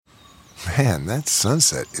Man, that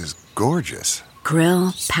sunset is gorgeous.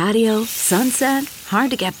 Grill, patio, sunset.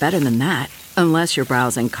 Hard to get better than that. Unless you're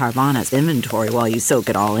browsing Carvana's inventory while you soak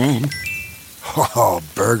it all in. Oh,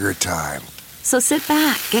 burger time. So sit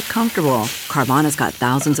back, get comfortable. Carvana's got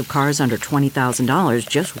thousands of cars under $20,000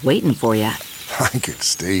 just waiting for you. I could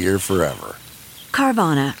stay here forever.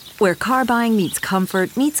 Carvana, where car buying meets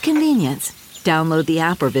comfort meets convenience. Download the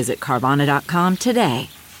app or visit Carvana.com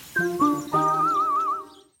today.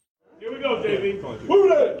 Here we go, JV. Who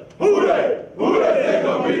they? Who they? Who they say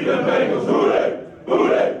gonna beat the Bengals? Who they? Who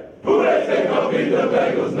they? Who they say gonna beat the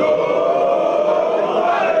Bengals? Nobody!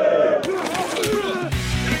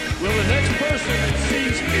 Will the next person that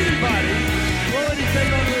sees anybody throw anything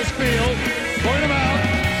onto this field, point them out,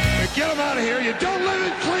 and get them out of here? You don't live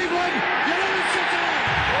in Cleveland, you live in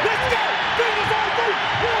Cincinnati. Let's go! Bengals on three!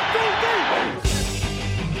 1, 2, 3!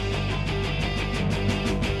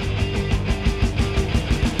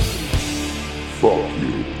 Fuck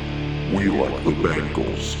you. We Like the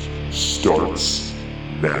Bengals starts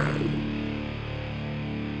now.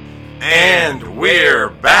 And we're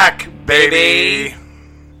back, baby.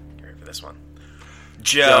 You ready for this one?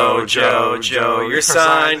 Joe, you're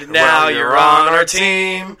signed. Now you're on our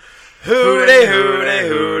team. Hooday,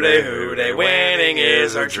 winning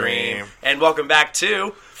is our dream. And welcome back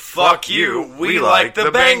to Fuck You, We Like the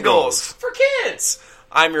Bengals for kids.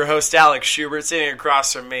 I'm your host, Alex Schubert. Sitting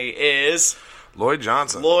across from me is Lloyd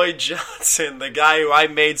Johnson, the guy who I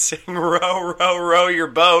made sing Row, Row, Row Your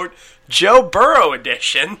Boat, Joe Burrow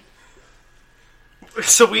edition.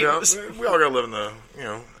 So we all gotta live in the,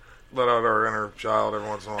 let out our inner child every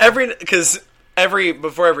once in a while.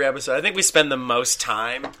 Before every episode, I think we spend the most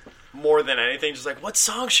time, more than anything, just like, what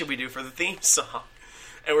song should we do for the theme song?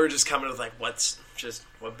 And we're just coming with like, what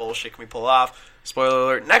bullshit can we pull off? Spoiler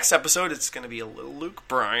alert, next episode, it's going to be a little Luke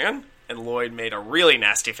Bryan, and Lloyd made a really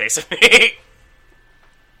nasty face at me.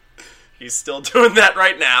 He's still doing that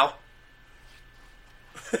right now.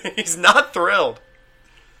 He's not thrilled.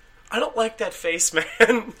 I don't like that face,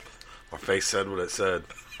 man. My face said what it said.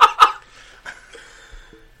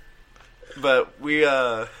 But we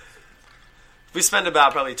spend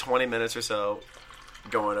about probably 20 minutes or so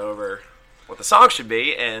going over what the song should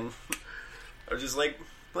be, and I was just like,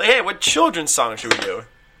 hey, what children's song should we do?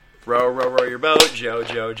 Row, row, row your boat, Joe,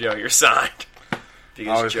 you're signed. I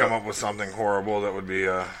always come up with something horrible that would be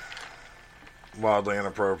wildly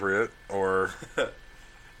inappropriate, or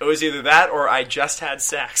it was either that or I just had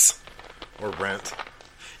sex. Or Brent.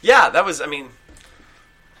 Yeah, that was, I mean,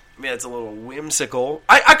 it's a little whimsical.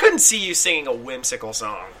 I couldn't see you singing a whimsical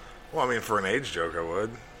song. Well, for an age joke, I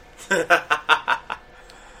would.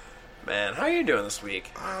 Man, how are you doing this week?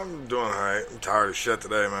 I'm doing alright. I'm tired of shit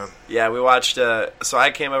today, man. Yeah, we watched, so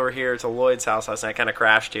I came over here to Lloyd's house last night. I kind of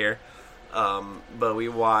crashed here. But we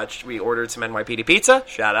ordered some NYPD pizza.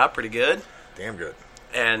 Shout out, pretty good. Damn good.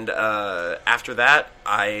 And after that,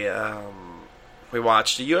 we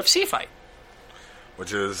watched a UFC fight.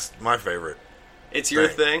 Which is my favorite. It's your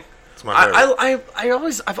thing? It's my favorite.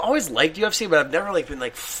 I've always liked UFC, but I've never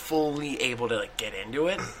been fully able to get into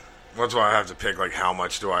it. That's why I have to pick how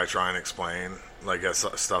much do I try and explain as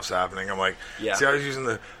stuff's happening. I'm like, yeah. See, I was using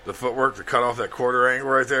the footwork to cut off that quarter angle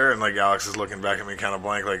right there, and Alex is looking back at me kind of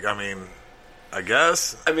blank. I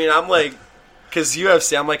guess. I'm because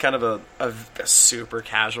UFC, I'm kind of a super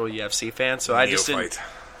casual UFC fan, so I just didn't.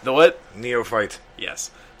 The what? Neophyte. Yes.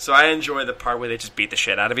 So I enjoy the part where they just beat the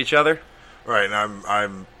shit out of each other. Right, and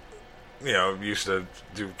I'm used to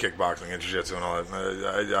do kickboxing and jiu-jitsu and all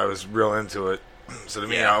that. I was real into it. So to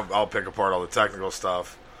me, yeah. I'll pick apart all the technical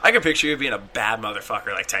stuff. I can picture you being a bad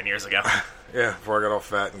motherfucker 10 years ago. Yeah, before I got all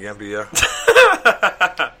fat and gimpy, yeah.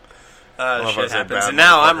 Shit happens. And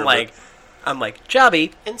now I'm like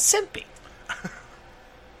Jobby and Simpy.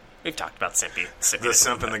 We've talked about Simpy. The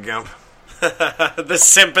Simp and the Gimp. The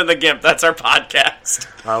Simp and the Gimp. That's our podcast.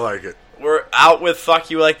 I like it. We're out with Fuck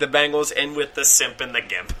You Like the Bengals and with the Simp and the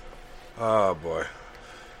Gimp. Oh, boy.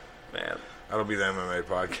 Man. That'll be the MMA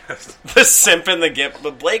podcast. The Simp and the Gimp.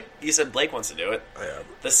 But Blake, you said Blake wants to do it. Yeah.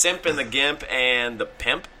 The Simp and the Gimp and the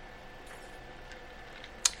Pimp.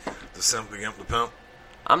 The Simp, the Gimp, the Pimp.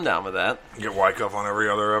 I'm down with that. Get Wyckoff on every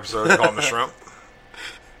other episode. Call him the Shrimp.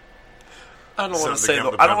 I don't want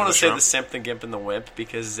to say the Simp, the Gimp, and the Wimp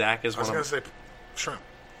because Zach is one of them. I was going to say Shrimp.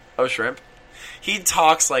 Oh, Shrimp? He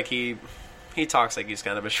talks like he's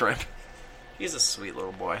kind of a shrimp. He's a sweet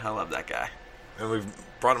little boy. I love that guy. And we've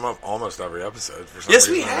brought him up almost every episode for some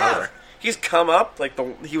reason. Yes, we have. He's come up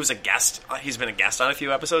he was a guest. He's been a guest on a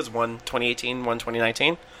few episodes. One 2018, one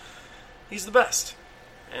 2019. He's the best.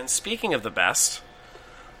 And speaking of the best,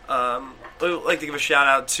 We'd like to give a shout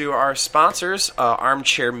out to our sponsors,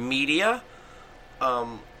 Armchair Media.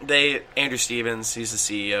 Andrew Stevens, he's the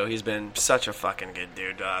CEO. He's been such a fucking good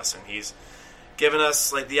dude to us, and he's given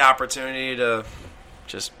us like the opportunity to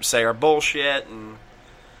just say our bullshit and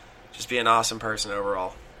just be an awesome person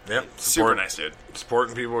overall. Yep, Super nice dude.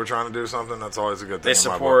 Supporting people who are trying to do something, that's always a good thing. They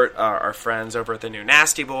support our friends over at the new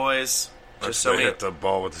Nasty Boys. Hit the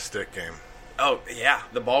ball with the stick game. Oh yeah,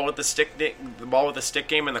 the ball with the stick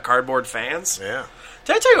game, and the cardboard fans. Yeah.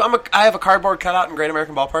 Did I tell you I have a cardboard cutout in Great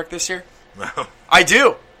American Ballpark this year? No. I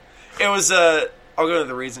do. It was I'll go into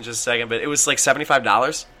the reasons in just a second, but it was like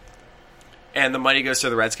 $75, and the money goes to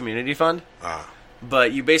the Reds Community Fund.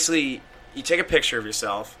 But you take a picture of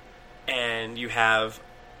yourself, and you have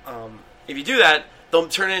if you do that, they'll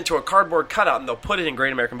turn it into a cardboard cutout, and they'll put it in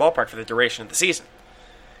Great American Ballpark for the duration of the season.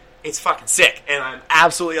 It's fucking sick, and I'm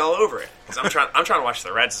absolutely all over it because I'm trying to watch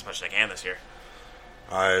the Reds as much as I can this year.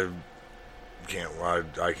 I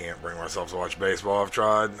can't bring myself to watch baseball. I've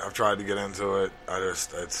tried to get into it. I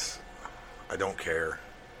don't care.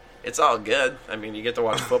 It's all good. I mean, you get to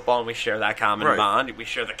watch football, and we share that common bond. We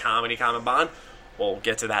share the comedy common bond. We'll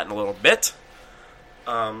get to that in a little bit.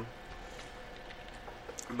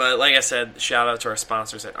 But like I said, shout out to our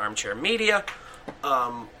sponsors at Armchair Media.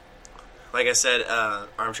 Like I said,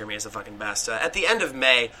 Armchair Media is the fucking best. At the end of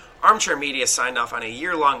May, Armchair Media signed off on a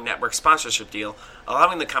year-long network sponsorship deal,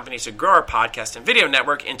 allowing the company to grow our podcast and video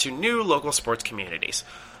network into new local sports communities.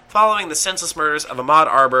 Following the senseless murders of Ahmaud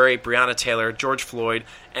Arbery, Breonna Taylor, George Floyd,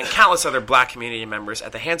 and countless other black community members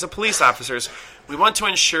at the hands of police officers, we want to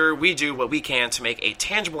ensure we do what we can to make a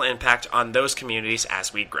tangible impact on those communities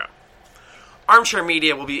as we grow. Armchair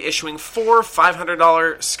Media will be issuing 4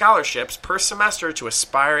 $500 scholarships per semester to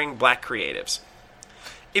aspiring black creatives.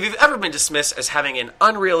 If you've ever been dismissed as having an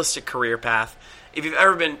unrealistic career path, if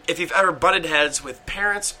you've ever butted heads with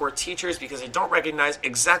parents or teachers because they don't recognize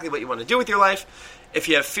exactly what you want to do with your life, if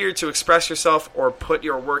you have feared to express yourself or put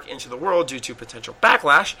your work into the world due to potential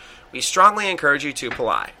backlash, we strongly encourage you to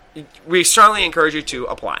apply.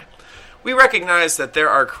 We recognize that there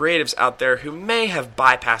are creatives out there who may have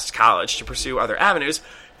bypassed college to pursue other avenues,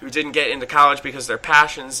 who didn't get into college because their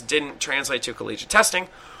passions didn't translate to collegiate testing,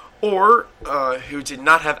 or who did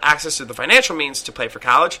not have access to the financial means to pay for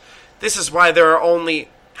college. This is why there are only,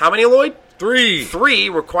 how many, Lloyd? 3. 3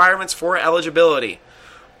 requirements for eligibility.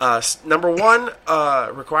 Number 1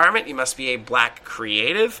 requirement, you must be a black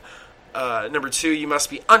creative. Number 2, you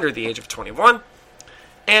must be under the age of 21.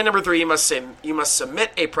 And number 3, you must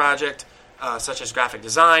submit a project such as graphic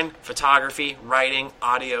design, photography, writing,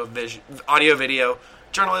 audio, video,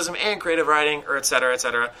 journalism, and creative writing, or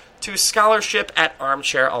etc., to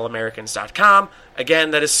scholarship@armchairallamericans.com. Again,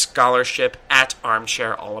 that is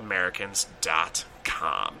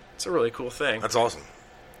scholarship@armchairallamericans.com. It's a really cool thing. That's awesome.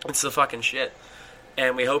 It's the fucking shit.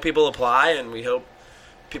 And we hope people apply, and we hope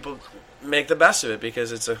people make the best of it,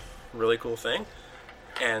 because it's a really cool thing,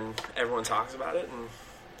 and everyone talks about it, and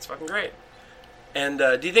it's fucking great. And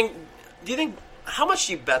do you think how much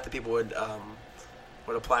do you bet that people would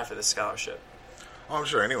apply for this scholarship? Well, I'm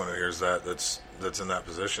sure anyone who hears that's in that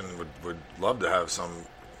position would love to have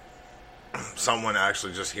someone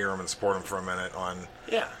actually just hear them and support them for a minute on,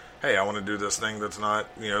 hey, I want to do this thing that's not,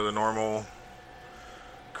 the normal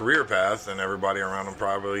career path, and everybody around them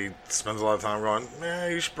probably spends a lot of time going,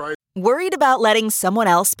 you should probably. Worried about letting someone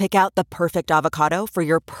else pick out the perfect avocado for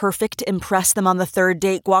your perfect impress them on the third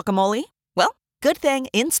date guacamole? Well, good thing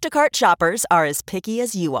Instacart shoppers are as picky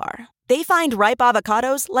as you are. They find ripe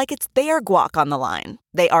avocados like it's their guac on the line.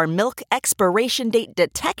 They are milk expiration date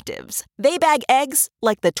detectives. They bag eggs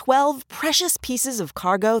like the 12 precious pieces of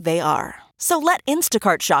cargo they are. So let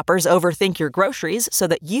Instacart shoppers overthink your groceries so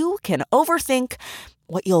that you can overthink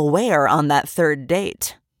what you'll wear on that third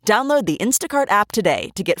date. Download the Instacart app today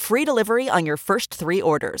to get free delivery on your first 3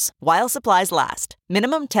 orders, while supplies last.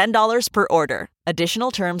 Minimum $10 per order.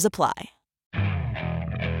 Additional terms apply.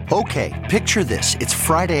 Okay, picture this. It's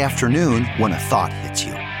Friday afternoon when a thought hits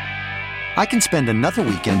you. I can spend another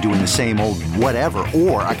weekend doing the same old whatever,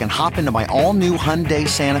 or I can hop into my all-new Hyundai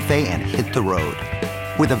Santa Fe and hit the road.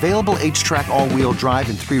 With available H-Track all-wheel drive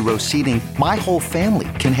and 3-row seating, my whole family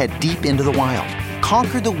can head deep into the wild.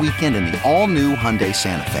 Conquer the weekend in the all-new Hyundai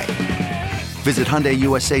Santa Fe. Visit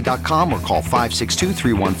HyundaiUSA.com or call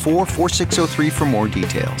 562-314-4603 for more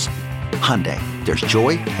details. Hyundai, there's joy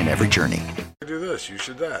in every journey. You do this, you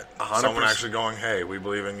should that. 100%. Someone actually going, hey, we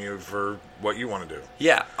believe in you for what you want to do.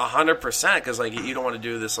 Yeah, 100%, because you don't want to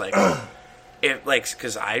do this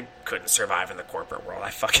because I couldn't survive in the corporate world.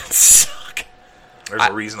 I fucking suck. There's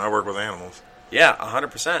a reason I work with animals. Yeah,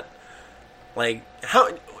 100%. Like, how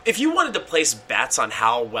if you wanted to place bets on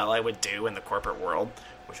how well I would do in the corporate world,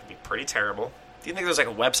 which would be pretty terrible, do you think there's like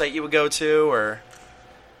a website you would go to, or?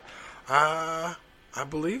 I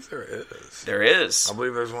believe there is. There is. I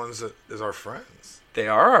believe there's ones that is our friends. They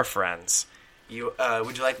are our friends. You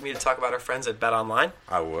would you like me to talk about our friends at BetOnline?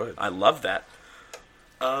 I would. I love that.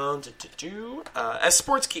 As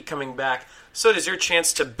sports keep coming back, so does your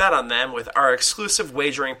chance to bet on them with our exclusive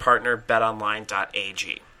wagering partner,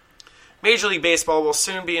 BetOnline.ag. Major League Baseball will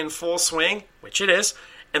soon be in full swing, which it is,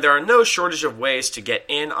 and there are no shortage of ways to get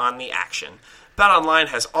in on the action. BetOnline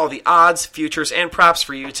has all the odds, futures, and props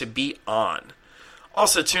for you to be on.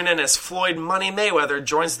 Also tune in as Floyd Money Mayweather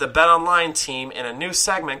joins the BetOnline team in a new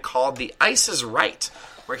segment called The Ice is Right,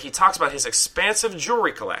 where he talks about his expansive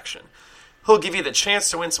jewelry collection. He'll give you the chance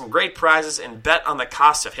to win some great prizes and bet on the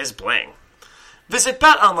cost of his bling. Visit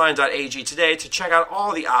betonline.ag today to check out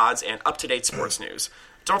all the odds and up-to-date sports news.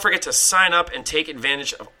 Don't forget to sign up and take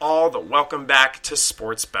advantage of all the welcome back to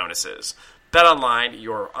sports bonuses. BetOnline,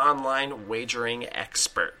 your online wagering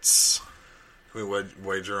experts. Can we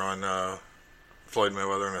wager on Floyd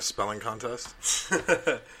Mayweather in a spelling contest?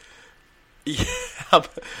 Yeah. All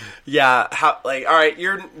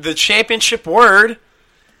right. The championship word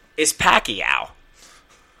is Pacquiao.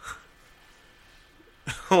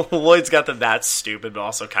 Lloyd's got that's stupid, but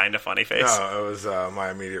also kind of funny face. No, it was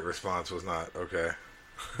my immediate response was not okay.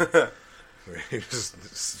 He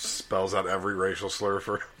just spells out every racial slur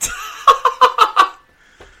for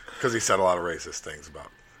because he said a lot of racist things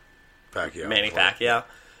about Pacquiao. Manny Pacquiao.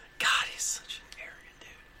 God, he's such an arrogant dude.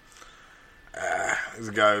 He's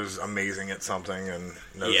a guy who's amazing at something and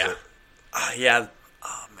knows it. Yeah.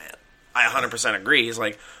 Oh, man. I 100% agree. He's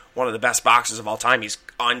like one of the best boxers of all time. He's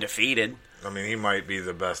undefeated. I mean, he might be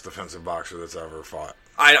the best defensive boxer that's ever fought.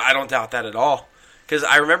 I don't doubt that at all. Because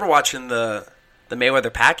I remember watching the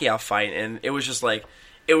Mayweather-Pacquiao fight, and it was just like,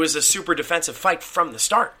 it was a super defensive fight from the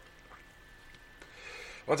start.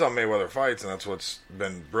 Well, that's how Mayweather fights, and that's what's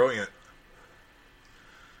been brilliant.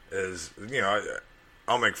 Is,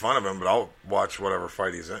 I'll make fun of him, but I'll watch whatever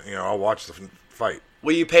fight he's in. I'll watch the fight.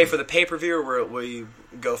 Will you pay for the pay-per-view, or will you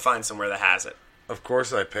go find somewhere that has it? Of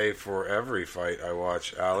course, I pay for every fight I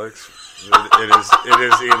watch, Alex. It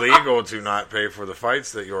is illegal to not pay for the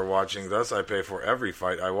fights that you're watching. Thus, I pay for every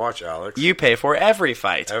fight I watch, Alex. You pay for every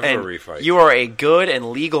fight. Every fight. You are a good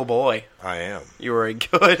and legal boy. I am. You are a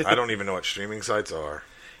good... I don't even know what streaming sites are.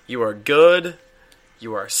 You are good.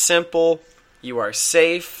 You are simple. You are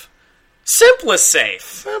safe. Simplest safe.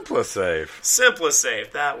 Simplest safe. Simplest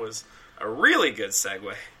safe. That was a really good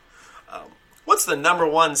segue. What's the number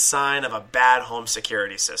one sign of a bad home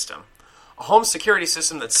security system? A home security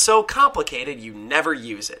system that's so complicated you never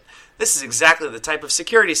use it. This is exactly the type of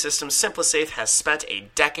security system SimpliSafe has spent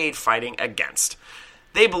a decade fighting against.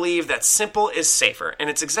 They believe that simple is safer,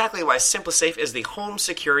 and it's exactly why SimpliSafe is the home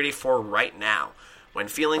security for right now, when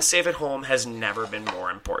feeling safe at home has never been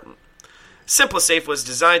more important. SimpliSafe was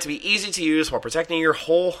designed to be easy to use while protecting your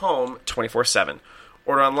whole home 24/7.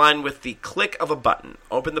 Order online with the click of a button.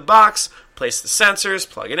 Open the box, place the sensors,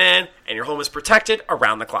 plug it in, and your home is protected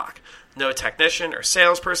around the clock. No technician or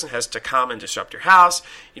salesperson has to come and disrupt your house.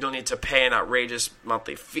 You don't need to pay an outrageous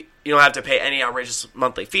monthly fee. You don't have to pay any outrageous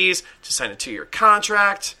monthly fees to sign a 2-year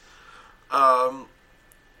contract.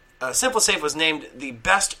 SimpliSafe was named the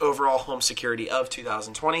best overall home security of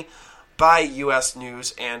 2020 by U.S.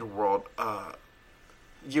 News and World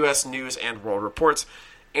Reports,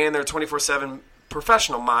 and their 24/7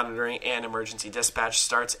 professional monitoring and emergency dispatch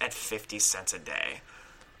starts at 50 cents a day.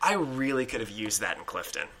 I really could have used that in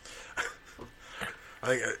Clifton. I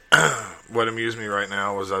think what amused me right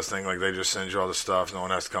now was us thinking like they just send you all the stuff, no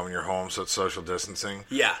one has to come in your home, so it's social distancing.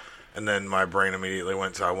 Yeah. And then my brain immediately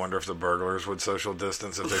went to, I wonder if the burglars would social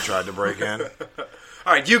distance if they tried to break in.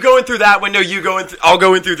 All right, you go in through that window, I'll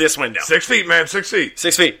go in through this window. 6 feet, man, 6 feet.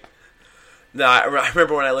 6 feet. No, I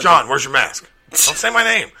remember when I lived John, where's your mask? Don't say my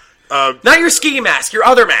name. Not your ski mask, your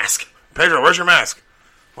other mask. Pedro, where's your mask?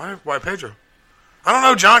 Why Pedro? I don't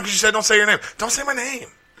know, John, because you said don't say your name. Don't say my name.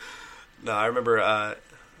 No, I remember a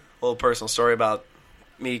little personal story about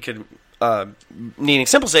me needing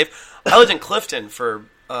SimpliSafe. I lived in Clifton for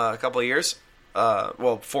a couple of years.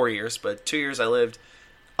 4 years, but 2 years I lived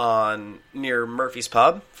near Murphy's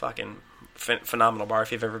Pub. Fucking phenomenal bar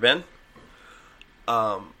if you've ever been.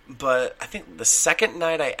 But I think the second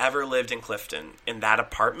night I ever lived in Clifton, in that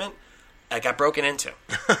apartment, I got broken into.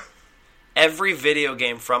 Every video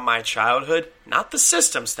game from my childhood, not the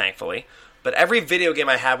systems, thankfully, but every video game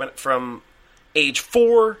I had went from age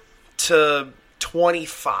 4 to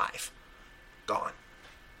 25, gone.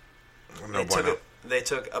 No bueno. They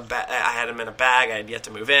took a bag. I had them in a bag. I had yet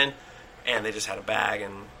to move in. and they just had a bag,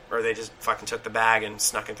 or they just fucking took the bag and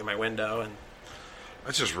snuck it through my window, and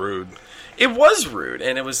that's just rude. It was rude,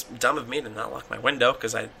 and it was dumb of me to not lock my window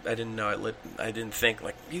because I didn't know I didn't think,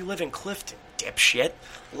 like, you live in Clifton, dipshit.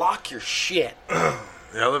 Lock your shit. Yeah,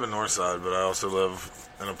 I live in Northside, but I also live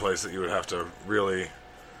in a place that you would have to really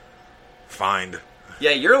find.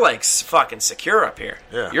 Yeah, you're like fucking secure up here.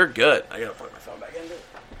 Yeah. You're good. I gotta plug my phone back in.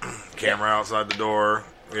 Camera outside the door.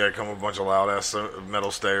 You gotta come with a bunch of loud ass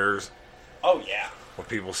metal stairs. Oh, yeah. With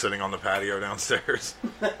people sitting on the patio downstairs.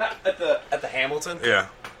 At the Hamilton? Yeah.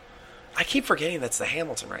 I keep forgetting that's the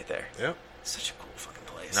Hamilton right there. Yep. Such a cool fucking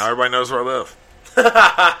place. Now everybody knows where I live.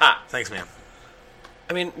 Thanks, man.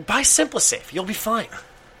 I mean, buy SimpliSafe. You'll be fine.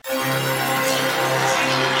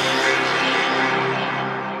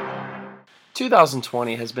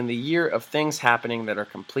 2020 has been the year of things happening that are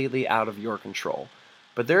completely out of your control.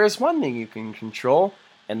 But there is one thing you can control,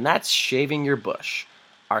 and that's shaving your bush.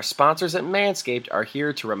 Our sponsors at Manscaped are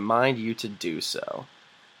here to remind you to do so.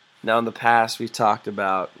 Now, in the past, we've talked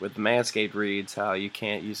about, with the Manscaped reads, how you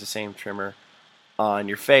can't use the same trimmer on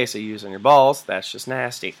your face that you use on your balls. That's just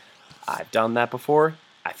nasty. I've done that before.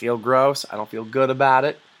 I feel gross. I don't feel good about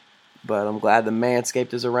it. But I'm glad the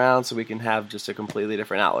Manscaped is around so we can have just a completely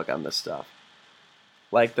different outlook on this stuff.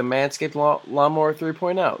 Like the Manscaped Lawnmower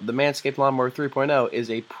 3.0. The Manscaped Lawnmower 3.0 is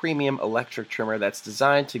a premium electric trimmer that's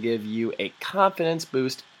designed to give you a confidence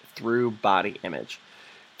boost through body image.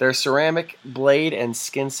 Their ceramic, blade, and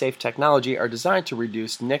skin-safe technology are designed to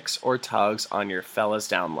reduce nicks or tugs on your fellas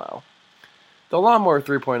down low. The Lawnmower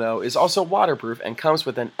 3.0 is also waterproof and comes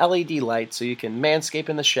with an LED light so you can manscape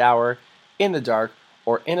in the shower, in the dark,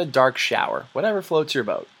 or in a dark shower, whatever floats your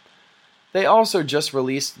boat. They also just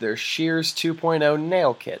released their Shears 2.0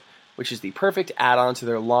 Nail Kit, which is the perfect add-on to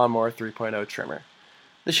their Lawnmower 3.0 trimmer.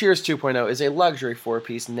 The Shears 2.0 is a luxury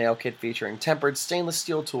 4-piece nail kit featuring tempered stainless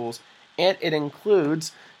steel tools, and it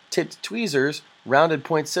includes tipped tweezers, rounded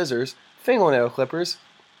point scissors, fingernail clippers,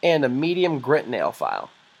 and a medium grit nail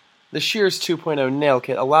file. The Shears 2.0 Nail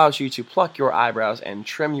Kit allows you to pluck your eyebrows and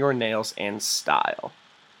trim your nails in style.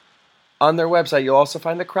 On their website, you'll also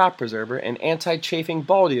find the Crop Preserver, an anti-chafing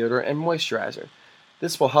ball deodorant and moisturizer.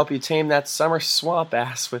 This will help you tame that summer swamp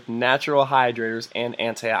ass with natural hydrators and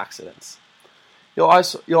antioxidants.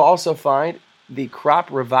 You'll also find the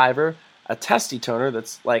Crop Reviver, a testy toner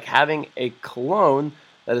that's like having a cologne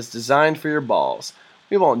that is designed for your balls.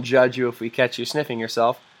 We won't judge you if we catch you sniffing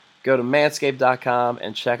yourself. Go to manscaped.com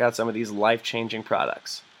and check out some of these life-changing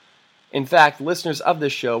products. In fact, listeners of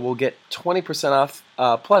this show will get 20% off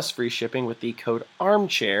plus free shipping with the code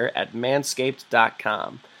ARMCHAIR at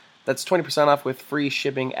manscaped.com. That's 20% off with free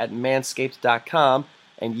shipping at manscaped.com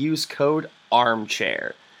and use code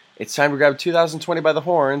ARMCHAIR. It's time to grab 2020 by the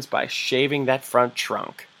horns by shaving that front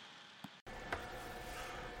trunk.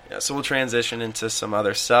 Yeah, so we'll transition into some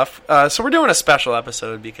other stuff. So we're doing a special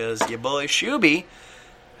episode because your boy Shuby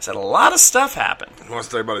has had a lot of stuff happen. He wants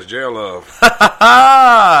to tell you about his jail love.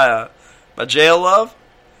 My jail love?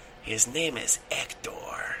 His name is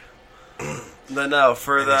Hector. No,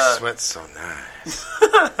 for the... He sweats so nice.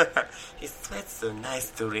 He sweats so nice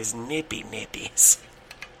through his nippies.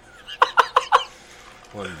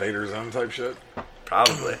 What, Invader Zone type shit?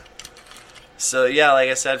 Probably. So, yeah, like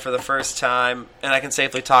I said, for the first time, and I can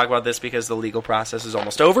safely talk about this because the legal process is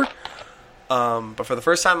almost over, but for the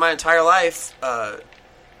first time in my entire life,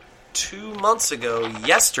 2 months ago,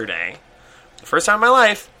 yesterday, the first time in my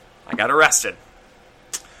life, I got arrested.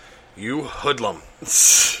 You hoodlum.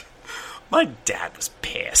 My dad was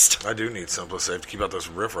pissed. I do need SimpliSafe to keep out this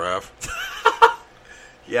riffraff.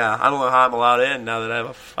 Yeah, I don't know how I'm allowed in now that I have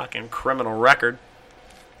a fucking criminal record.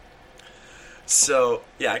 So,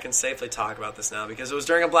 yeah, I can safely talk about this now because it was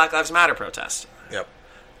during a Black Lives Matter protest. Yep.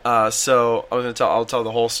 So I'll tell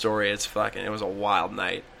the whole story. It was a wild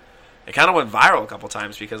night. It kind of went viral a couple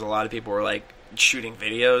times because a lot of people were like shooting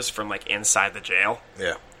videos from like inside the jail.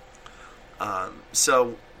 Yeah.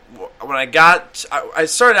 So when I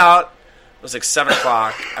started out, it was like 7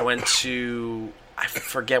 o'clock. I went to, I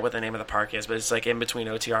forget what the name of the park is, but it's like in between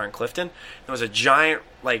OTR and Clifton. There was a giant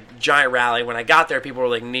rally. When I got there, people were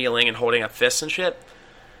like kneeling and holding up fists and shit.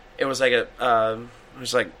 It was like it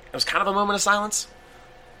was kind of a moment of silence.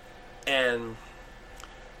 And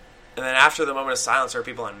then after the moment of silence, there were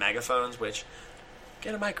people on megaphones, which,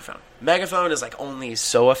 get a microphone. Megaphone is like only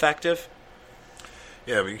so effective.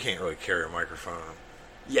 Yeah, but you can't really carry a microphone.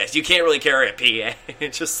 Yes, you can't really carry a PA.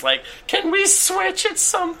 It's just like, can we switch at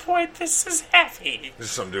some point? This is heavy.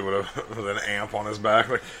 Just some dude with an amp on his back.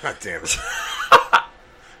 Like, God damn it.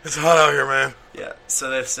 It's hot out here, man. Yeah, so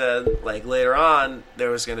they said, like, later on, there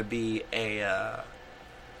was going to be a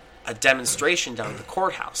demonstration down at the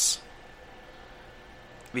courthouse.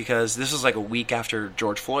 because this was like a week after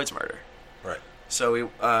George Floyd's murder. Right. So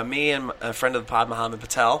me and a friend of the pod, Mohammed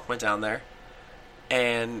Patel, went down there.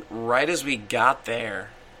 And right as we got there,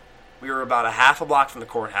 we were about a half a block from the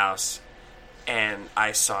courthouse, and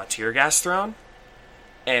I saw tear gas thrown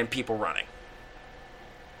and people running.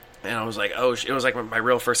 And I was like, oh, it was like my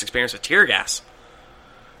real first experience with tear gas.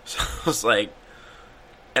 So I was like,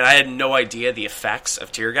 and I had no idea the effects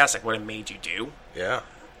of tear gas, like what it made you do. Yeah.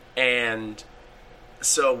 And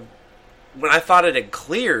so when I thought it had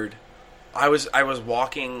cleared, I was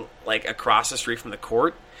walking like across the street from the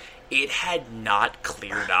court. It had not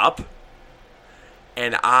cleared up.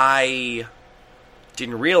 And I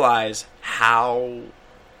didn't realize how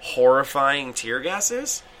horrifying tear gas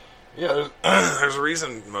is. Yeah, there's a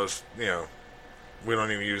reason most, we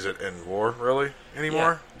don't even use it in war, really,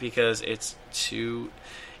 anymore. Yeah, because it's too...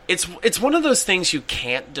 It's one of those things you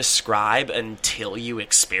can't describe until you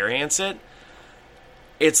experience it.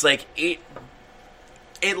 It's like, it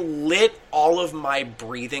lit all of my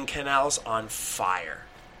breathing canals on fire.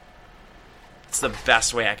 It's the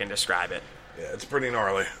best way I can describe it. Yeah, it's pretty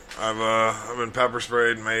gnarly. I've been pepper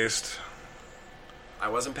sprayed, maced. I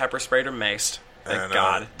wasn't pepper sprayed or maced. Thank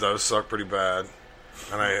God. Those suck pretty bad.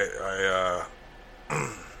 And I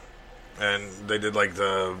and they did like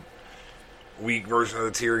the weak version of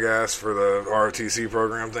the tear gas for the ROTC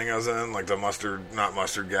program thing I was in, like the not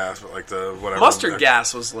mustard gas, but like the whatever. Mustard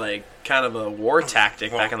gas was like kind of a war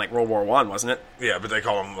tactic back in like World War I, wasn't it? Yeah, but they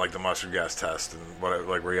call them like the mustard gas test, and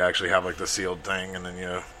like where you actually have like the sealed thing, and then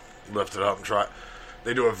you lift it up and try.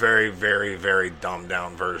 They do a very, very, very dumbed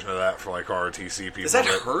down version of that for like ROTC people. Does that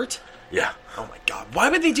hurt? Yeah. Oh my God! Why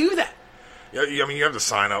would they do that? Yeah, I mean you have to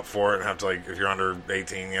sign up for it and have to like if you're under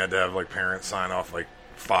 18, you had to have like parents sign off like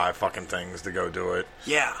 5 fucking things to go do it.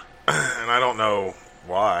 Yeah. And I don't know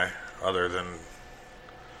why, other than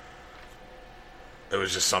it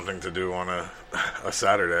was just something to do on a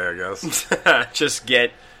Saturday, I guess. just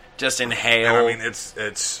inhale. And I mean,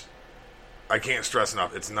 it's. I can't stress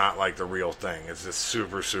enough. It's not like the real thing. It's this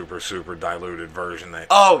super, super, super diluted version that.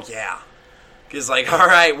 Oh yeah. Because like, all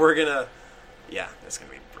right, it's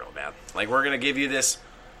gonna be real bad. Like we're gonna give you this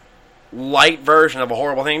light version of a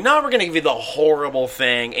horrible thing. No, we're going to give you the horrible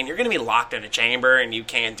thing, and you're going to be locked in a chamber, and you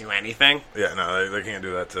can't do anything. Yeah, no, they can't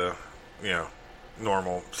do that to,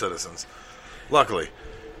 normal citizens. Luckily.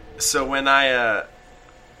 So when the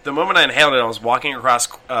moment I inhaled it, I was walking across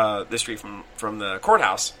the street from the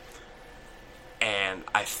courthouse, and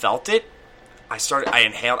I felt it. I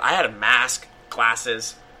inhaled. I had a mask,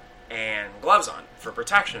 glasses, and gloves on for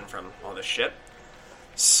protection from all this shit.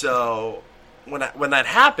 So when that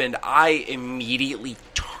happened, I immediately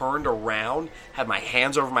turned around, had my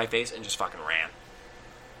hands over my face, and just fucking ran.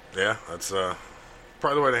 Yeah, that's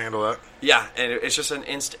probably the way to handle that. Yeah, and it's just an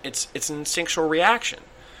it's an instinctual reaction.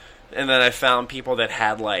 And then I found people that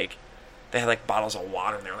had bottles of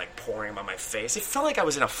water and they were like pouring them on my face. It felt like I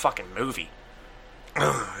was in a fucking movie.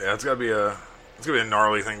 Yeah, it's gotta be a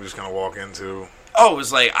gnarly thing to just kind of walk into. Oh, it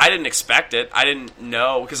was like I didn't expect it. I didn't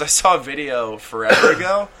know because I saw a video forever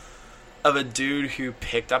ago of a dude who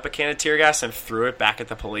picked up a can of tear gas and threw it back at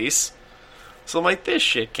the police. So I'm like, this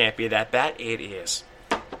shit can't be that bad. It is.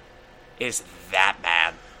 It's that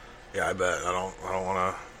bad. Yeah, I bet. I don't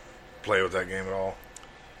want to play with that game at all.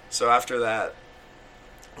 So after that,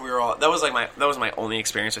 that was my only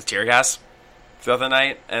experience with tear gas throughout the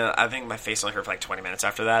night, and I think my face only hurt for like 20 minutes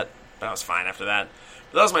after that, but I was fine after that.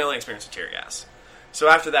 But that was my only experience with tear gas. So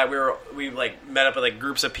after that, we met up with like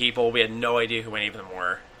groups of people. We had no idea who any of them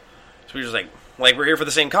were. So we were just like we're here for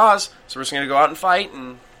the same cause, so we're just gonna go out and fight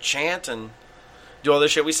and chant and do all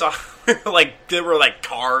this shit. We saw there were like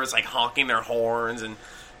cars like honking their horns, and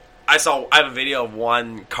I have a video of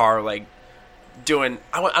one car like doing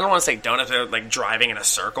I don't want to say donuts, they're like driving in a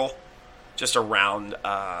circle just around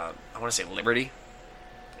I want to say Liberty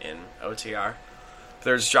in OTR.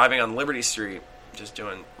 They're just driving on Liberty Street just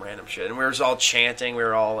doing random shit, and we were just all chanting. We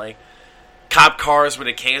were all like, cop cars would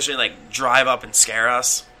occasionally like drive up and scare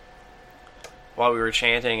us while we were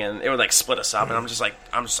chanting, and it would like split us up, and I'm just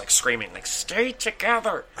like screaming like, stay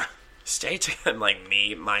together, and like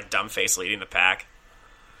my dumb face leading the pack.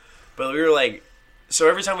 But we were like, so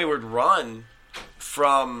every time we would run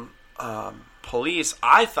from police,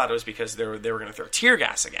 I thought it was because they were going to throw tear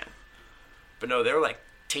gas again, but no, they were like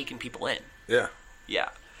taking people in. Yeah.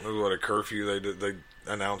 It was what a curfew they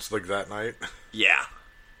announced like that night. Yeah.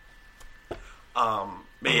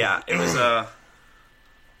 But yeah, it was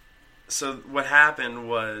so what happened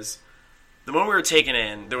was, the moment we were taken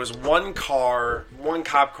in, there was one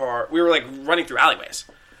cop car. We were like running through alleyways.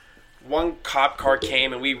 One cop car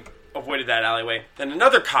came and we avoided that alleyway. Then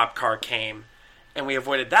another cop car came And we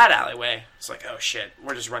avoided that alleyway. It's like, oh shit,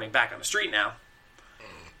 we're just running back on the street now.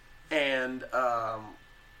 And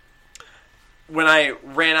when I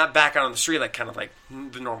ran out back out on the street, like kind of like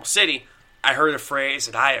the normal city, I heard a phrase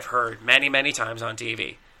that I have heard many, many times on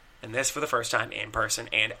TV. And this for the first time in person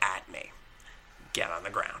and at me. Get on the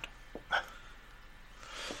ground.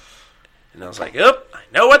 And I was like, "Oop, I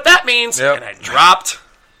know what that means." Yep. And I dropped,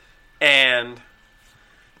 and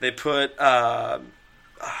they put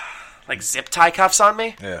like zip tie cuffs on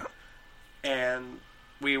me. Yeah. And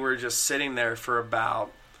we were just sitting there for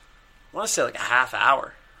about, I want to say like a half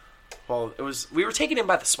hour. Well, we were taken in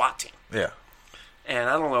by the SWAT team. Yeah. And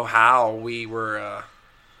I don't know how we were.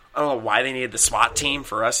 I don't know why they needed the SWAT team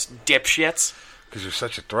for us dipshits. Because you're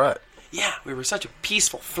such a threat. Yeah, we were such a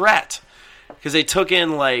peaceful threat. Because they took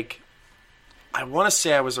in like, I want to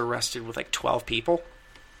say I was arrested with like 12 people.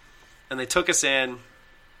 And they took us in.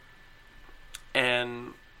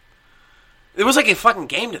 And it was like a fucking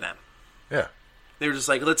game to them. Yeah. They were just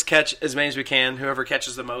like, let's catch as many as we can. Whoever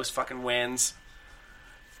catches the most fucking wins.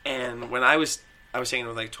 And when I was taken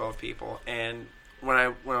with like 12 people. And when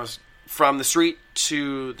I was from the street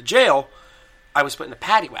to the jail, I was put in a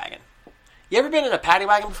paddy wagon. You ever been in a paddy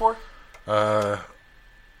wagon before? No.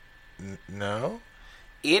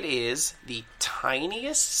 It is the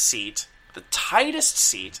tiniest seat, the tightest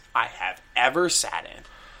seat I have ever sat in.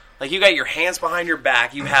 Like, you got your hands behind your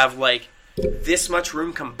back. You have, like, this much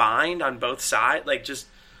room combined on both sides. Like, just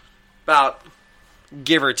about,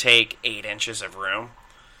 give or take, 8 inches of room.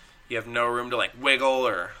 You have no room to, like, wiggle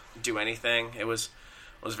or do anything. It was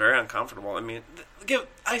very uncomfortable. I mean,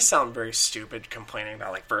 I sound very stupid complaining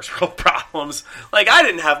about, like, first world problems. Like, I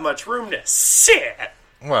didn't have much room to sit.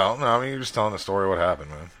 Well, no, I mean, you're just telling the story what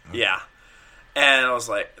happened, man. Yeah. And I was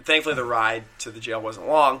like, thankfully the ride to the jail wasn't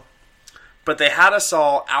long. But they had us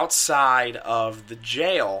all outside of the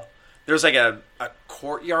jail. There was like a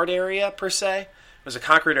courtyard area, per se. It was a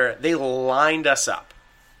concrete area. They lined us up.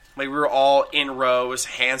 Like, we were all in rows,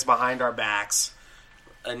 hands behind our backs,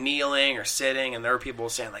 kneeling or sitting, and there were people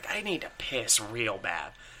saying, like, I need to piss real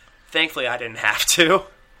bad. Thankfully, I didn't have to.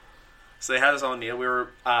 So they had us all kneel.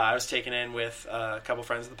 I was taken in with a couple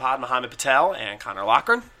friends of the pod, Mohammed Patel and Connor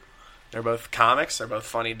Loughran. They're both comics. They're both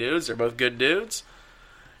funny dudes. They're both good dudes.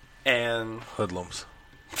 And hoodlums.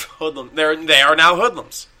 They are now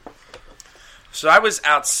hoodlums. So I was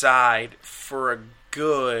outside for a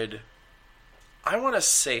good, I want to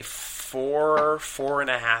say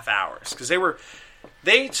 4.5 hours, because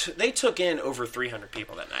they took in over 300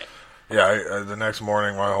 people that night. Yeah, the next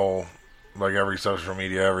morning, my whole, like, every social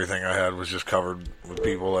media, everything I had was just covered with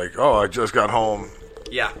people like, oh, I just got home.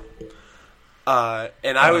 Yeah.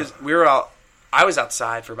 And I was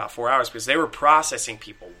outside for about 4 hours because they were processing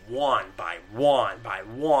people one by one by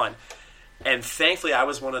one. And thankfully, I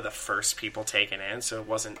was one of the first people taken in, so it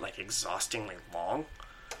wasn't, like, exhaustingly long.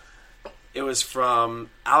 It was from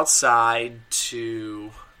outside to,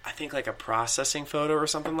 I think, like a processing photo or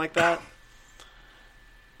something like that.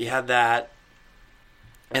 You had that.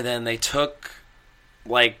 And then they took,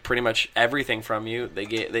 like, pretty much everything from you.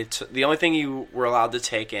 The only thing you were allowed to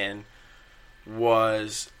take in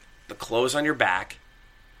was the clothes on your back,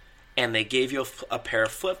 and they gave you a pair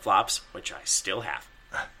of flip-flops, which I still have.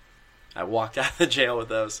 I walked out of the jail with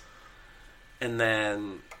those. And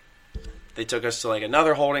then they took us to, like,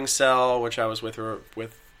 another holding cell, which I was with a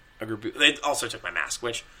group. They also took my mask,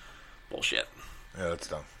 which, bullshit. Yeah, that's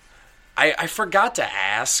dumb. I forgot to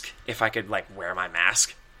ask if I could, like, wear my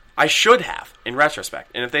mask. I should have, in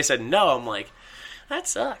retrospect. And if they said no, I'm like, that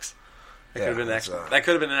sucks. That could have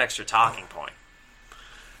been an extra talking point.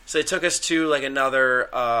 So they took us to, like, another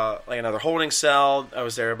holding cell. I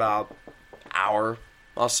was there about an hour,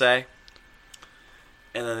 I'll say.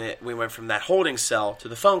 And then we went from that holding cell to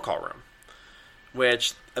the phone call room,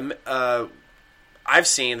 which I've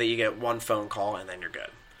seen that you get one phone call and then you're good.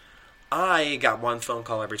 I got one phone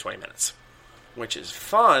call every 20 minutes, which is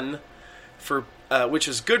fun, which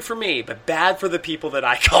is good for me, but bad for the people that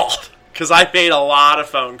I called, because I made a lot of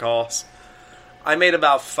phone calls. I made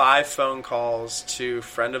about 5 phone calls to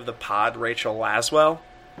friend of the pod, Rachel Laswell.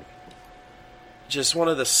 Just one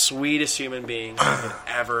of the sweetest human beings I could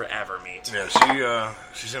ever meet. Yeah,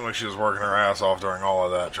 she seemed like she was working her ass off during all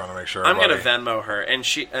of that, trying to make sure. I'm going to Venmo her, and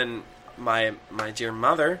my dear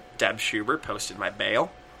mother, Deb Schubert, posted my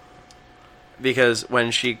bail, because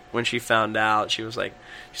when she found out, she was like,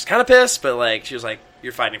 she's kind of pissed, but, like, she was like,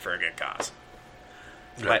 you're fighting for a good cause.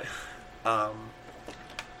 Yeah.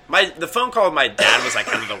 But the phone call with my dad was, like,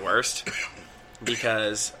 kind of the worst,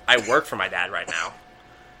 because I work for my dad right now.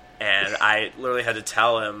 And I literally had to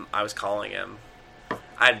tell him I was calling him.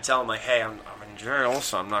 I had to tell him, like, hey, I'm in jail,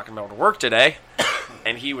 so I'm not going to be able to work today.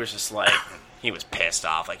 And he was just like, he was pissed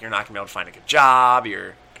off. Like, you're not going to be able to find a good job.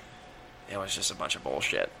 It was just a bunch of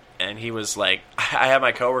bullshit. And he was like, I had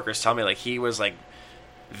my coworkers tell me, like, he was like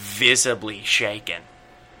visibly shaken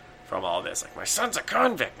from all this. Like, my son's a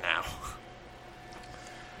convict now.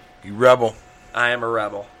 You rebel. I am a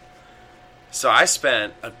rebel. So I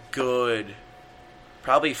spent a good,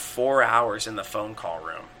 probably 4 hours in the phone call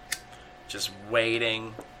room, just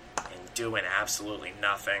waiting and doing absolutely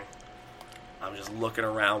nothing. I'm just looking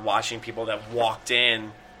around, watching people that walked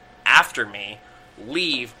in after me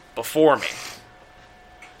leave before me.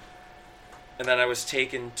 And then I was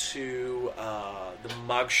taken to the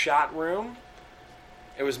mugshot room.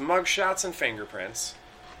 It was mugshots and fingerprints.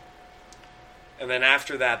 And then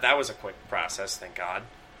after that, that was a quick process, thank God.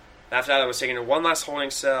 After that, I was taken to one last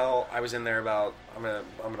holding cell. I was in there about, I'm gonna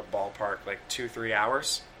ballpark, like 2-3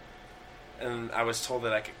 hours. And I was told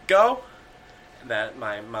that I could go, that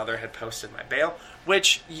my mother had posted my bail,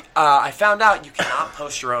 which I found out you cannot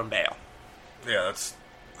post your own bail. Yeah,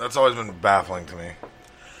 that's always been baffling to me.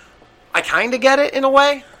 I kind of get it in a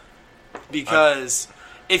way, because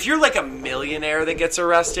if you're like a millionaire that gets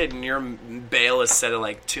arrested and your bail is set at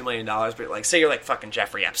like $2 million, but like say you're like fucking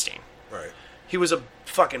Jeffrey Epstein. Right. He was a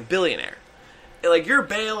fucking billionaire. Like, your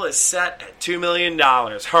bail is set at $2 million. All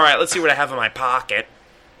right, let's see what I have in my pocket.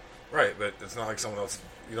 Right, but it's not like someone else.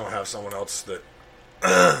 You don't have someone else that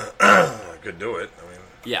could do it. I mean,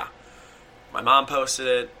 yeah. My mom posted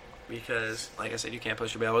it because, like I said, you can't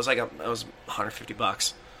post your bail. It was like it was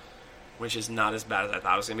 $150, which is not as bad as I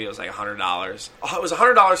thought it was gonna be. It was like $100. Oh, it was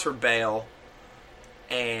 $100 for bail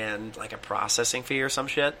and like a processing fee or some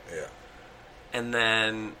shit. Yeah. And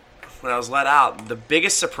then when I was let out, the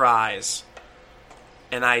biggest surprise,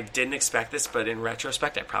 and I didn't expect this, but in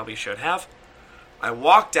retrospect, I probably should have. I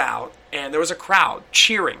walked out, and there was a crowd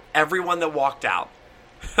cheering everyone that walked out.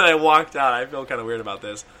 And I walked out. I feel kind of weird about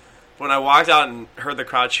this. When I walked out and heard the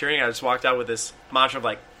crowd cheering, I just walked out with this mantra of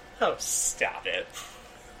like, oh, stop it.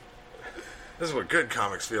 This is what good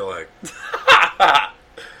comics feel like.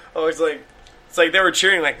 Oh, it's like they were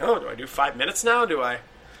cheering like, oh, do I do 5 minutes now? Did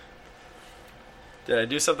I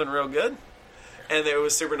do something real good? And it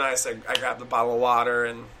was super nice. I grabbed a bottle of water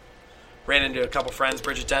and ran into a couple friends,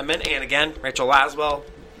 Bridget Denman, and again, Rachel Laswell.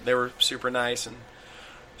 They were super nice and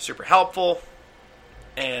super helpful.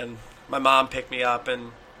 And my mom picked me up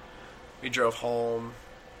and we drove home.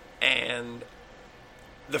 And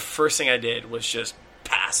the first thing I did was just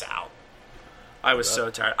pass out. I was so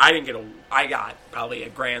tired. I got probably a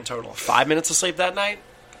grand total of 5 minutes of sleep that night.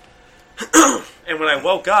 And when I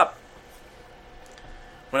woke up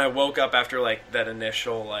after like that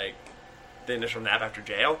initial the initial nap after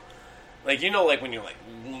jail, like, you know, like when you like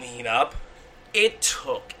lean up, it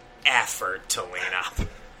took effort to lean up.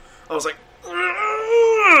 I was like,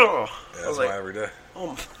 yeah, that's why every day.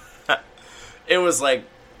 Oh, it was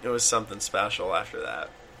something special after that.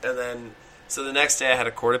 And then so the next day I had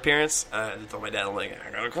a court appearance. I told my dad, I'm like,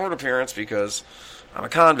 I got a court appearance because I'm a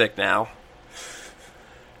convict now.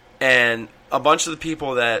 And a bunch of the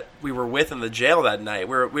people that we were with in the jail that night,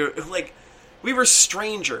 we were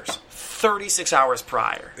strangers 36 hours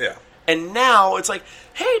prior. Yeah. And now it's like,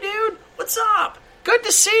 hey, dude, what's up? Good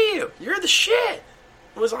to see you. You're the shit.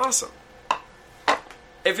 It was awesome.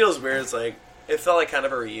 It feels weird. It's like, it felt like kind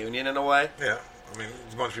of a reunion in a way. Yeah. I mean,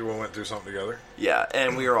 a bunch of people went through something together. Yeah,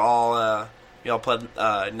 and we were all, we all pled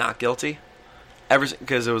not guilty.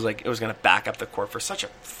 Because it was like, it was going to back up the court for such a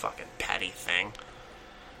fucking petty thing.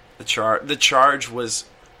 The charge was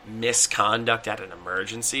misconduct at an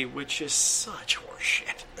emergency, which is such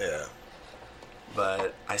horseshit. Yeah.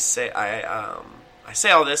 But I say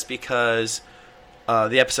all this because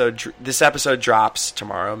this episode drops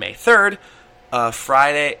tomorrow, May 3rd.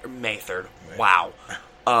 Friday, May 3rd. Wow.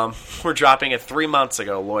 We're dropping it 3 months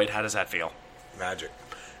ago. Lloyd, how does that feel? Magic.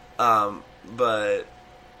 But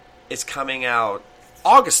it's coming out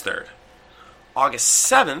August 3rd.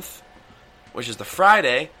 August 7th, which is the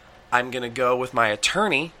Friday, I'm going to go with my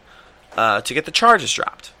attorney to get the charges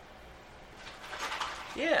dropped.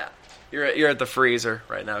 Yeah. You're at the freezer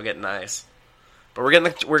right now getting ice. But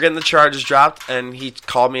we're getting the charges dropped, and he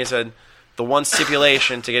called me and said the one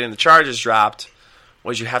stipulation to getting the charges dropped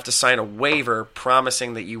was you have to sign a waiver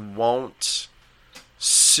promising that you won't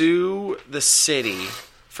sue the city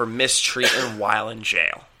for mistreatment while in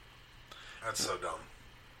jail. That's so dumb.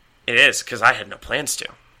 It is, because I had no plans to.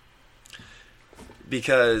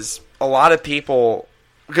 Because a lot of people...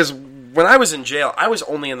 Because when I was in jail, I was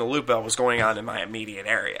only in the loop of what was going on in my immediate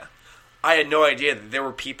area. I had no idea that there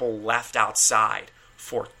were people left outside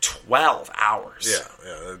for 12 hours.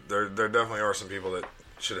 Yeah. There definitely are some people that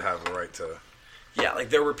should have the right to Yeah, like,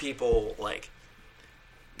 there were people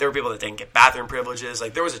that didn't get bathroom privileges.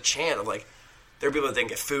 Like, there was a chant of, like, there were people that didn't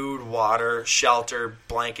get food, water, shelter,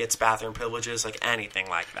 blankets, bathroom privileges, like, anything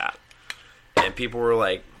like that. And people were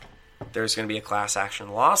like, there's going to be a class action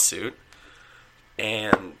lawsuit,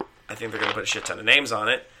 and I think they're going to put a shit ton of names on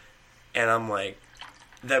it. And I'm like,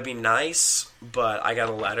 that'd be nice, but I got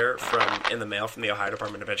a letter in the mail from the Ohio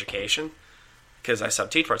Department of Education, because I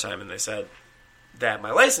sub-teach part-time, and they said that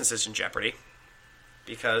my license is in jeopardy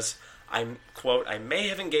because I'm, quote, I may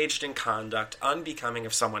have engaged in conduct unbecoming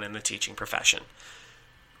of someone in the teaching profession,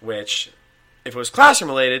 which, if it was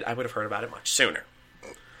classroom-related, I would have heard about it much sooner.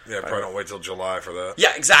 Yeah, probably don't wait till July for that.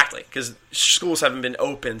 Yeah, exactly, because schools haven't been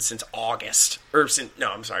open since August.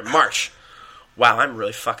 March. Wow, I'm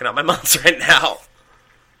really fucking up my months right now.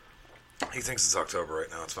 He thinks it's October right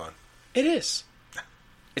now. It's fine. It is.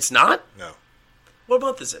 It's not? No. What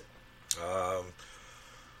month is it?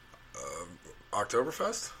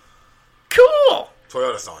 Oktoberfest? Cool!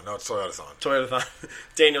 Toyotathon. No, it's Toyotathon. Toyotathon.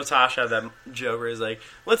 Daniel Tosh had that joke where he's like,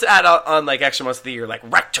 let's add on like extra months of the year, like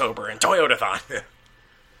Rectober and Toyotathon. Yeah.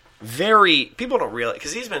 People don't realize,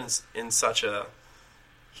 because he's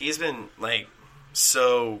been like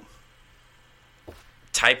so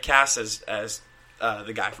typecast as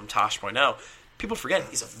the guy from Tosh.0. People forget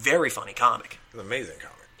he's a very funny comic. He's an amazing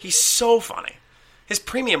comic. He's so funny. His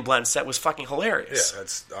premium blend set was fucking hilarious.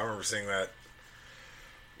 Yeah, I remember seeing that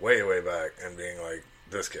way, way back and being like,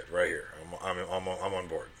 this kid right here, I'm on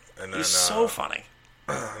board. And then, he's so funny.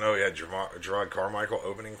 I know he had Gerard Carmichael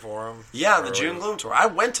opening for him. Yeah, the June Gloom tour. I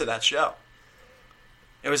went to that show.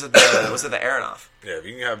 It was at the Aronoff. Yeah, if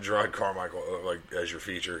you can have Gerard Carmichael like as your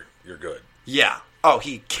feature, you're good. Yeah. Oh,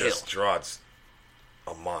 he killed. Gerard's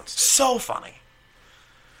a monster. So funny.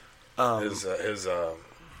 His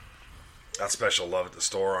that special Love at the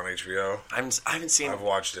Store on HBO. I haven't seen it. I've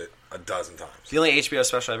watched it a dozen times. The only HBO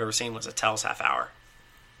special I've ever seen was a Tell's half hour.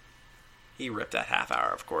 He ripped that half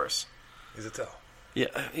hour, of course. He's a Tell. Yeah,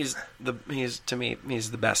 he's to me,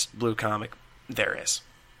 he's the best blue comic there is.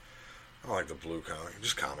 I don't like the blue comic,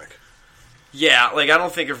 just comic. Yeah, like I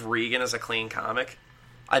don't think of Regan as a clean comic.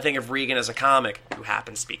 I think of Regan as a comic who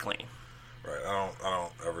happens to be clean. Right. I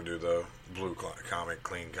don't ever do the blue comic,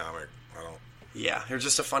 clean comic. I don't. Yeah, you're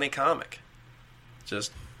just a funny comic.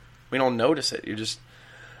 Just we don't notice it. You just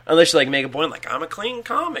unless you like make a point like I'm a clean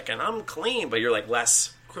comic and I'm clean, but you're like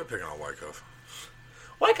less. Quit picking on Wyckoff.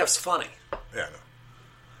 Wyckoff's funny. Yeah, I know.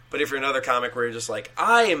 But if you're another comic where you're just like,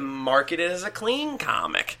 I am marketed as a clean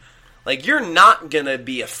comic, like you're not gonna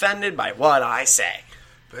be offended by what I say.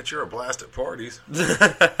 Bet you're a blast at parties.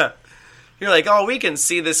 You're like, oh, we can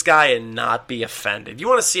see this guy and not be offended. You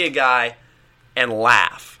want to see a guy and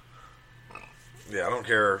laugh. Yeah, I don't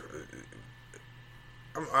care.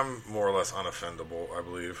 I'm more or less unoffendable, I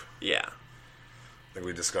believe. Yeah. I think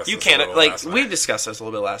we discussed you this can't a little last night. We discussed this a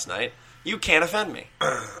little bit last night. You can't offend me.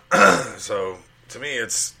 So to me,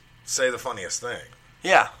 it's say the funniest thing.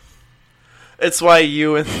 Yeah. It's why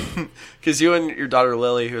because you and your daughter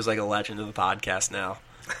Lily, who's like a legend of the podcast now,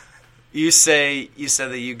 you said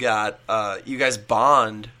that you guys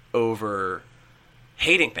bond over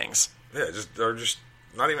hating things. Yeah, just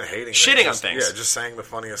not even hating shitting things, on things. Yeah, just saying the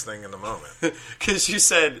funniest thing in the moment. Because you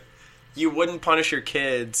said you wouldn't punish your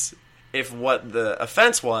kids if what the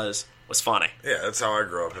offense was funny. Yeah, that's how I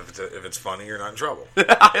grew up. If it's funny, you're not in trouble.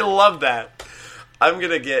 I love that. I'm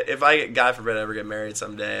gonna get if I God forbid I ever get married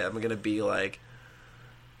someday. I'm gonna be like,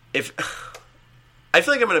 if I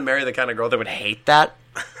feel like I'm gonna marry the kind of girl that would hate that.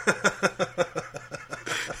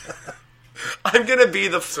 I'm gonna be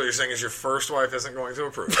the. So you're saying is your first wife isn't going to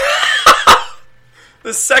approve?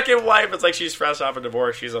 The second wife, it's like she's fresh off a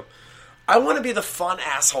divorce. I want to be the fun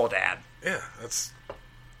asshole dad. Yeah, that's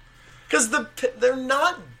because they're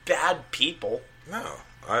not bad people. No,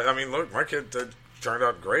 I mean, look, my kid turned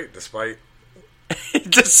out great despite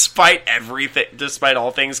everything, despite all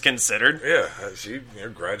things considered. Yeah, she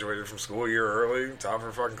graduated from school a year early, top of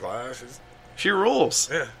her fucking class. She rules.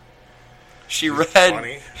 Yeah, She's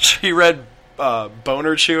funny. She read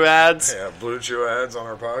Boner Chew ads. Yeah, Blue Chew ads on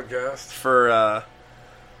our podcast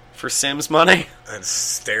for Sims money, and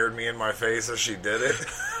stared me in my face as she did it.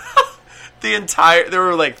 There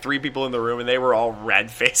were like 3 people in the room, and they were all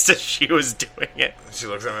red-faced as she was doing it. She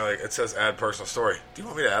looks at me like, it says add personal story. Do you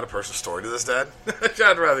want me to add a personal story to this, Dad?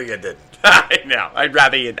 I'd rather you didn't. I know. I'd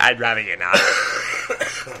rather you not.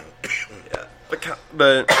 Yeah.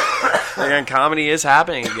 But again, comedy is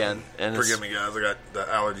happening again. And forgive me, guys. I got the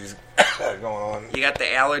allergies going on. You got the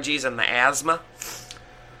allergies and the asthma?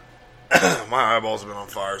 My eyeballs have been on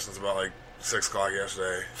fire since about like 6 o'clock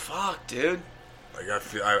yesterday. Fuck, dude.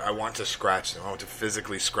 Like I want to scratch them. I want to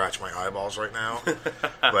physically scratch my eyeballs right now.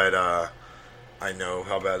 But I know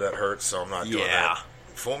how bad that hurts, so I'm not doing that.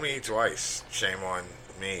 Fool me twice. Shame on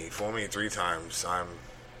me. Fool me 3 times.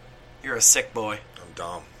 You're a sick boy. I'm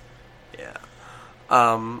dumb. Yeah.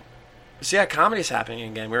 So yeah, comedy's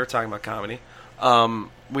happening again. We were talking about comedy.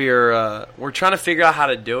 We're trying to figure out how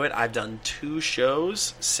to do it. I've done 2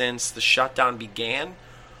 shows since the shutdown began.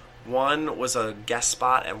 One was a guest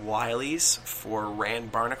spot at Wiley's for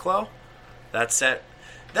Rand Barnacle. That set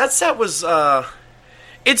was.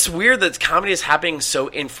 It's weird that comedy is happening so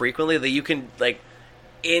infrequently that you can, like,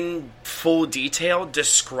 in full detail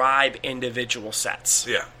describe individual sets.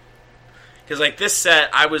 Yeah. Because, like, this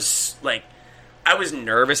set, I was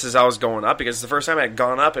nervous as I was going up because it's the first time I had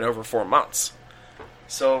gone up in over 4 months.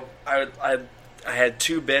 So I had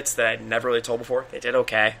 2 bits that I'd never really told before. They did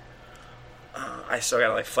okay. I still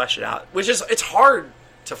gotta, like, flesh it out, which is, it's hard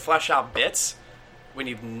to flesh out bits when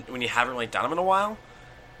you haven't really done them in a while,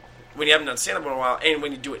 when you haven't done stand-up in a while, and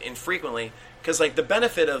when you do it infrequently. Because, like, the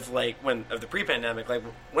benefit of, like, of the pre-pandemic, like,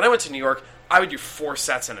 when I went to New York, I would do 4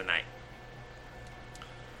 sets in a night.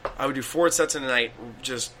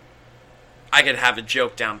 Just, I could have a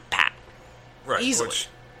joke down pat. Right. Easily. Which,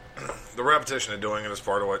 the repetition of doing it is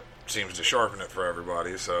part of what seems to sharpen it for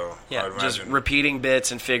everybody, so yeah, I'd just imagine repeating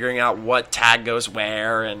bits and figuring out what tag goes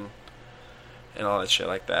where and all that shit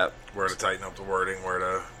like that. Where to tighten up the wording, where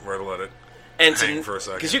to let it and hang for a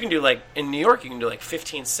second. Because you can do, like, in New York, you can do, like,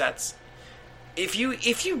 15 sets. If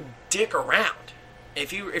you dick around,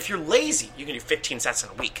 if you're lazy, you can do 15 sets in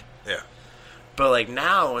a week. Yeah. But, like,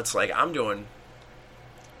 now it's like I'm going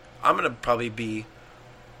to probably be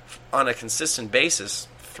on a consistent basis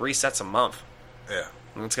 3 sets a month. Yeah.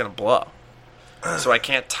 And it's going to blow. So I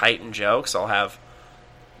can't tighten jokes. I'll have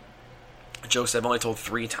jokes I've only told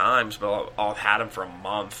 3 times, but I'll have had them for a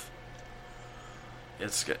month.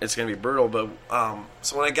 It's going to be brutal. But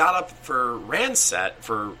so when I got up for Rand's set,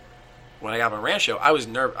 when I got my Rand show, I was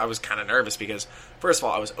kind of nervous because, first of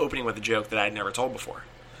all, I was opening with a joke that I had never told before.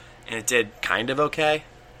 And it did kind of okay.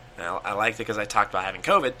 I liked it because I talked about having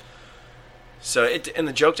COVID. And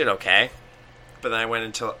the joke did okay. But then I went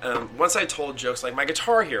into... once I told jokes like my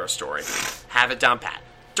Guitar Hero story, have it down pat.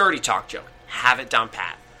 Dirty talk joke, have it down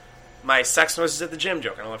pat. My sex noises at the gym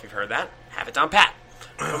joke, I don't know if you've heard that, have it down pat.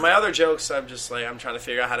 But my other jokes, I'm just like, I'm trying to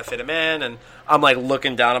figure out how to fit them in, and I'm like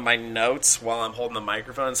looking down at my notes while I'm holding the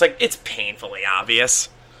microphone. It's like, it's painfully obvious.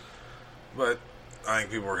 But I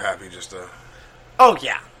think people were happy just to... Oh,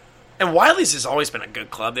 yeah. And Wiley's has always been a good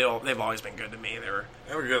club. They've always been good to me. They were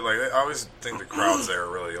good. Like, I always think the crowds there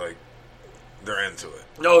are really, like, they're into it.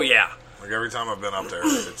 Oh, yeah. Like, every time I've been up there,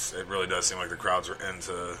 it really does seem like the crowds are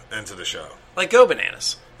into the show. Like Go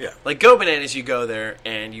Bananas. Yeah. Like Go Bananas, you go there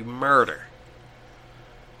and you murder.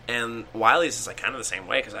 And Wiley's is, like, kind of the same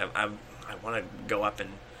way, because I want to go up and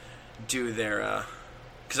do their...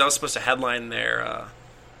 Because I was supposed to headline their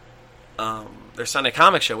Sunday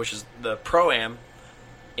comic show, which is the Pro-Am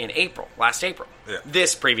in April, last April. Yeah.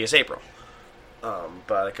 This previous April.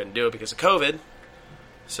 But I couldn't do it because of COVID.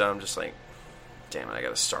 So I'm just like, damn it, I got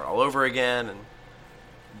to start all over again. And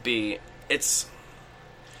it's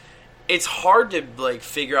hard to, like,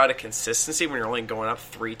 figure out a consistency when you're only going up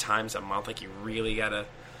 3 times a month. Like, you really gotta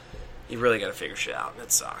figure shit out, and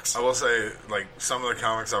it sucks. I will say, like, some of the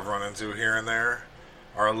comics I've run into here and there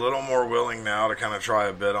are a little more willing now to kind of try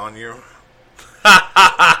a bit on you.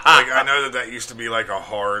 Like, I know that used to be, like, a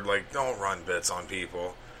hard, like, don't run bits on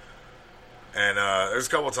people. And there's a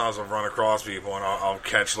couple of times I've run across people, and I'll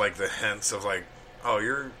catch, like, the hints of, like, oh,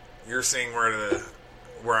 you're seeing where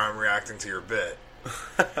I'm reacting to your bit.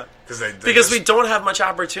 Because we don't have much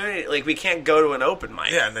opportunity. Like, we can't go to an open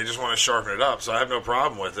mic. Yeah, and they just want to sharpen it up. So I have no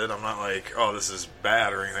problem with it. I'm not like, oh, this is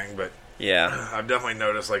bad or anything. But yeah, I've definitely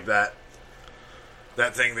noticed, like, that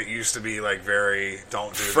thing that used to be, like, very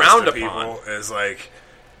don't do frowned this to upon people is like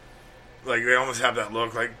they almost have that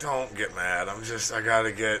look like, don't get mad. I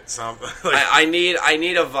gotta get something. Like, I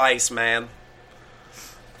need a vice, man.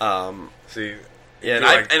 See,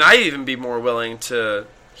 yeah, and I'd even be more willing to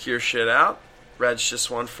hear shit out. Reds just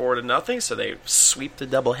won 4-0, so they sweep the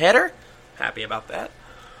doubleheader. Happy about that.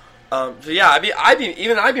 So yeah,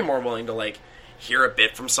 I'd be more willing to, like, hear a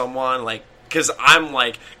bit from someone, like, because I'm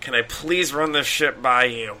like, can I please run this shit by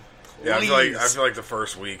you? Please. Yeah, I feel like the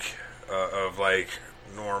first week of, like,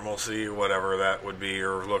 normalcy, whatever that would be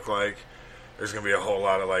or look like, there's gonna be a whole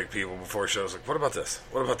lot of, like, people before shows like, what about this?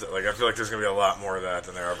 What about that? Like, I feel like there's gonna be a lot more of that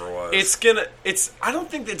than there ever was. I don't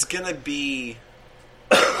think it's gonna be.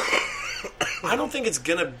 I don't think it's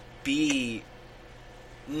going to be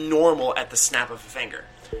normal at the snap of a finger.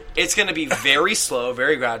 It's going to be very slow,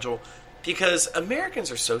 very gradual. Because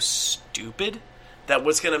Americans are so stupid that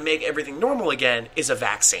what's going to make everything normal again is a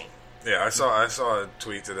vaccine. Yeah, I saw a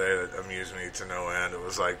tweet today that amused me to no end. It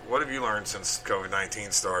was like, what have you learned since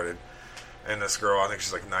COVID-19 started? And this girl, I think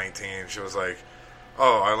she's like 19, she was like,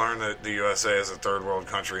 oh, I learned that the USA is a third world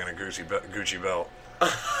country and a Gucci belt. I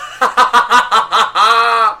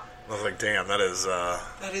was like, damn, that is...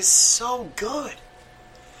 That is so good.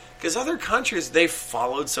 Because other countries, they've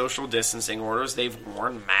followed social distancing orders, they've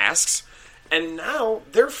worn masks, and now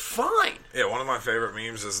they're fine. Yeah, one of my favorite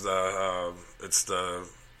memes is it's the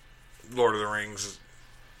Lord of the Rings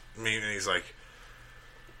meme, and he's like,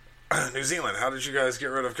 New Zealand, how did you guys get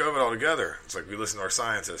rid of COVID altogether? It's like, we listened to our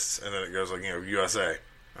scientists, and then it goes like, USA.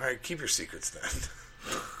 All right, keep your secrets then.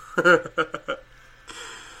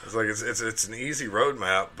 It's like, it's an easy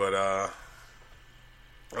roadmap, but I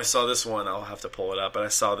saw this one, I'll have to pull it up, but I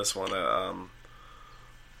saw this one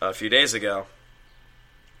a few days ago.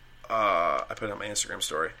 I put it on my Instagram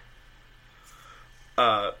story.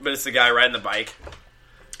 But it's the guy riding the bike.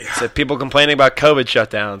 Yeah. It said, people complaining about COVID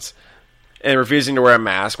shutdowns and refusing to wear a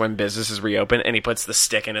mask when businesses reopen, and he puts the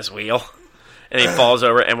stick in his wheel. And he falls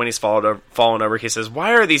over, and when he's fallen over, he says,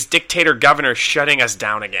 why are these dictator governors shutting us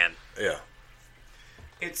down again? Yeah.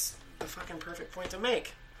 It's the fucking perfect point to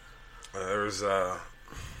make. I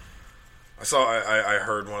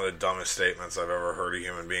heard one of the dumbest statements I've ever heard a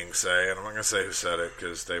human being say, and I'm not going to say who said it,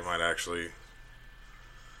 because they might actually...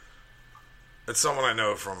 It's someone I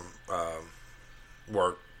know from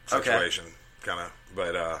work situation, kind of,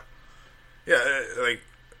 but like,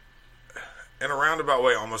 in a roundabout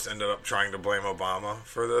way, almost ended up trying to blame Obama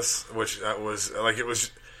for this, which was, like, it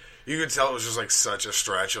was, you could tell it was just, like, such a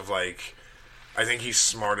stretch of, like, I think he's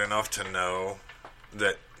smart enough to know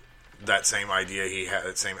that same idea he had,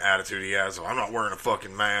 that same attitude he has, I'm not wearing a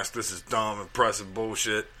fucking mask, this is dumb, impressive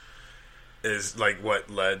bullshit, is, like, what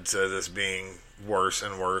led to this being worse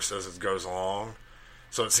and worse as it goes along.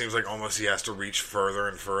 So it seems like almost he has to reach further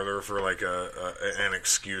and further for like an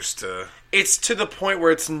excuse to... It's to the point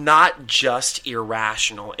where it's not just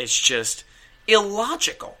irrational, it's just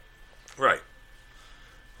illogical. Right.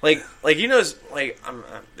 Like you know, like,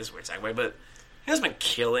 this is a weird segue, but he has been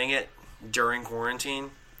killing it during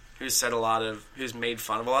quarantine. Who's made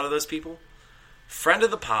fun of a lot of those people? Friend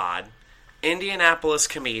of the pod, Indianapolis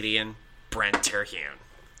comedian, Brent Terhune.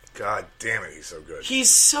 God damn it, he's so good. He's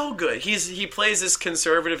so good. He plays this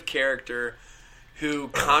conservative character who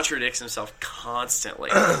contradicts himself constantly.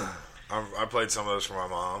 I played some of those for my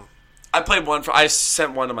mom. I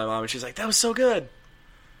sent one to my mom, and she's like, that was so good.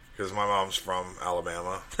 Because my mom's from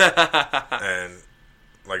Alabama. And,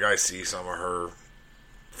 like, I see some of her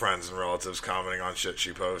friends and relatives commenting on shit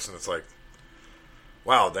she posts, and it's like,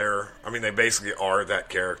 wow, they basically are that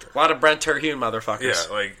character. A lot of Brent Terhune motherfuckers.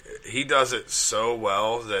 Yeah, like, he does it so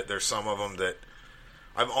well that there's some of them that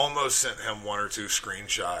I've almost sent him one or two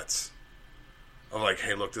screenshots of like,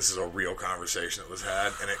 hey, look, this is a real conversation that was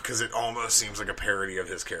had, and because it almost seems like a parody of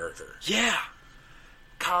his character. Yeah.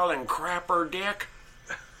 Colin Crapper Dick.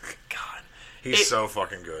 God. He's so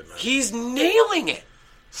fucking good, man. He's nailing it.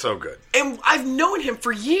 So good. And I've known him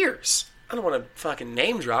for years. I don't want to fucking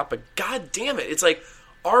name drop, but god damn it. It's like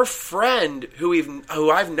our friend who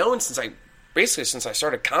I've known since I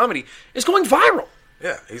started comedy is going viral.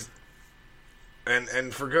 Yeah, he's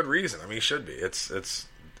and for good reason. I mean, he should be. It's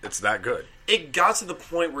that good. It got to the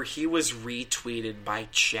point where he was retweeted by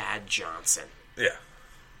Chad Johnson. Yeah.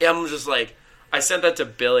 I'm just like, I sent that to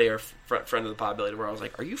Billy, our friend of the pod, Billy, where I was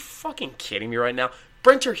like, are you fucking kidding me right now?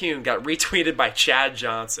 Brent Terhune got retweeted by Chad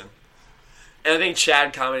Johnson. And I think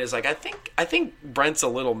Chad commented, is like, I think Brent's a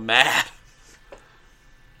little mad.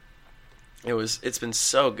 It's been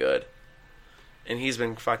so good. And he's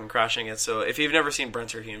been fucking crushing it. So if you've never seen Brent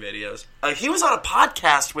Terhune videos, he was on a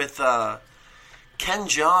podcast with Ken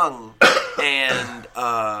Jeong and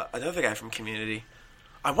another guy from Community.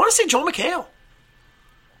 I want to say Joel McHale.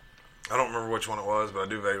 I don't remember which one it was, but I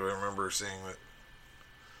do vaguely remember seeing it.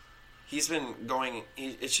 He's been going.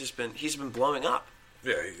 He's been blowing up.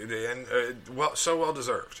 Yeah, and so well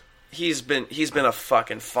deserved. He's been a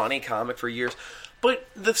fucking funny comic for years. But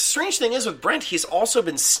the strange thing is with Brent, he's also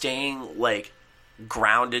been staying like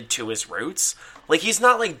grounded to his roots. Like, he's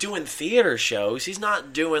not like doing theater shows. He's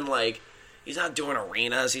not doing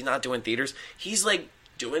arenas. He's not doing theaters. He's like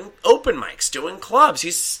doing open mics, doing clubs.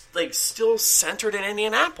 He's like still centered in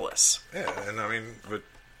Indianapolis. Yeah, and I mean, but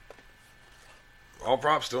all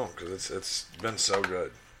props to him because it's been so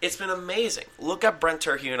good. It's been amazing. Look up Brent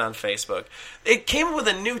Terhune on Facebook. It came up with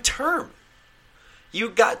a new term. You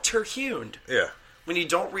got Terhuned. Yeah. When you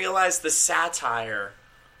don't realize the satire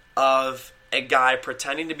of a guy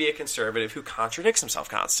pretending to be a conservative who contradicts himself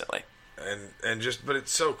constantly. but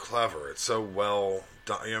it's so clever. It's so well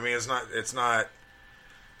done. You know what I mean, it's not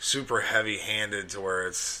super heavy-handed to where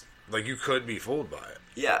it's like you could be fooled by it.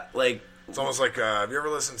 Yeah, like it's almost like have you ever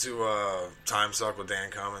listened to Time Suck with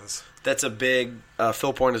Dan Cummins? That's a big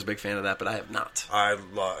Phil Porn is a big fan of that, but I have not. I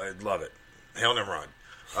love it. Hail Nimrod.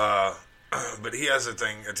 But he has a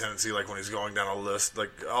tendency, like when he's going down a list,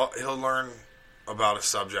 like he'll learn about a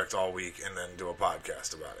subject all week and then do a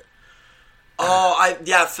podcast about it. Oh,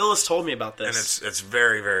 Phil has told me about this, and it's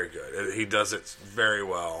very, very good. He does it very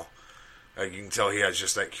well. Like you can tell, he has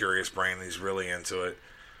just that curious brain. And he's really into it.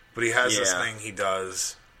 But he has this thing he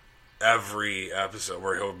does every episode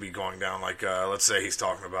where he'll be going down, like let's say he's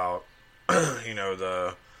talking about,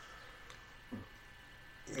 the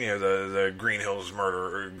Green Hills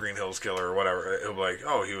murder or Green Hills killer or whatever. He'll be like,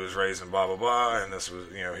 oh, he was raised in blah, blah, blah, and this was,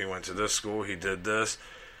 he went to this school, he did this,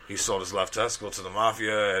 he sold his left testicle to the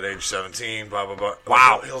mafia at age 17, blah, blah, blah.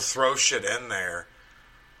 Wow. Like, he'll throw shit in there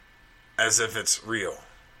as if it's real.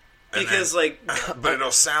 Because, but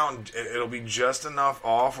it'll be just enough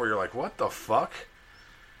off where you're like, what the fuck?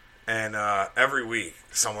 And every week,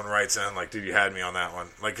 someone writes in, like, dude, you had me on that one.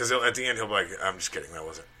 Like, because at the end, he'll be like, I'm just kidding,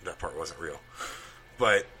 that part wasn't real.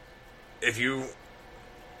 But if he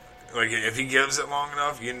gives it long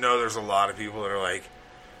enough, there's a lot of people that are like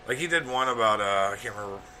he did one about, I can't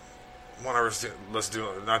remember, one I was listening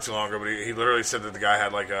to not too long ago, but he literally said that the guy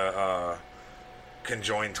had, like, a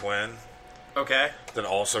conjoined twin. Okay. That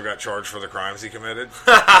also got charged for the crimes he committed.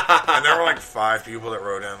 And there were like 5 people that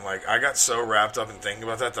wrote in. Like, I got so wrapped up in thinking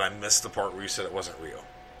about that I missed the part where you said it wasn't real.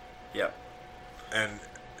 Yep. And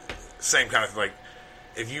same kind of, like,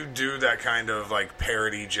 if you do that kind of, like,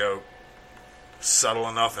 parody joke subtle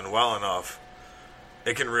enough and well enough,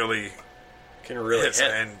 it can really hit.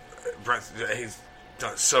 And Brent, he's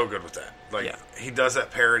done so good with that. Like, he does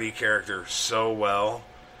that parody character so well.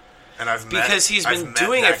 And he's been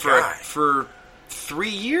doing it for 3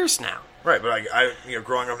 years now. Right, but I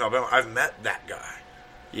growing up in Alabama, I've met that guy.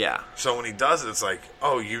 Yeah. So when he does it, it's like,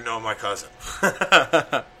 oh, my cousin.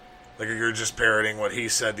 Like you're just parroting what he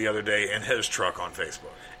said the other day in his truck on Facebook.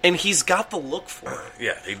 And he's got the look for it.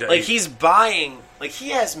 Yeah, he does. Like he's buying, like he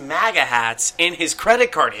has MAGA hats in his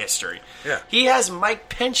credit card history. Yeah. He has Mike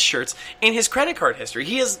Pence shirts in his credit card history.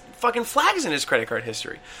 He has fucking flags in his credit card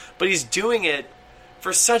history. But he's doing it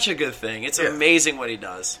for such a good thing. It's amazing what he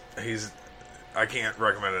does. I can't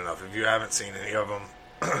recommend it enough. If you haven't seen any of them,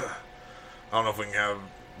 I don't know if we can have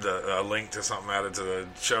a link to something added to the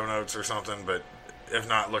show notes or something, but if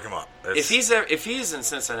not, look him up. If he's in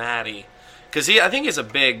Cincinnati, because I think he's a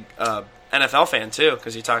big NFL fan too,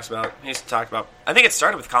 because he's talked about. I think it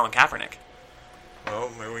started with Colin Kaepernick. Well,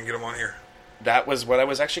 maybe we can get him on here. That was what I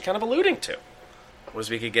was actually kind of alluding to. Was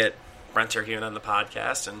we could get Brent Terhune on the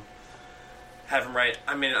podcast and have him write.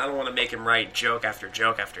 I mean, I don't want to make him write joke after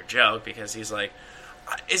joke after joke because he's like.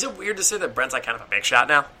 Is it weird to say that Brent's like kind of a big shot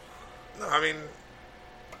now? No, I mean,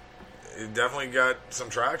 it definitely got some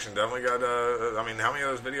traction. Definitely got. I mean, how many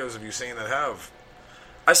of those videos have you seen that have?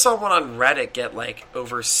 I saw one on Reddit get like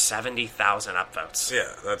over 70,000 upvotes.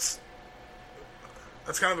 Yeah, that's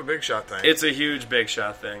kind of a big shot thing. It's a huge big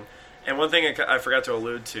shot thing. And one thing I forgot to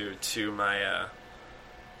allude to my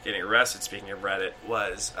getting arrested, speaking of Reddit,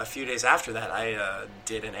 was a few days after that I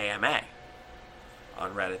did an AMA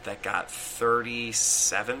on Reddit that got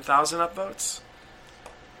 37,000 upvotes.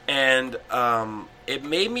 And it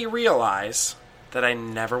made me realize that I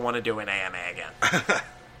never want to do an AMA again.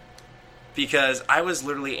 Because I was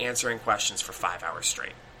literally answering questions for 5 hours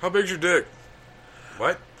straight. How big's your dick?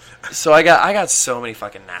 What? So I got so many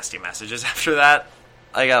fucking nasty messages after that.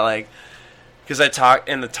 I got like, because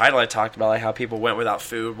in the title I talked about like how people went without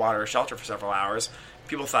food, water, or shelter for several hours.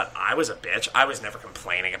 People thought I was a bitch. I was never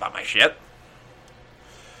complaining about my shit.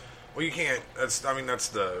 Well, you can't. That's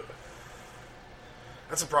the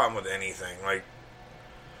problem with anything. Like,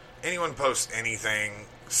 anyone posts anything,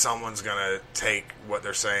 someone's gonna take what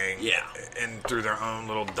they're saying, and through their own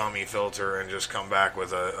little dummy filter, and just come back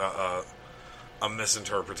with a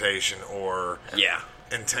misinterpretation or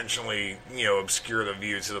intentionally, obscure the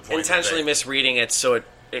view to the point intentionally misreading it so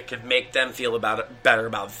it could make them feel better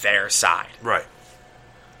about their side. Right.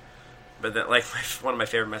 But then, like, one of my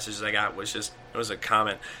favorite messages I got was a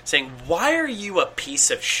comment saying, "Why are you a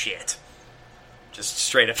piece of shit?" Just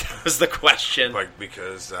straight up, that was the question. Like,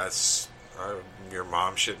 because that's your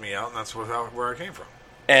mom shit me out, and that's where I came from.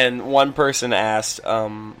 And one person asked,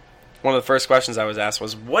 one of the first questions I was asked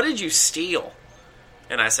was, "What did you steal?"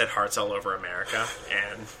 And I said, "Hearts all over America."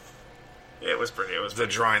 And it was pretty. The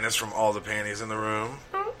dryness from all the panties in the room.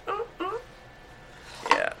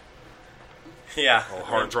 Yeah. Yeah. Old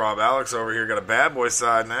heartthrob Alex over here got a bad boy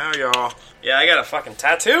side now, y'all. Yeah, I got a fucking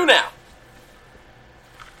tattoo now.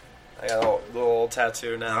 I got a little old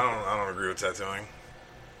tattoo now. I don't agree with tattooing.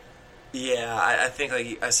 Yeah, I think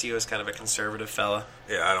like I see you as kind of a conservative fella.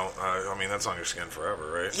 Yeah, I don't. I mean, that's on your skin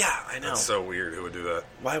forever, right? Yeah, I know. It's so weird. Who would do that?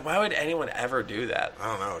 Why would anyone ever do that? I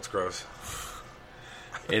don't know. It's gross.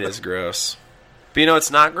 It is gross. But you know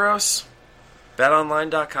what's not gross?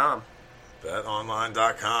 BetOnline.com.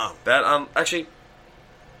 BetOnline.com.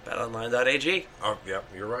 BetOnline.ag. Oh, yep,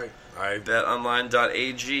 you're right.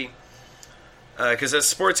 BetOnline.ag. Because as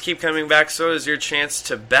sports keep coming back, so is your chance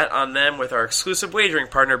to bet on them with our exclusive wagering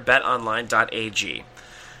partner, BetOnline.ag.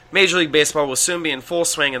 Major League Baseball will soon be in full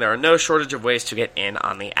swing, and there are no shortage of ways to get in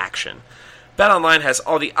on the action. BetOnline has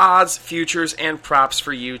all the odds, futures, and props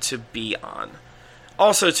for you to be on.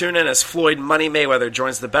 Also tune in as Floyd Money Mayweather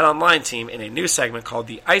joins the BetOnline team in a new segment called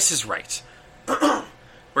The Ice is Right,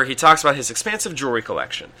 where he talks about his expansive jewelry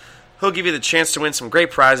collection. He'll give you the chance to win some great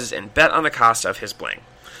prizes and bet on the cost of his bling.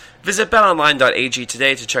 Visit betonline.ag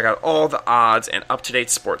today to check out all the odds and up-to-date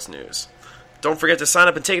sports news. Don't forget to sign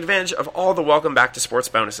up and take advantage of all the welcome back to sports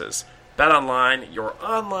bonuses. BetOnline, your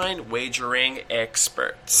online wagering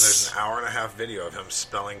experts. There's an hour-and-a-half video of him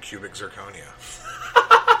spelling cubic zirconia.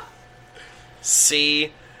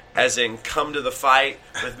 C, as in come to the fight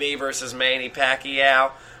with me versus Manny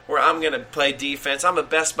Pacquiao, where I'm going to play defense. I'm the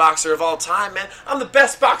best boxer of all time, man. I'm the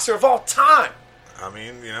best boxer of all time. I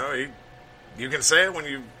mean, you can say it when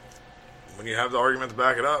you have the argument to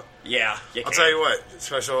back it up. Yeah, you can. I'll tell you what,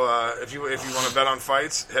 special, if you want to bet on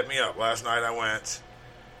fights, hit me up. Last night I went,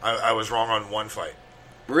 I was wrong on one fight.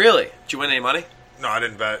 Really? Did you win any money? No, I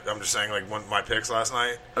didn't bet. I'm just saying, like, my picks last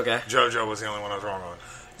night. Okay. JoJo was the only one I was wrong on.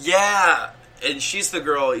 Yeah. And she's the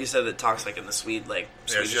girl you said that talks like in the Swedish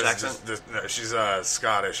accent? She's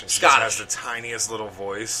Scottish, and she just has the tiniest little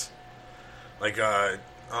voice. Like, I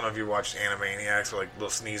don't know if you watched Animaniacs, or like Little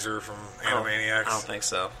Sneezer from Animaniacs. I don't think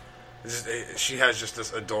so. She has just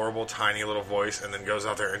this adorable, tiny little voice, and then goes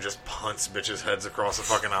out there and just punts bitches' heads across the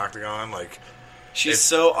fucking octagon. Like, she's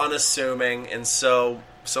so unassuming and so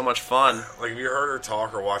much fun. Like, have you heard her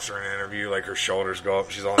talk or watched her in an interview? Like, her shoulders go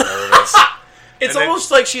up, she's all nervous. It's almost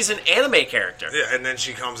like she's an anime character. Yeah, and then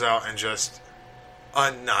she comes out and just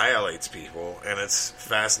annihilates people, and it's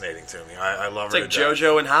fascinating to me. I love her. It's like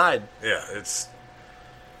JoJo and Hyde. Yeah, it's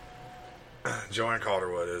Joanne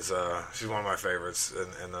Calderwood is she's one of my favorites,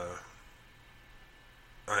 and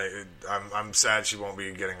I'm sad she won't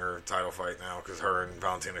be getting her title fight now because her and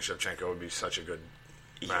Valentina Shevchenko would be such a good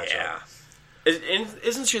matchup. Yeah.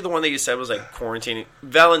 Isn't she the one that you said was like quarantining?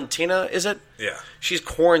 Valentina, is it? Yeah. She's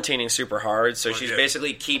quarantining super hard, so she's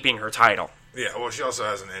basically keeping her title. Yeah, well, she also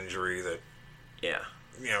has an injury that... Yeah.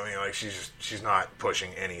 Like she's not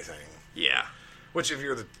pushing anything. Yeah. Which, if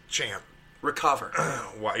you're the champ... Recover.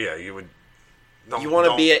 Well, yeah, you would... You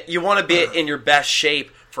want to be in your best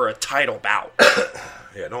shape for a title bout.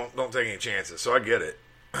 Yeah, don't take any chances. So I get it.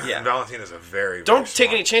 Yeah. And Valentina's a very Don't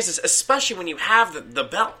take any chances, especially when you have the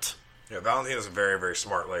belt. Yeah, Valentina's a very, very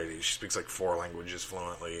smart lady. She speaks like 4 languages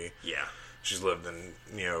fluently. Yeah. She's lived in,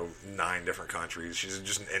 9 different countries. She's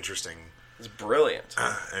just an interesting... It's brilliant.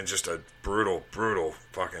 And just a brutal, brutal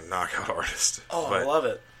fucking knockout artist. Oh, I love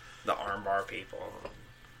it. The armbar people.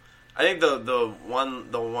 I think the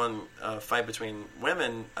one fight between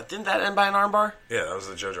women, didn't that end by an armbar? Yeah, that was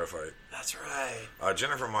the JoJo fight. That's right.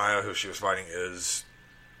 Jennifer Maia, who she was fighting, is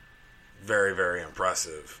very, very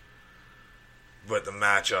impressive. But the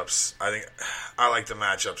matchups, I like the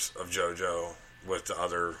matchups of JoJo with the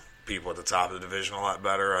other people at the top of the division a lot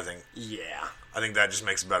better. I think that just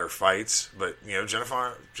makes better fights. But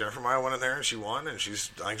Jennifer Maia went in there and she won, and I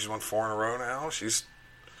think she's won 4 in a row now. She's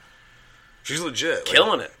legit,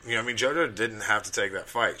 killing it. JoJo didn't have to take that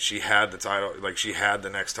fight. She had the title, she had the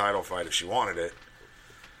next title fight if she wanted it.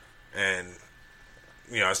 And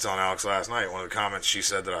I was telling Alex last night, one of the comments she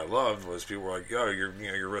said that I loved was people were like, "Yo,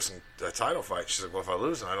 you're risking a title fight." She's like, "Well, if I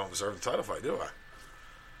lose, then I don't deserve the title fight, do I?"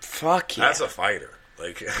 Fuck yeah, that's a fighter.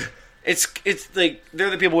 Like, it's like they're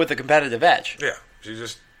the people with the competitive edge. Yeah,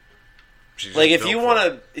 she's like if you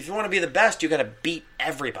want to be the best, you got to beat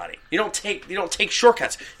everybody. You don't take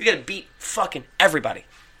shortcuts. You got to beat fucking everybody.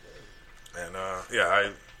 And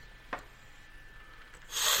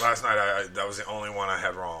last night that was the only one I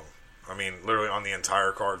had wrong. I mean, literally on the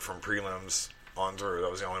entire card from prelims on through, that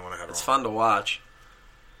was the only one I had wrong. It's fun to watch.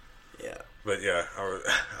 Yeah. But yeah,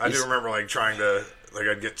 I do remember trying to,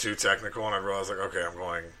 I'd get too technical and I'd realize okay, I'm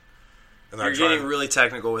going. And you're getting really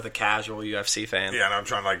technical with a casual UFC fan. Yeah, and I'm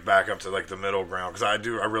trying to back up to the middle ground because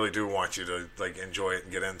I really do want you to enjoy it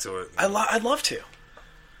and get into it. I'd love to.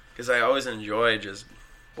 Because I always enjoy just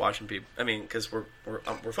watching people. I mean, because we're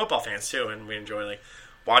football fans too, and we enjoy like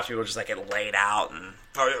watching people just like get laid out and.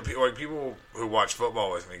 Oh yeah, like people who watch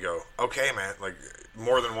football with me go, okay, man. Like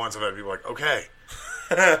more than once, I've had people like, okay.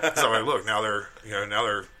 So like, look, now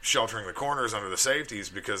they're sheltering the corners under the safeties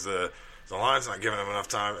because the line's not giving them enough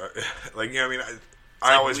time. Like I mean,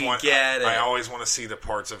 I always want to see the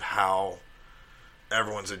parts of how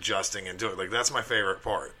everyone's adjusting and doing it. Like that's my favorite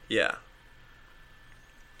part. Yeah.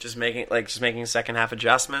 Just making second half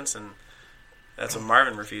adjustments, and that's what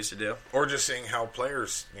Marvin refused to do. Or just seeing how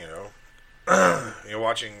players,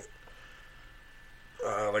 watching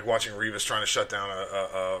Revis trying to shut down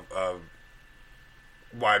a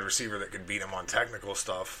wide receiver that could beat him on technical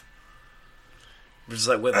stuff. Just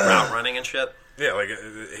like with route running and shit. Yeah,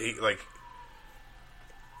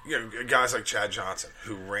 guys like Chad Johnson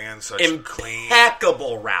who ran such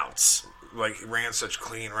impeccable routes. Like ran such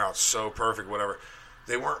clean routes, so perfect, whatever.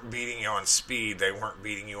 They weren't beating you on speed. They weren't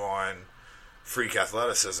beating you on freak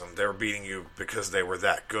athleticism. They were beating you because they were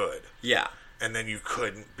that good. Yeah. And then you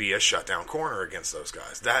couldn't be a shutdown corner against those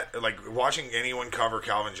guys. That, like, watching anyone cover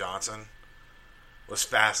Calvin Johnson was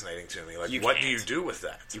fascinating to me. Like, what do you do with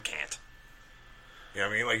that? You can't. You know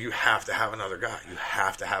what I mean? Like, you have to have another guy. You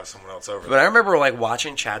have to have someone else over there. But I remember, like,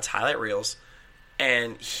 watching Chad's highlight reels,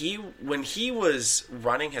 and when he was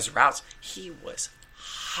running his routes, he was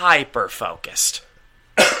hyper-focused.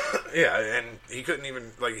 Yeah, and he couldn't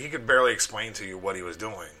even, like, he could barely explain to you what he was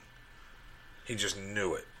doing. He just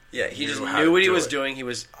knew it. Yeah, he just knew what he was doing. He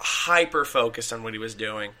was hyper-focused on what he was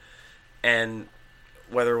doing. And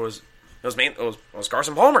whether it was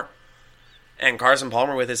Carson Palmer. And Carson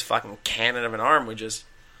Palmer, with his fucking cannon of an arm, would just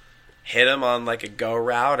hit him on, like, a go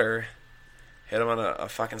route or hit him on a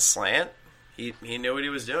fucking slant. He knew what he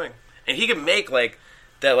was doing. And he could make, like,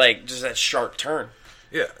 that, like, just that sharp turn.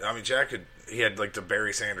 Yeah, I mean, Jack he had, like, the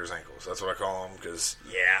Barry Sanders ankles. That's what I call them, because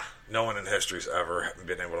no one in history's ever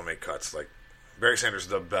been able to make cuts. Like, Barry Sanders is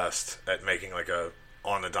the best at making, like, a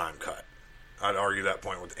on-the-dime cut. I'd argue that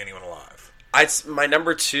point with anyone alive. My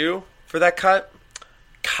number 2 for that cut,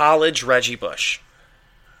 college Reggie Bush.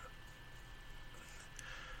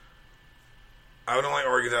 I would only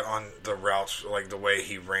argue that on the routes, like, the way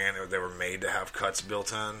he ran, they were made to have cuts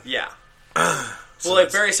built in. Yeah. Well,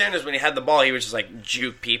 like Barry Sanders, when he had the ball, he would just like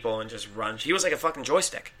juke people and just run. He was like a fucking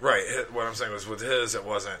joystick. Right. What I'm saying was with his, it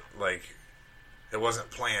wasn't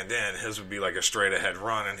planned in. His would be like a straight ahead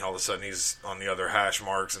run, and all of a sudden he's on the other hash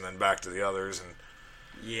marks and then back to the others, and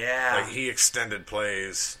like he extended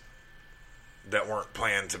plays that weren't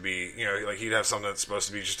planned to be. Like he'd have something that's supposed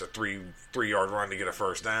to be just a 3-yard run to get a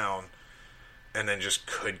first down, and then just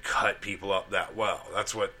could cut people up that well.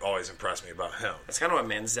 That's what always impressed me about him. That's kind of what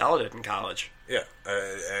Manziel did in college. Yeah,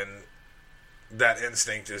 and that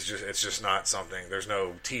instinct is it's just not something. There's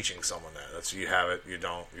no teaching someone that. That's you have it, you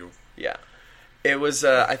don't. Yeah, it was.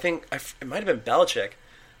 I think it might have been Belichick,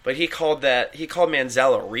 but he called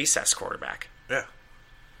Manziel a recess quarterback. Yeah,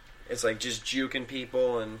 it's like just juking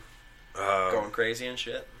people and going crazy and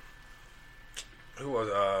shit. Who was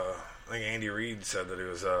I think Andy Reid said that it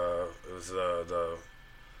was the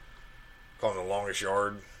call him the longest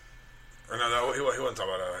yard. Or no, he wasn't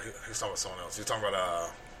talking about. He was talking about someone else. He was talking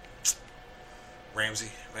about Ramsey,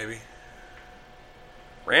 maybe.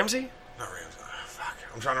 Ramsey? Not Ramsey. Fuck.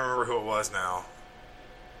 I'm trying to remember who it was now.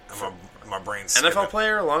 And my brain's NFL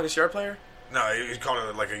player, longest yard player. No, he called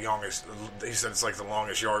it like a youngest. He said it's like the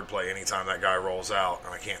longest yard play anytime that guy rolls out,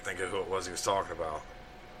 and I can't think of who it was he was talking about.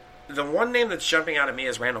 The one name that's jumping out at me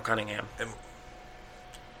is Randall Cunningham. And,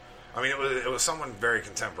 I mean, it was someone very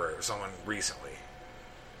contemporary. It was someone recently.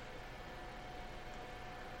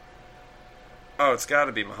 Oh, it's got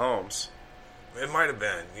to be Mahomes. It might have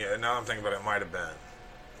been. Yeah, now that I'm thinking about it, it might have been.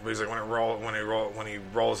 But he's like when he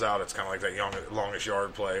rolls out, it's kind of like that longest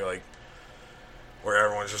yard play, like where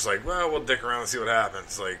everyone's just like, well, we'll dick around and see what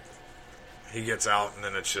happens. Like he gets out, and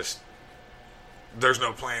then it's just there's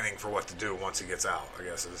no planning for what to do once he gets out. I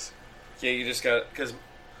guess is. Yeah, you just got because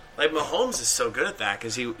like Mahomes is so good at that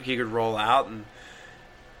because he could roll out, and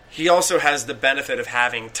he also has the benefit of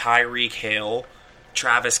having Tyreek Hill,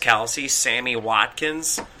 Travis Kelce, Sammy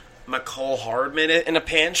Watkins, McCole Hardman in a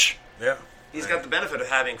pinch. Yeah. He's got the benefit of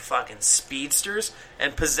having fucking speedsters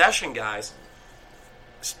and possession guys.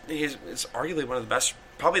 It's arguably one of the best,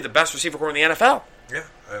 probably the best receiver corps in the NFL. Yeah,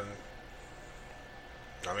 and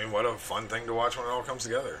I mean, what a fun thing to watch when it all comes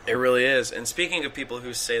together. It really is. And speaking of people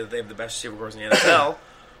who say that they have the best receiver corps in the NFL,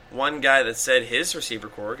 one guy that said his receiver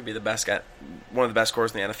corps could be the best guy, one of the best corps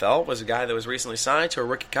in the NFL, was a guy that was recently signed to a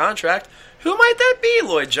rookie contract. Who might that be,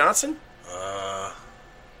 Lloyd Johnson?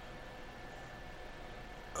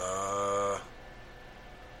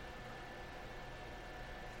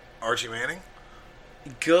 Archie Manning?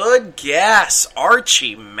 Good guess.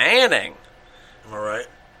 Archie Manning. Am I right?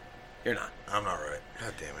 You're not. I'm not right.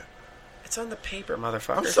 God damn it. It's on the paper,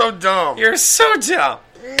 motherfucker. I'm so dumb. You're so dumb.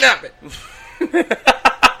 Nab it.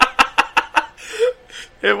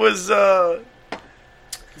 It was,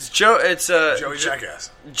 it's Joey Jackass.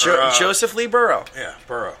 Joseph Lee Burrow. Yeah,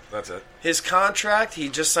 Burrow. That's it. His contract, he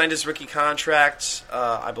just signed his rookie contract,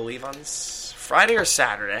 I believe on Friday or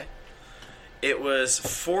Saturday. It was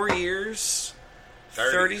 4 years,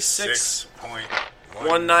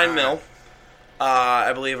 36.19 mil.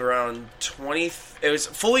 I believe around 20. It was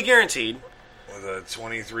fully guaranteed. With a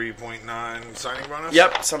 23.9 signing bonus?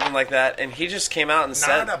 Yep, something like that. And he just came out and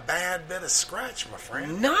said... Not a bad bit of scratch, my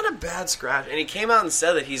friend. Not a bad scratch. And he came out and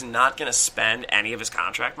said that he's not going to spend any of his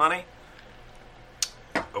contract money.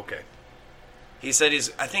 Okay. He said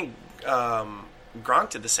I think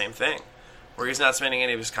Gronk did the same thing. Where he's not spending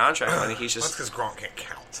any of his contract money. He's just... That's because Gronk can't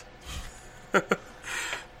count.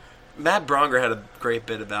 Matt Bronger had a great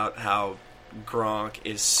bit about how Gronk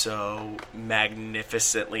is so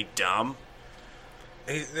magnificently dumb.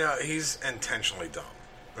 He's intentionally dumb.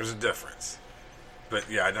 There's a difference.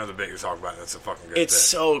 But yeah, I know the bit you're talking about. That's a fucking good It's bit.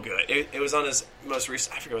 so good. It was on his most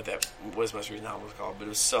recent... I forget what that was most recent album was called, but it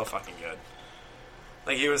was so fucking good.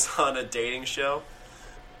 Like, he was on a dating show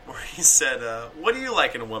where he said, what do you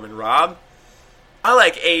like in a woman, Rob? I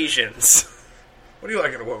like Asians. What do you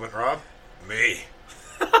like in a woman, Rob? Me.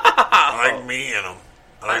 I like me in them.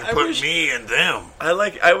 I put me in them.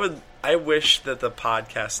 I wish that the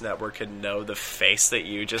podcast network could know the face that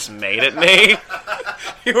you just made at me.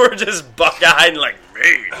 You were just buck-eyed and like,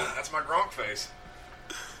 me. That's my Gronk face.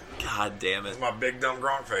 God damn it. That's my big dumb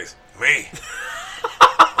Gronk face. Me.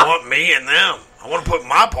 I want me in them. I want to put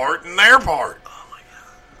my part in their part. Oh my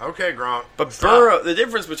God. Okay, Gronk. But Burrow, the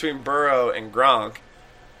difference between Burrow and Gronk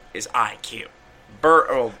is IQ.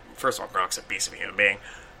 First of all, Gronk's a beast of a human being.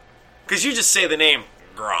 Because you just say the name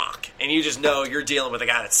Gronk, and you just know you're dealing with a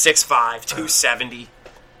guy that's 6'5", 270.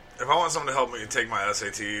 If I want someone to help me take my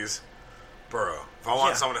SATs, Burrow. If I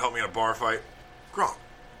want someone to help me in a bar fight, Gronk.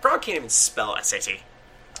 Gronk can't even spell SAT.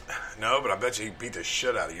 No, but I bet you he beat the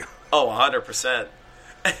shit out of you. Oh, 100%.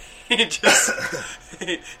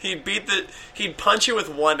 He'd punch you with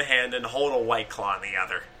one hand and hold a White Claw in the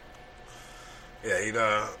other.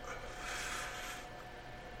 Yeah,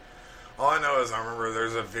 all I know is I remember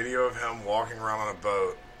there's a video of him walking around on a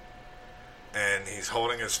boat, and he's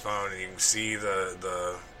holding his phone, and you can see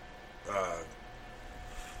the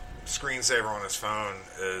screensaver on his phone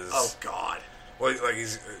is... Oh, God. Well, like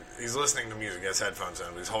he's listening to music. He has headphones in,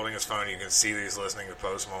 but he's holding his phone. You can see that he's listening to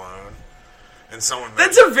Post Malone. And someone...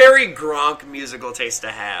 That's a very Gronk musical taste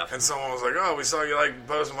to have. And someone was like, oh, we saw you like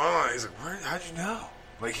Post Malone. He's like, how'd you know?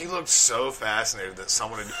 Like, he looked so fascinated that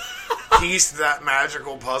someone had pieced that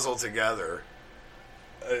magical puzzle together.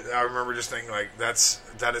 I remember just thinking, like,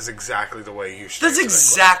 that is exactly the way you should. That's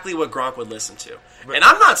exactly what Gronk would listen to. And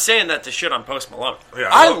I'm not saying that to shit on Post Malone. Yeah,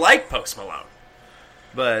 I like Post Malone.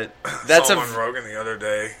 But that's saw him on Rogan the other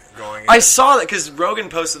day going in. I saw that because Rogan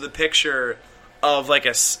posted the picture of like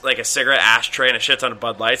a cigarette ashtray and a shit ton of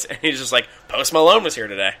Bud Lights, and he's just like, Post Malone was here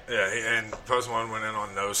today. Yeah, and Post Malone went in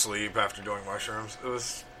on no sleep after doing mushrooms. It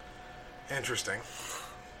was interesting.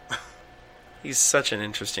 He's such an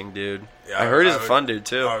interesting dude. Yeah, I heard he's a fun dude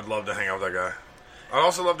too. I would love to hang out with that guy. I'd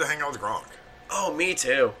also love to hang out with Gronk. Oh, me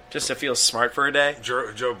too. Just to feel smart for a day.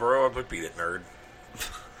 Joe Burrow, I'd like, beat it, nerd.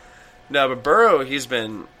 No, but Burrow, he's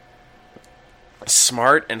been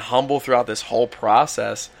smart and humble throughout this whole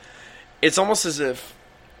process. It's almost as if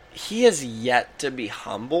he has yet to be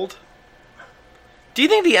humbled. Do you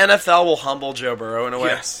think the NFL will humble Joe Burrow in a way?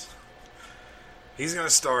 Yes. He's going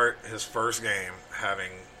to start his first game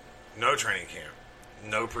having no training camp,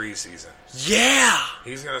 no preseason. Yeah!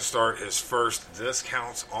 He's going to start his first this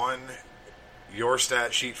counts on your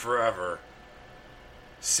stat sheet forever,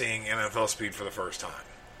 seeing NFL speed for the first time.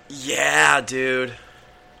 Yeah, dude.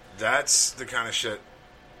 That's the kind of shit.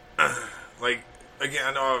 Like, again,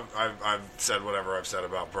 I know I've said whatever I've said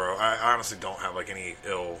about Burrow. I honestly don't have like any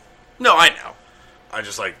ill. No, I know. I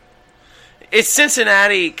just like. It's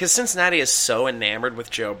Cincinnati, because Cincinnati is so enamored with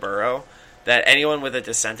Joe Burrow that anyone with a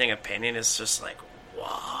dissenting opinion is just like,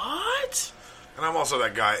 what? And I'm also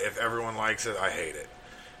that guy. If everyone likes it, I hate it,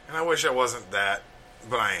 and I wish I wasn't that.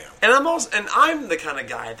 But I am. And I'm the kind of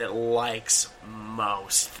guy that likes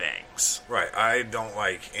most things. Right. I don't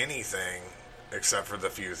like anything except for the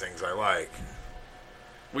few things I like.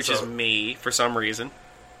 Which is me, for some reason.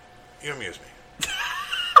 You amuse me.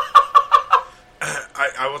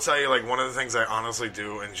 I will tell you, like, one of the things I honestly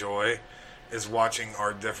do enjoy is watching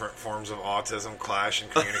our different forms of autism clash in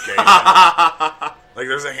communication. Like,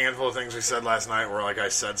 there's a handful of things we said last night where, like, I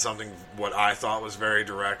said something what I thought was very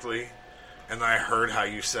directly, and then I heard how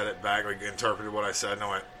you said it back, like, interpreted what I said, and I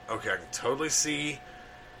went, okay, I can totally see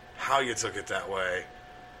how you took it that way,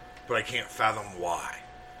 but I can't fathom why.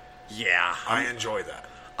 Yeah. I enjoy that.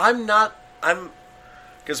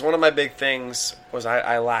 Because one of my big things was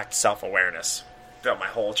I lacked self-awareness throughout my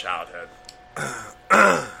whole childhood.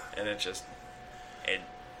 And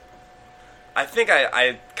I think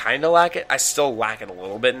I kind of lack it. I still lack it a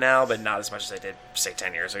little bit now, but not as much as I did, say,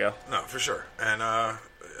 10 years ago. No, for sure. And, I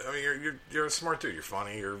mean, you're a smart dude. You're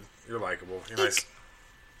funny. You're likable. You're nice.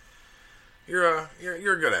 You're a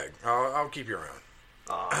good egg. I'll keep you around.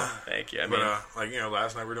 Oh, thank you. I mean, but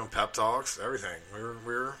last night we were doing pep talks, everything. We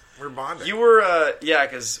were bonding. You were,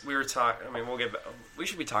 because we were talking. I mean, we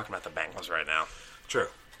should be talking about the Bengals right now. True.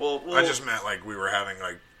 Well, I just meant like we were having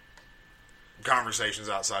like conversations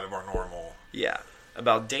outside of our normal. Yeah,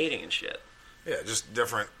 about dating and shit. Yeah, just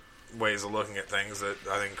different ways of looking at things that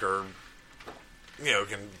I think are,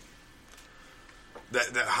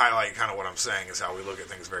 that highlight kind of what I'm saying is how we look at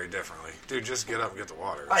things very differently. Dude, just get up and get the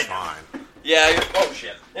water. It's fine. Yeah. Oh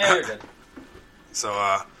shit. Yeah, you're good. So,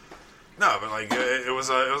 no, but like it was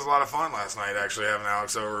a lot of fun last night. Actually, having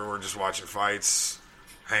Alex over, we're just watching fights,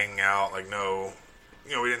 hanging out. Like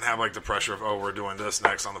we didn't have like the pressure of we're doing this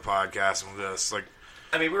next on the podcast and this like.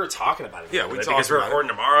 I mean, we were talking about it. Yeah, we talked because we're about recording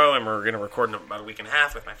tomorrow, and we're going to record in about a week and a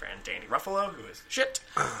half with my friend Danny Ruffalo, who is shit.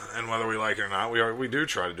 And whether we like it or not, we do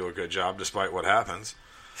try to do a good job despite what happens.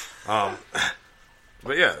 But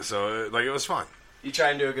yeah, so like it was fun. You try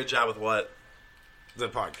and do a good job with what? The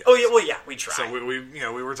podcast. Oh yeah, well yeah, we try. So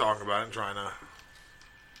we were talking about it and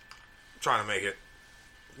trying to make it,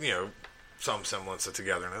 some semblance of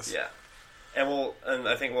togetherness. Yeah, and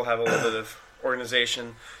I think we'll have a little bit of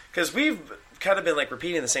organization because we've kind of been like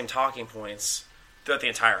repeating the same talking points throughout the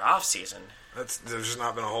entire off season. There's just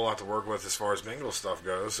not been a whole lot to work with as far as Bengals stuff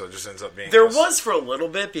goes, so it just ends up being. There was for a little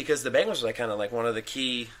bit because the Bengals were like kind of like one of the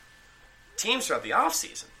key teams throughout the off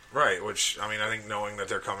season. Right, which I mean, I think knowing that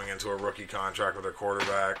they're coming into a rookie contract with their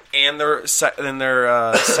quarterback and their second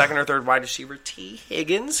or third wide receiver T.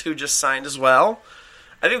 Higgins, who just signed as well.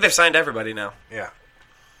 I think they've signed everybody now. Yeah,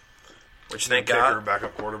 which thank God.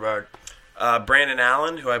 Backup quarterback. Brandon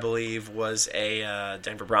Allen, who I believe was a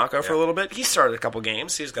Denver Bronco for a little bit. He started a couple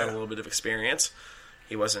games. He's got a little bit of experience.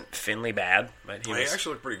 He wasn't Finley bad, but he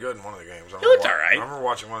actually looked pretty good in one of the games. He looked all right. I remember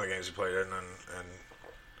watching one of the games he played in, and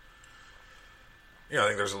I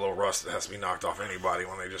think there's a little rust that has to be knocked off anybody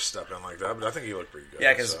when they just step in like that. But I think he looked pretty good.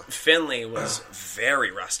 Yeah, because Finley was very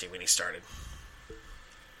rusty when he started.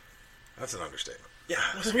 That's an understatement. Yeah,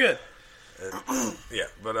 it wasn't good.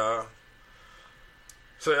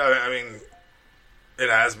 So, I mean, it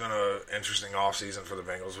has been an interesting offseason for the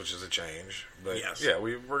Bengals, which is a change. But,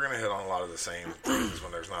 we're going to hit on a lot of the same things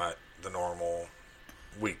when there's not the normal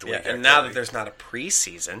week-to-week activity. And now that there's not a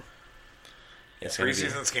preseason.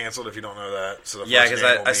 Preseason's canceled if you don't know that. So because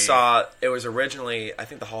I saw it was originally, I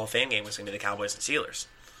think the Hall of Fame game was going to be the Cowboys and Steelers.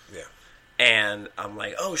 Yeah. And I'm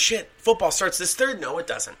like, oh, shit, football starts this third? No, it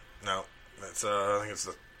doesn't. No. It's I think it's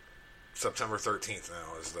the September 13th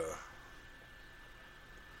now is the...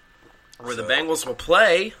 Where the Bengals will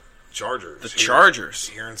play Chargers. The Chargers.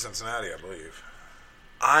 Here in Cincinnati, I believe.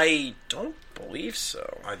 I don't believe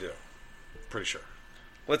so. I do. Pretty sure.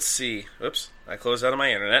 Let's see. Oops. I closed out of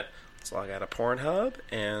my internet. Let's log out of Pornhub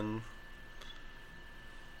and...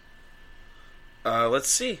 let's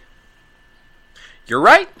see. You're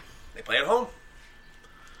right. They play at home.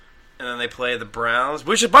 And then they play the Browns.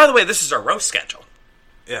 Which is, by the way, this is our roast schedule.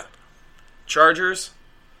 Yeah. Chargers,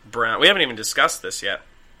 Browns. We haven't even discussed this yet.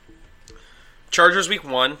 Chargers week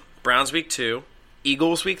 1, Browns week 2,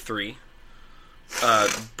 Eagles week 3.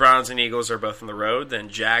 Browns and Eagles are both on the road. Then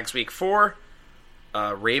Jags week 4,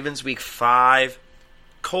 Ravens week 5,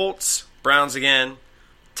 Colts, Browns again,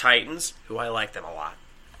 Titans, who I like them a lot.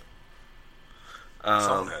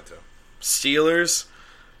 Someone had to. Steelers,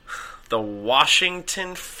 the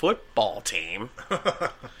Washington football team.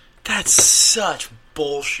 That's such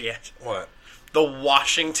bullshit. What? The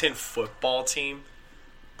Washington football team.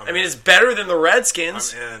 I mean, it's better than the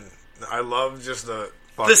Redskins. I'm in. I love just the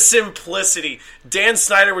simplicity. Dan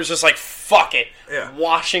Snyder was just like, fuck it. Yeah.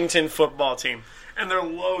 Washington football team. And their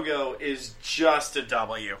logo is just a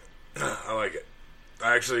W. I like it.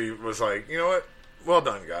 I actually was like, you know what? Well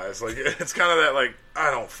done, guys. Like, it's kind of that, like,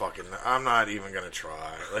 I'm not even going to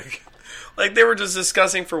try. Like, they were just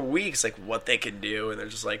discussing for weeks, like, what they could do. And they're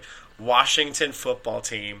just like, Washington football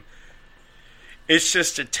team. It's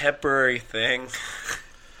just a temporary thing.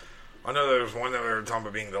 I know there was one that we were talking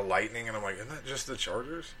about being the Lightning, and I'm like, isn't that just the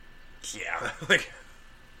Chargers? Yeah.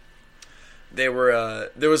 there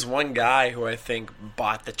was one guy who I think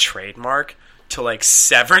bought the trademark to like to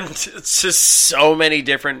so many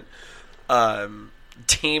different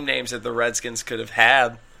team names that the Redskins could have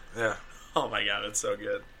had. Yeah. Oh my god, it's so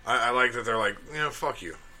good. I like that they're like, fuck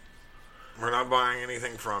you. We're not buying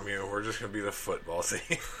anything from you. We're just going to be the football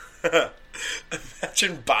team.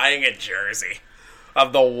 Imagine buying a jersey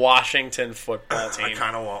of the Washington football team. I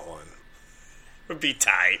kind of want one. Would be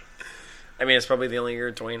tight. I mean, it's probably the only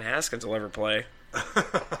year Dwayne Haskins will ever play.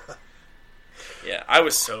 Yeah, I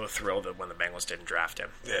was so thrilled that when the Bengals didn't draft him.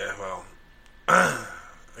 Yeah, well,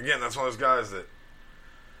 again, that's one of those guys that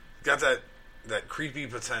got that creepy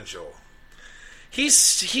potential. He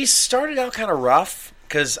started out kind of rough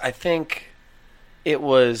because I think I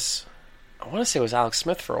want to say it was Alex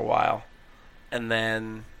Smith for a while, and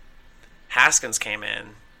then Haskins came in,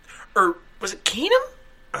 or was it Keenum?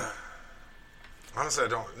 Honestly, I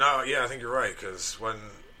don't. No, yeah, I think you're right because when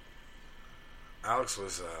Alex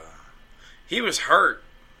was, he was hurt.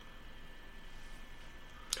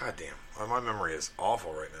 God damn, my memory is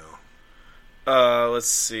awful right now. Let's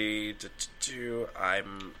see.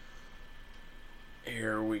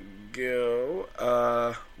 Here we go.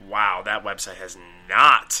 Wow, that website has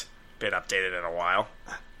not been updated in a while.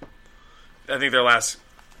 I think the last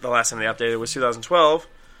time they updated was 2012.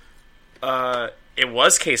 It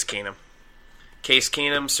was Case Keenum. Case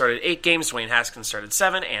Keenum started 8 games. Dwayne Haskins started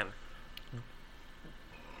 7, and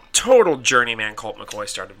total journeyman Colt McCoy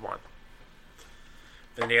started 1.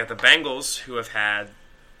 Then you got the Bengals, who have had,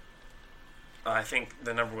 I think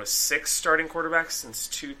the number was 6 starting quarterbacks since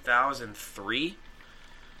 2003.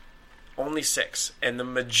 Only 6. And the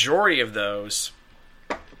majority of those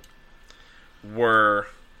were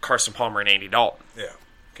Carson Palmer and Andy Dalton. Yeah.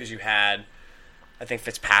 Because you had, I think,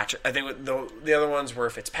 Fitzpatrick. I think the other ones were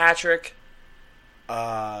Fitzpatrick,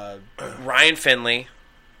 Ryan Finley,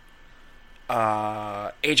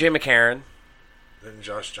 A.J. McCarron. Didn't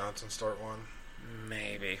Josh Johnson start one?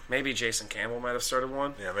 Maybe Jason Campbell might have started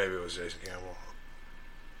one. Yeah, maybe it was Jason Campbell.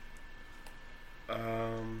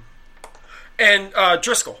 And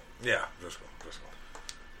Driscoll. Yeah, Driscoll.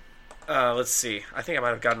 Let's see. I think I might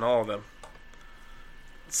have gotten all of them.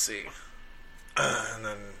 Let's see. And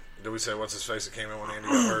then, did we say what's his face that came in when Andy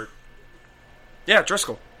got hurt? Yeah,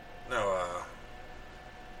 Driscoll. No,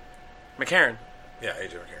 McCarron. Yeah,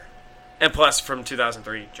 A.J. McCarron. And plus, from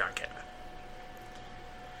 2003, John Kennedy.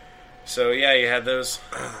 So, yeah, you had those.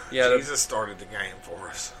 Yeah, Jesus started the game for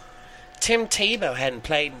us. Tim Tebow hadn't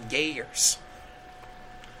played in years.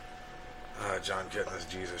 John Kitna's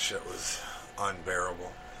Jesus shit was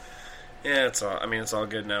unbearable. Yeah, it's all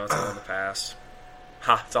good now. It's all in the past.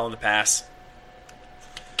 It's all in the past.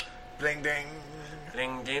 Bling ding.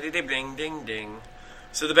 Ding ding ding ding ding ding.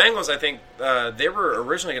 So the Bengals, I think, they were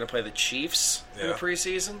originally going to play the Chiefs in the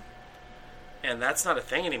preseason, and that's not a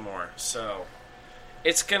thing anymore. So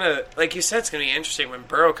it's gonna, like you said, it's gonna be interesting when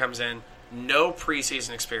Burrow comes in. No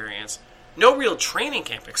preseason experience, no real training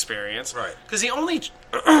camp experience, right? Because the only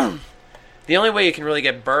way you can really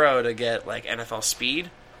get Burrow to get like NFL speed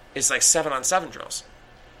is like 7-on-7 drills.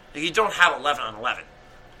 Like, you don't have 11-on-11.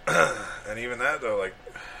 And even that though, like,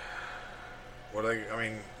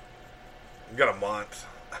 you got a month.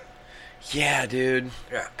 Yeah, dude.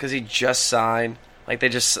 Yeah, because he just signed. Like the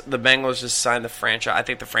Bengals just signed the franchise. I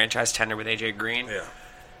think the franchise tender with AJ Green. Yeah,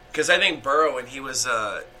 because I think Burrow, when he was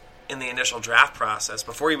in the initial draft process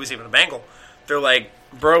before he was even a Bengal,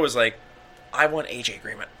 Burrow was like, I want AJ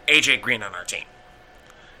Green on our team,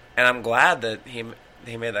 and I'm glad that he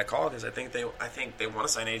made that call because I think they want to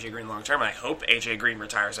sign AJ Green long term. I hope AJ Green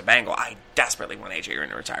retires a Bengal. I desperately want AJ Green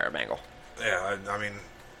to retire a Bengal. Yeah,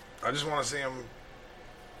 I just want to see him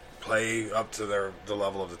play up to the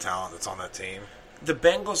level of the talent that's on that team. The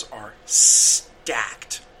Bengals are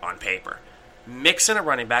stacked on paper. Mixon, a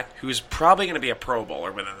running back, who's probably going to be a Pro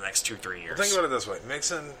Bowler within the next 2-3 years. Well, think about it this way.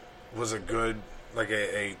 Mixon was a good,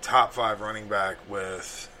 a top 5 running back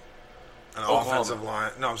with an offensive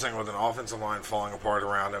line. No, I'm saying with an offensive line falling apart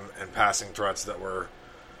around him and passing threats that were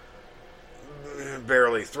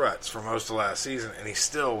barely threats for most of last season, and he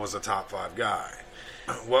still was a top 5 guy.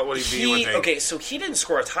 What would he be with Okay, so he didn't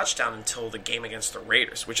score a touchdown until the game against the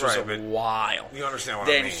Raiders, which was a while. You understand what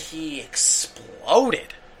I mean. Then he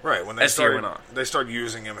exploded. Right, when they started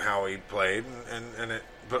using him how he played,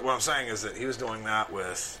 but what I'm saying is that he was doing that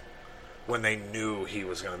with when they knew he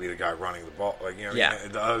was going to be the guy running the ball.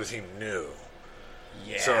 The other team knew.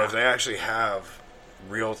 Yeah. So if they actually have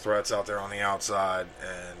real threats out there on the outside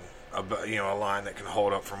and a line that can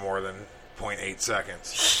hold up for more than 0.8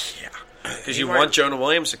 seconds. Yeah. Because you want Jonah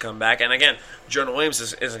Williams to come back. And again, Jonah Williams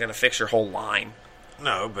isn't going to fix your whole line.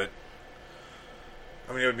 No, but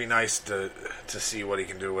I mean, it would be nice to see what he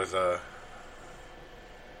can do with a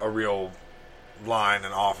real line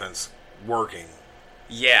and offense working.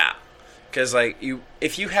 Yeah, because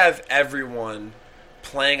if you have everyone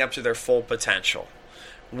playing up to their full potential,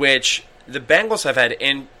 which the Bengals have had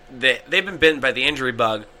they've been bitten by the injury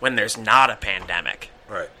bug when there's not a pandemic.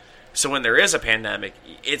 Right. So when there is a pandemic,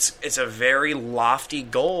 it's a very lofty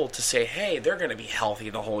goal to say, hey, they're going to be healthy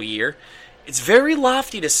the whole year. It's very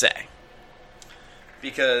lofty to say.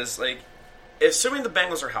 Because, assuming the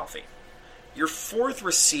Bengals are healthy, your fourth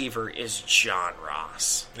receiver is John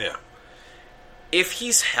Ross. Yeah. If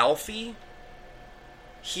he's healthy,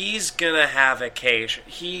 he's going to have occasion.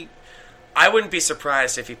 I wouldn't be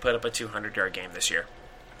surprised if he put up a 200-yard game this year.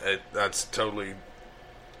 That's totally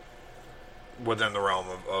within the realm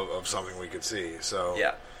of something we could see. So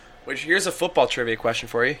yeah. Which, here's a football trivia question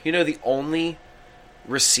for you. You know the only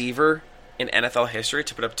receiver in NFL history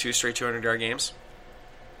to put up 2 straight 200-yard games?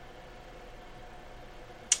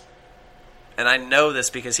 And I know this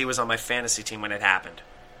because he was on my fantasy team when it happened.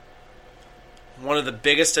 One of the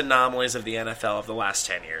biggest anomalies of the NFL of the last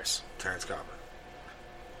 10 years. Terrence Copper.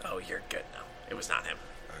 Oh, you're good. No, it was not him.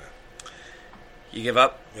 You give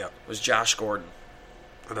up? Yeah. It was Josh Gordon.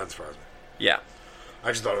 That doesn't surprise me. Yeah.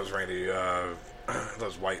 I just thought it was Randy. I thought it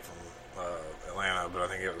was White from Atlanta, but I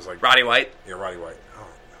think it was Roddy White? Yeah, Roddy White.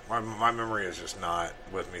 Oh, my memory is just not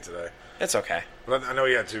with me today. It's okay. But I know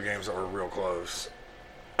he had 2 games that were real close.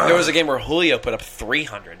 There was a game where Julio put up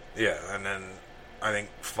 300. Yeah, and then I think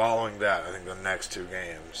following that, I think the next 2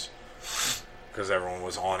 games, because everyone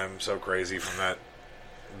was on him so crazy from that.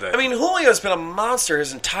 I mean, Julio's been a monster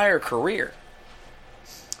his entire career.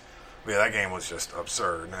 Yeah, that game was just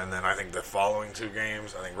absurd. And then I think the following 2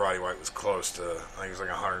 games, I think Roddy White was close to, I think it was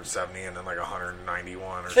 170 and then 191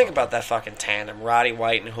 or something. Think about that fucking tandem, Roddy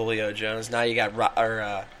White and Julio Jones. Now you got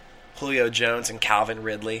Julio Jones and Calvin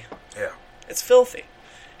Ridley. Yeah. It's filthy.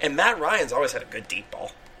 And Matt Ryan's always had a good deep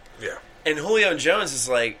ball. Yeah. And Julio Jones is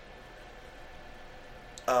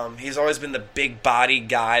he's always been the big body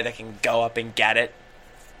guy that can go up and get it.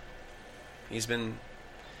 He's been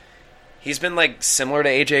similar to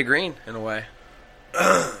AJ Green in a way.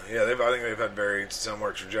 Yeah, I think they've had very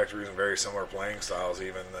similar trajectories and very similar playing styles,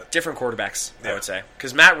 even different quarterbacks. Yeah. I would say,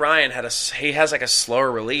 because Matt Ryan has a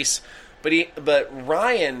slower release, but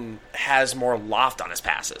Ryan has more loft on his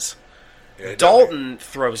passes. Yeah, Dalton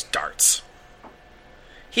throws darts.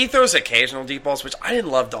 He throws occasional deep balls, which I didn't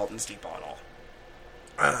love Dalton's deep ball at all.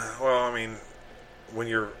 Well, I mean, when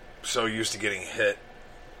you're so used to getting hit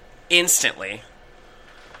instantly.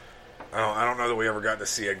 I don't know that we ever got to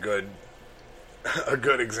see a good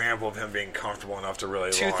example of him being comfortable enough to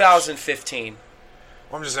really 2015.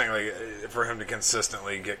 Well, I'm just saying, for him to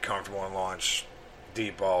consistently get comfortable and launch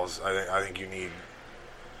deep balls, I think you need.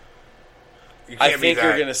 I think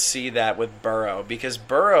you're going to see that with Burrow, because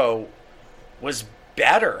Burrow was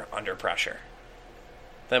better under pressure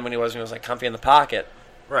than when he was comfy in the pocket.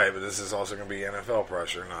 Right, but this is also going to be NFL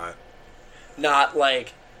pressure,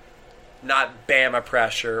 not Bama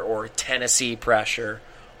pressure or Tennessee pressure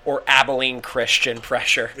or Abilene Christian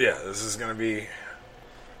pressure. Yeah, this is going to be,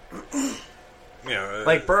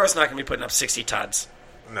 Burrow's not going to be putting up 60 tons.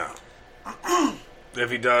 No. If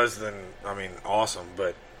he does, then, awesome,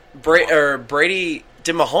 but... Brady,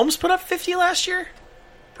 did Mahomes put up 50 last year?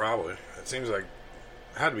 Probably. It seems like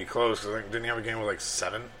it had to be close, because didn't he have a game with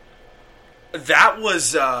 7? That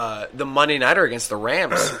was the Monday Nighter against the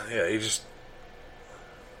Rams. Yeah, he just...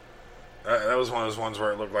 that was one of those ones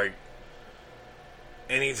where it looked like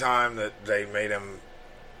anytime that they made him...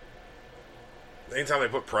 Anytime they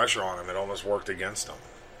put pressure on him, it almost worked against him.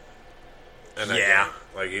 And yeah.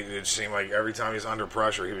 It seemed like every time he's under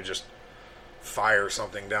pressure, he would just fire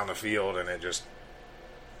something down the field, and it just...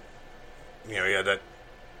 he had that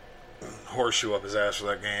horseshoe up his ass for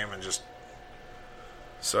that game, and just...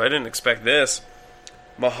 So I didn't expect this.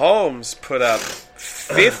 Mahomes put up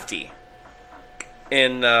 50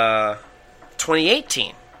 in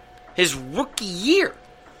 2018. His rookie year.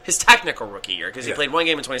 His technical rookie year, because he played one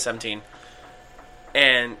game in 2017.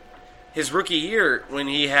 And his rookie year, when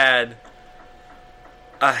he had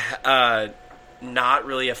not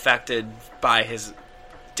really affected by his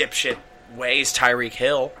dipshit ways, Tyreek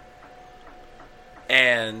Hill.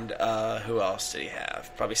 And who else did he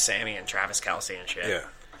have? Probably Sammy and Travis Kelce and shit. Yeah.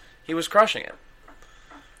 He was crushing it.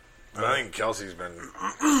 And I think Kelce's been...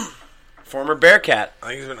 Former Bearcat. I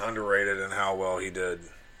think he's been underrated in how well he did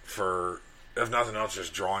for, if nothing else,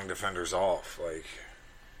 just drawing defenders off.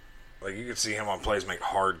 Like you could see him on plays make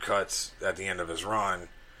hard cuts at the end of his run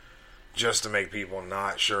just to make people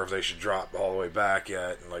not sure if they should drop all the way back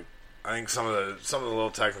yet. And I think some of the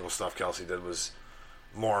little technical stuff Kelce did was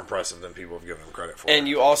more impressive than people have given him credit for. And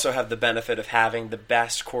you also have the benefit of having the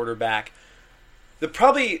best quarterback,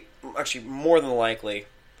 probably, actually more than likely,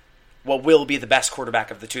 what will be the best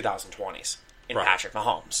quarterback of the 2020s in Patrick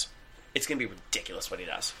Mahomes. It's going to be ridiculous what he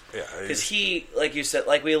does. Yeah. Because he, like you said,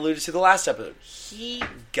 like we alluded to the last episode, he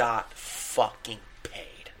got fucking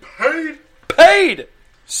paid. Paid!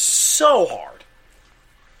 So hard.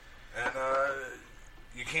 And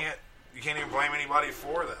you can't even blame anybody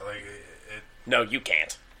for that. Like no, you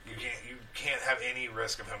can't. You can't have any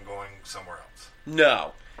risk of him going somewhere else.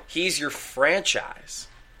 No. He's your franchise.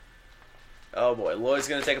 Oh boy, Lloyd's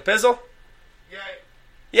going to take a pizzle?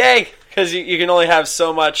 Yay! Because you can only have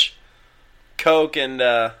so much Coke and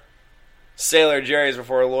Sailor Jerry's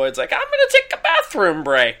before Lloyd's like, I'm going to take a bathroom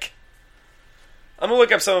break. I'm going to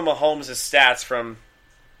look up some of Mahomes' stats from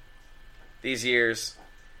these years.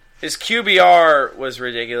 His QBR was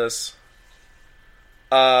ridiculous.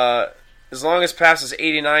 His longest pass was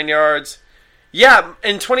 89 yards. Yeah,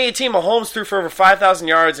 in 2018, Mahomes threw for over 5,000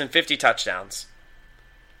 yards and 50 touchdowns.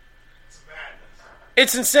 It's madness.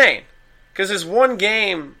 It's insane. Because his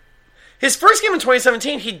first game in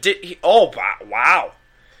 2017, wow.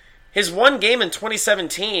 His one game in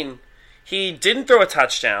 2017, he didn't throw a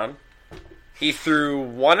touchdown. He threw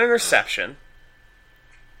one interception.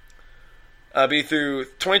 But he threw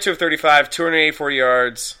 22 of 35, 284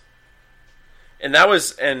 yards.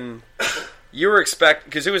 And you were expecting,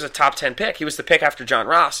 because he was a top 10 pick. He was the pick after John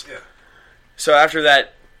Ross. Yeah. So after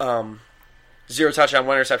that 0 touchdown,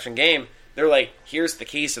 1 interception game, they're like, here's the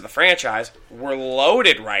keys to the franchise. We're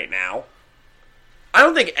loaded right now. I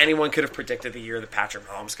don't think anyone could have predicted the year that Patrick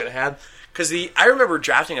Mahomes could have had. Because I remember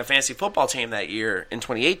drafting a fantasy football team that year in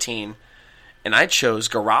 2018, and I chose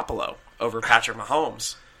Garoppolo over Patrick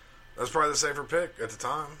Mahomes. That's probably the safer pick at the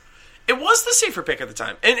time. It was the safer pick at the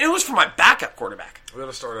time. And it was for my backup quarterback. We ought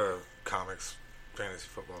to start a comics fantasy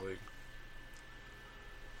football league.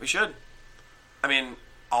 We should. I mean,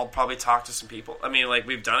 I'll probably talk to some people. I mean, like,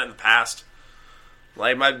 we've done it in the past.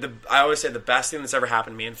 Like, I always say the best thing that's ever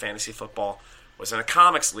happened to me in fantasy football was in a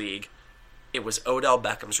comics league. It was Odell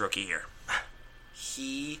Beckham's rookie year.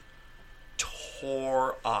 He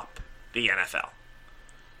tore up the NFL.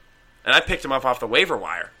 And I picked him up off the waiver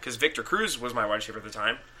wire because Victor Cruz was my wide receiver at the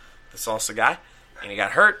time, the salsa guy, and he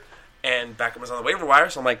got hurt. And Beckham was on the waiver wire,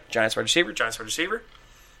 so I'm like, Giants wide receiver.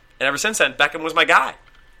 And ever since then, Beckham was my guy.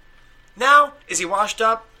 Now, is he washed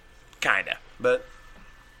up? Kinda, but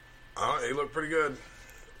he looked pretty good.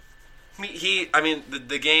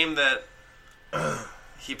 The game that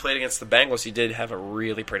he played against the Bengals, he did have a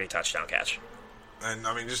really pretty touchdown catch. And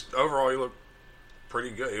I mean, just overall, he looked pretty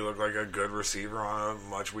good. He looked like a good receiver on a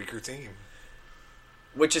much weaker team.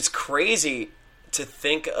 Which is crazy to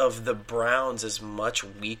think of the Browns as much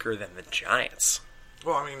weaker than the Giants.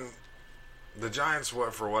 Well, I mean, the Giants,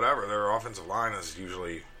 for whatever, their offensive line is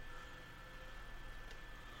usually,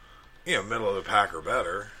 middle of the pack or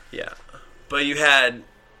better. Yeah. But you had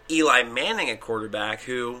Eli Manning at quarterback,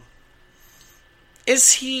 who,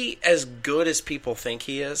 is he as good as people think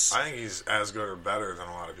he is? I think he's as good or better than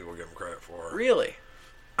a lot of people give him credit for. Really?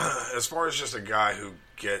 As far as just a guy who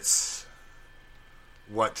gets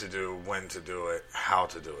what to do, when to do it, how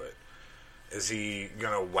to do it, is he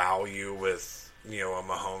going to wow you with, a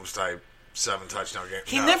Mahomes-type 7-touchdown game?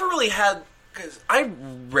 He never really had, because I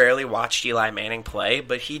rarely watched Eli Manning play,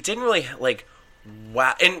 but he didn't really,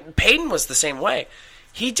 wow. And Peyton was the same way.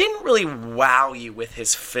 He didn't really wow you with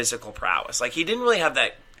his physical prowess. Like, he didn't really have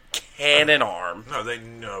that cannon arm. No, they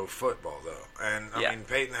know football, though. And, I mean,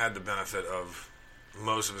 Peyton had the benefit of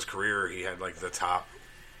most of his career, he had,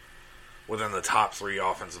 within the top 3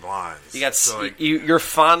 offensive lines. You're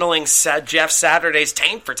fondling Jeff Saturday's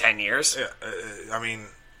taint for 10 years. Yeah, I mean,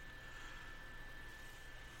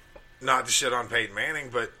 not to shit on Peyton Manning,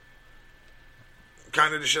 but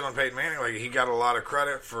kind of to shit on Peyton Manning. Like, he got a lot of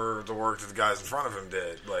credit for the work that the guys in front of him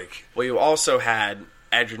did. Well, you also had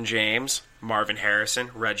Edgerrin James, Marvin Harrison,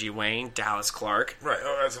 Reggie Wayne, Dallas Clark. Right.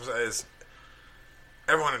 Oh, that's what I'm saying. Is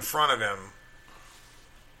everyone in front of him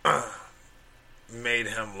made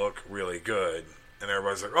him look really good, and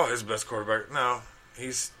everybody's like, "Oh, he's the best quarterback." No,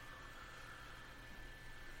 he's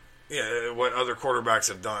what other quarterbacks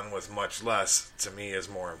have done with much less, to me, is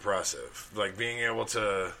more impressive. Like being able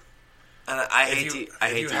to. And if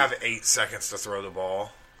you have 8 seconds to throw the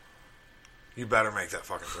ball, you better make that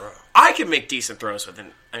fucking throw. I can make decent throws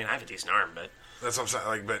I have a decent arm, but that's what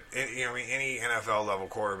I'm saying. But any NFL level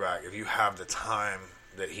quarterback, if you have the time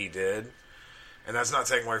that he did. And that's not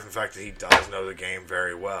taking away from the fact that he does know the game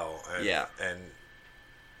very well and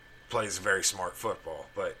plays very smart football.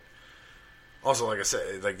 But also, like I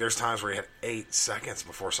said, there's times where he had 8 seconds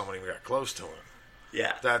before someone even got close to him.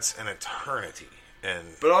 Yeah. That's an eternity.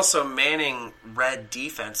 But also, Manning read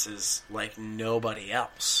defenses like nobody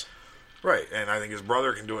else. Right, and I think his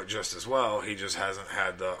brother can do it just as well. He just hasn't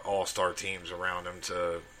had the all-star teams around him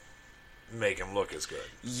to make him look as good.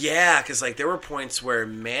 Yeah, because there were points where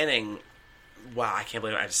Manning... Wow, I can't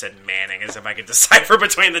believe I just said Manning as if I could decipher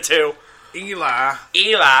between the two. Eli.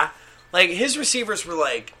 His receivers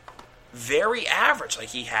were, very average.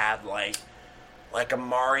 He had, a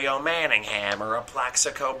Mario Manningham or a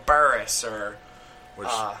Plaxico Burress or... Which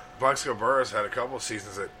Plaxico Burress had a couple of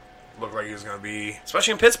seasons that looked like he was going to be...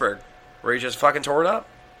 Especially in Pittsburgh, where he just fucking tore it up.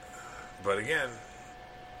 But again,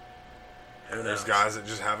 there's guys that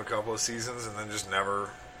just have a couple of seasons and then just never...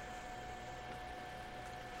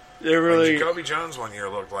 Jacoby Jones one year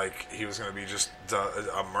looked like he was going to be just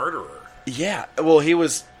a murderer. Yeah, well, he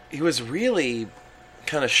was really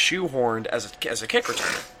kind of shoehorned as a kick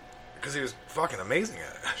returner. Because he was fucking amazing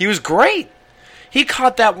at it. He was great. He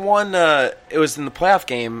caught that one, it was in the playoff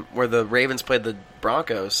game where the Ravens played the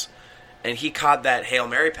Broncos, and he caught that Hail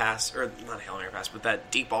Mary pass, or not Hail Mary pass, but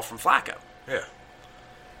that deep ball from Flacco. Yeah.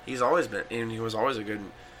 He's always been, and he was always a good...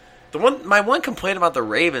 My one complaint about the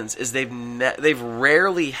Ravens is they've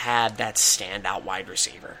rarely had that standout wide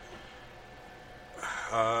receiver.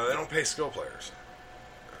 They don't pay skill players.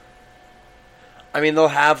 I mean, they'll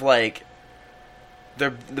have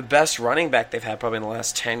the best running back they've had probably in the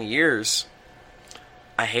last 10 years.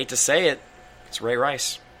 I hate to say it, it's Ray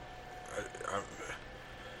Rice.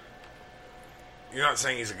 You're not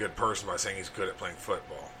saying he's a good person by saying he's good at playing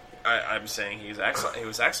football. I'm saying he's excellent. He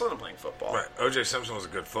was excellent at playing football. Right. O.J. Simpson was a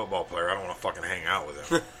good football player. I don't want to fucking hang out with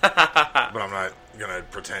him. But I'm not going to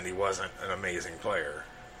pretend he wasn't an amazing player.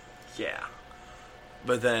 Yeah.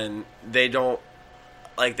 But then they don't...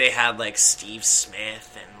 they had, Steve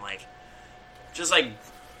Smith and,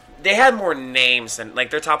 they had more names than...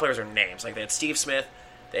 their top players are names. They had Steve Smith.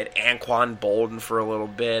 They had Anquan Bolden for a little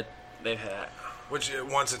bit. They've had... Which,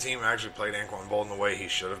 once a team actually played Anquan Bolden the way he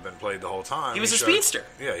should have been played the whole time. He was a speedster.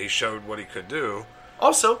 Yeah, he showed what he could do.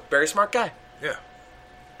 Also, very smart guy. Yeah.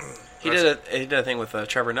 He did a thing with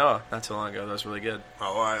Trevor Noah not too long ago. That was really good.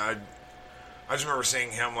 Oh, I just remember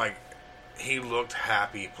seeing him, he looked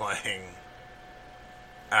happy playing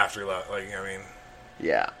after he left.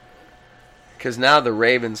 Yeah. Because now the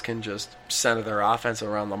Ravens can just center their offense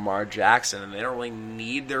around Lamar Jackson, and they don't really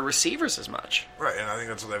need their receivers as much. Right, and I think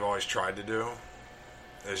that's what they've always tried to do,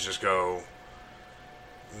 is just go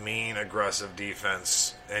mean, aggressive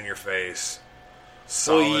defense in your face.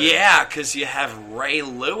 Solid. Well, yeah, because you have Ray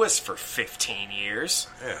Lewis for 15 years.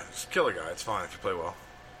 Yeah, just kill a guy. It's fine if you play well.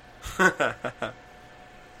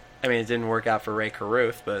 I mean, it didn't work out for Ray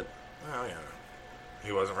Caruth, but... Oh, yeah.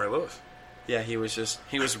 He wasn't Ray Lewis. Yeah, he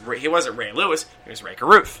wasn't Ray Lewis. He was Ray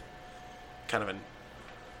Caruth. Kind of an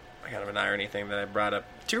irony thing that I brought up.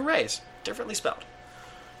 Two Rays, differently spelled.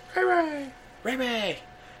 Ray.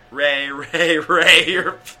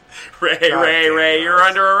 You're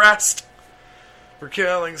under arrest. For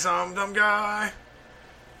killing some dumb guy.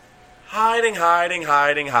 Hiding in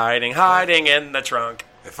the trunk.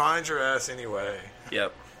 They find your ass anyway.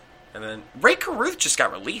 Yep. And then Ray Caruth just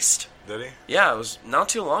got released. Did he? Yeah, it was not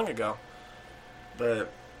too long ago.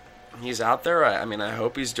 But he's out there. I mean, I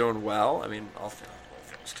hope he's doing well. I mean, all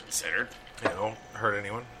things considered. Yeah, won't hurt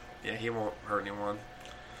anyone. Yeah, he won't hurt anyone.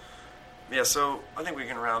 Yeah, so I think we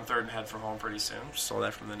can round third and head for home pretty soon. Stole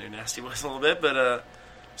that from the new Nasty Boys a little bit. But,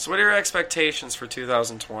 so what are your expectations for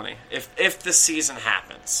 2020? If the season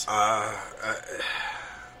happens? I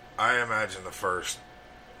imagine the first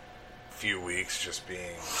few weeks just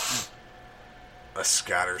being a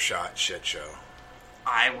scattershot shit show.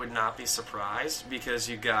 I would not be surprised because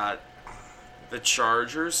you got the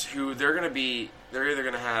Chargers, who they're either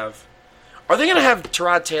going to have... Are they going to have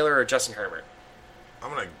Tyrod Taylor or Justin Herbert? I'm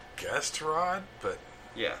going to guess Tyrod, but...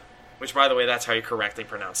 Yeah. Which, by the way, that's how you correctly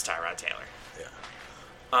pronounce Tyrod Taylor. Yeah.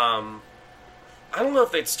 I don't know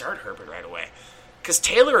if they'd start Herbert right away. Because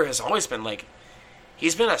Taylor has always been,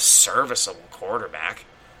 he's been a serviceable quarterback.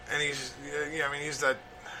 And he's that...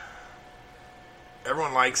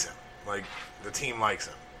 Everyone likes him. The team likes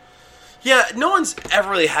him. Yeah, no one's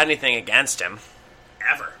ever really had anything against him.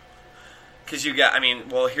 Ever. Because you got,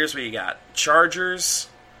 here's what you got. Chargers,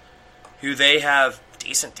 who they have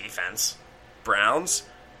decent defense. Browns,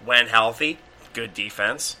 when healthy, good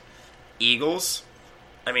defense. Eagles,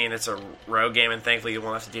 it's a road game, and thankfully you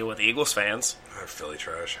won't have to deal with Eagles fans. They're Philly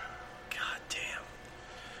trash. God damn.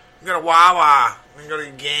 I'm going to Wawa. I'm going to go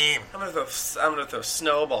to the game. I'm going to throw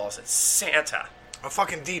snowballs at Santa. A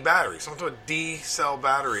fucking D battery. Someone threw a D cell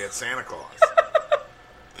battery at Santa Claus.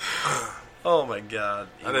 Oh my god.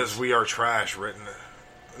 That is "We Are Trash" written.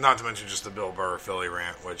 Not to mention just the Bill Burr Philly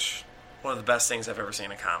rant, which... One of the best things I've ever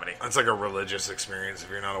seen in comedy. It's like a religious experience. If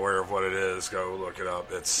you're not aware of what it is, go look it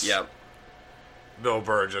up. It's... Yep. Bill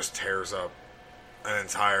Burr just tears up an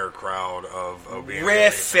entire crowd of obedient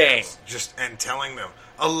riffing. Just and telling them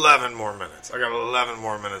 11 more minutes. I got 11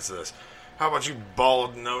 more minutes of this. How about you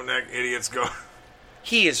bald no-neck idiots go?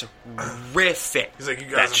 He is riffing. He's like, you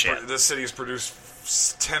guys, this city's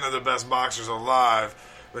produced 10 of the best boxers alive,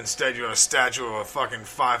 but instead you have a statue of a fucking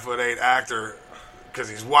 5'8" actor because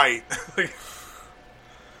he's white.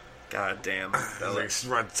 God damn. Like,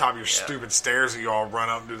 run to the top of your stupid stairs that you all run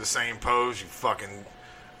up and do the same pose, you fucking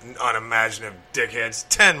unimaginative dickheads.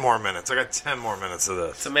 10 more minutes. I got 10 more minutes of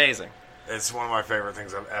this. It's amazing. It's one of my favorite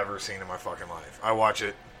things I've ever seen in my fucking life. I watch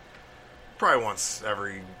it probably once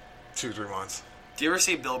every 2-3 months. Do you ever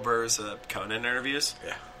see Bill Burr's Conan interviews?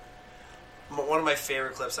 Yeah. One of my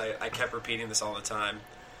favorite clips, I kept repeating this all the time.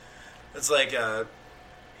 It's like,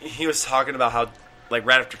 he was talking about how, like,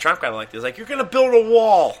 right after Trump got elected, he's like, you're going to build a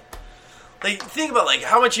wall. Like, think about, like,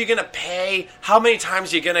 how much you're going to pay, how many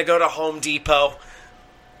times you're going to go to Home Depot.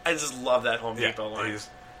 I just love that Home Depot line.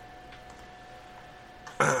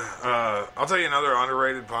 I'll tell you another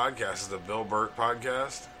underrated podcast is the Bill Burt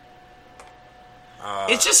podcast.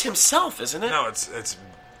 It's just himself, isn't it? No, it's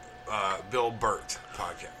Bill Burt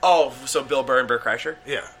podcast. Oh, so Bill Burr and Burt Kreischer?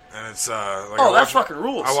 Yeah, and it's that fucking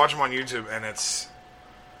rules. I watch him on YouTube, and it's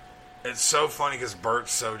so funny because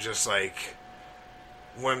Burt's so just like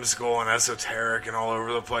whimsical and esoteric and all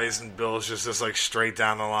over the place, and Bill's just this like straight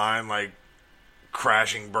down the line, like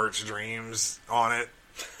crashing Burt's dreams on it.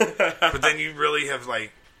 But then you really have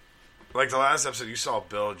like the last episode, you saw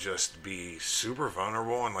Bill just be super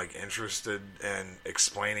vulnerable and like interested in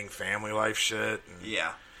explaining family life shit. And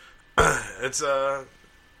yeah, it's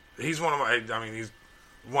he's one of he's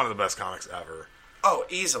one of the best comics ever. Oh,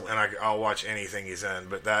 easily. And I'll watch anything he's in.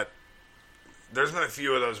 But there's been a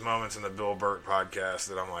few of those moments in the Bill Burt podcast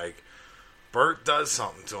that I'm like, Burt does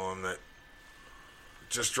something to him that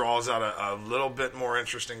just draws out a little bit more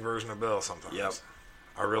interesting version of Bill sometimes. Yep.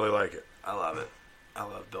 I really like it. I love it. I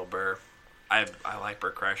love Bill Burr. I like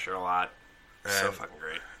Burt Kreischer a lot. So fucking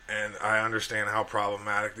great. And I understand how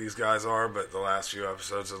problematic these guys are, but the last few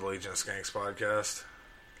episodes of the Legion of Skanks podcast...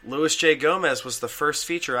 Louis J. Gomez was the first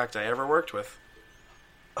feature act I ever worked with.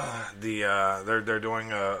 They're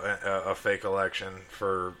doing a fake election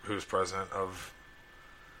for who's president of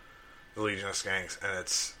the Legion of Skanks, and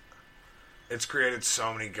it's created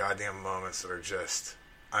so many goddamn moments that are just...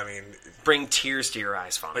 bring tears to your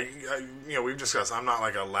eyes, fun. Like, we've discussed. I'm not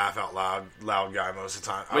like a laugh out loud guy most of the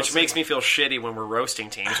time. Which makes me feel shitty when we're roasting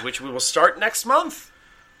teams, which we will start next month.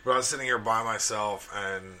 But I was sitting here by myself,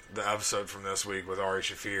 and the episode from this week with Ari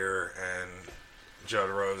Shaffir and Joe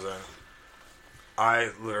DeRosa, I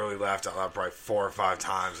literally laughed out loud probably 4 or 5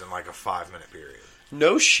 times in like a 5-minute period.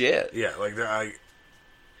 No shit. Yeah, like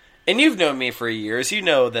and you've known me for years. You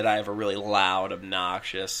know that I have a really loud,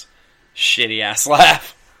 obnoxious, shitty ass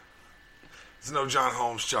laugh. It's no John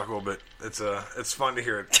Holmes chuckle, but it's fun to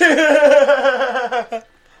hear it.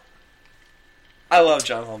 I love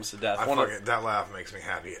John Holmes to death. That laugh makes me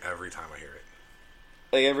happy every time I hear it.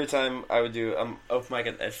 Like every time I would do open mic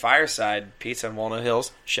at Fireside Pizza in Walnut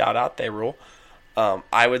Hills, shout out, they rule.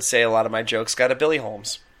 I would say a lot of my jokes got a Billy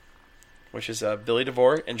Holmes, which is Billy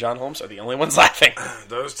DeVore and John Holmes are the only ones laughing.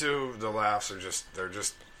 Those two, the laughs are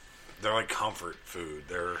they're like comfort food.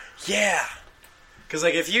 Yeah. Because,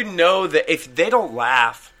 like, if they don't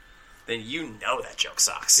laugh, then you know that joke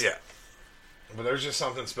sucks. Yeah. But there's just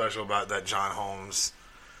something special about that John Holmes,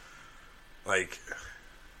 like,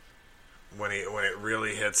 when it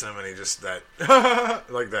really hits him and he just, like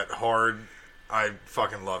that hard, I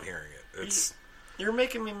fucking love hearing it. You're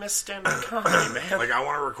making me miss stand-up comedy, man. Like, I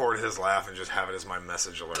want to record his laugh and just have it as my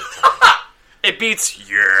message alert. It beats,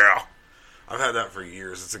 yeah. I've had that for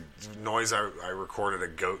years. It's a noise I recorded a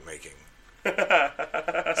goat making.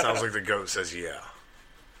 Sounds like the goat says yeah.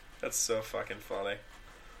 That's so fucking funny.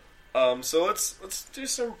 So let's do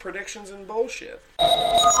some predictions and bullshit.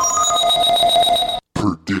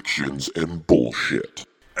 Predictions and bullshit.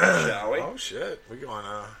 Shall we? Oh shit. We're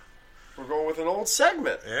going with an old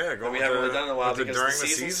segment. Yeah, we haven't really done in a while because the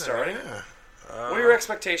season's starting. Yeah. What are your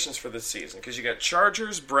expectations for this season? Because you got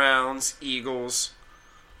Chargers, Browns, Eagles,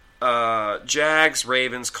 Jags,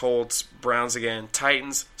 Ravens, Colts, Browns again,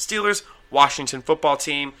 Titans, Steelers, Washington football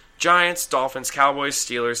team, Giants, Dolphins, Cowboys,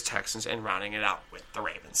 Steelers, Texans, and rounding it out with the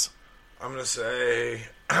Ravens. I'm going to say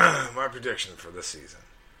my prediction for this season,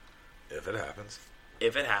 if it happens.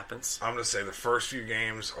 I'm going to say the first few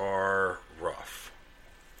games are rough.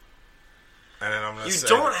 And then I'm going to say...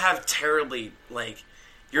 You don't have terribly, like...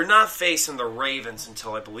 You're not facing the Ravens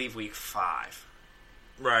until, I believe, week 5.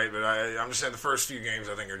 Right, but I'm just saying the first few games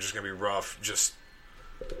I think are just going to be rough. I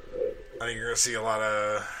think you're going to see a lot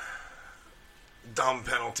of dumb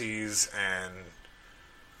penalties and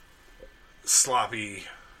sloppy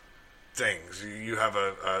things. You have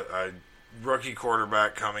a rookie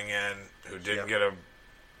quarterback coming in who didn't get a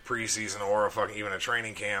preseason or even a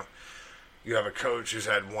training camp. You have a coach who's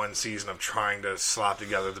had one season of trying to slop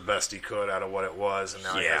together the best he could out of what it was, and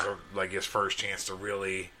now he has his first chance to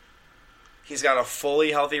really. He's got a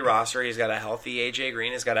fully healthy roster. He's got a healthy AJ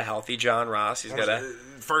Green. He's got a healthy John Ross. He's got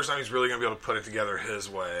first time he's really going to be able to put it together his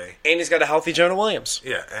way, and he's got a healthy Jonah Williams.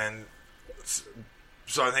 Yeah, and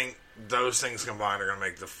so I think those things combined are going to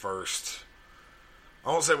make the first. I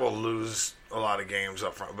won't say we'll lose a lot of games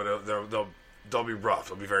up front, but they'll be rough.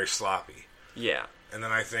 They'll be very sloppy. Yeah. And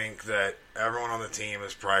then I think that everyone on the team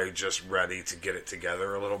is probably just ready to get it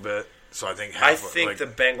together a little bit. So I think the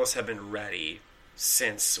Bengals have been ready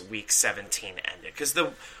since Week 17 ended. Because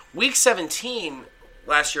the Week 17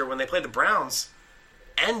 last year when they played the Browns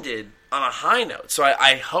ended on a high note. So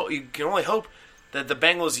I hope you can only hope that the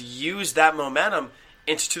Bengals use that momentum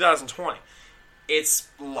into 2020. It's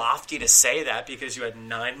lofty to say that because you had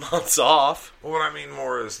 9 months off. Well, what I mean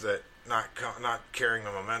more is that not carrying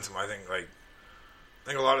the momentum. I think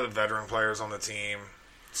a lot of the veteran players on the team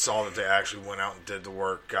saw that they actually went out and did the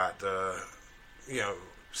work, got the,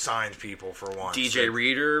 signed people for once. DJ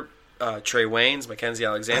Reader, Trey Waynes, Mackenzie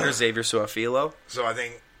Alexander, Xavier Su'a-Filo. So I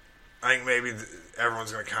think maybe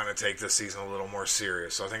everyone's going to kind of take this season a little more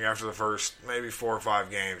serious. So I think after the first maybe 4 or 5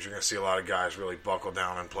 games, you're going to see a lot of guys really buckle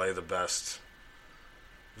down and play the best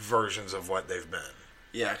versions of what they've been.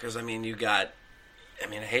 Yeah, because, I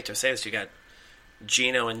hate to say this, you got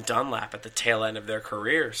Geno and Dunlap at the tail end of their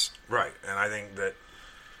careers. Right, and I think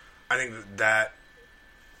that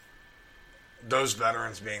those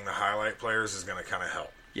veterans being the highlight players is going to kind of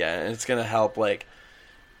help. Yeah, and it's going to help,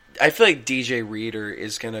 I feel like DJ Reader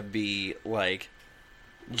is going to be,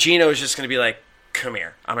 Geno is just going to be like, come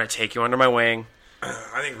here, I'm going to take you under my wing.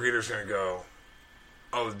 I think Reader's going to go,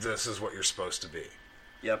 oh, this is what you're supposed to be.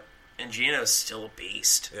 Yep. And Geno's still a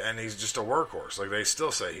beast. Yeah, and he's just a workhorse. They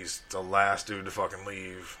still say he's the last dude to fucking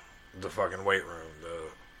leave the fucking weight room.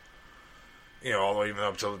 All the way even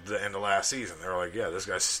up to the end of last season. They're like, yeah, this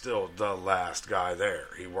guy's still the last guy there.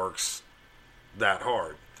 He works that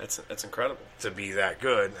hard. That's incredible. To be that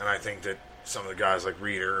good. And I think that some of the guys like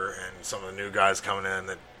Reader and some of the new guys coming in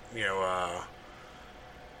that,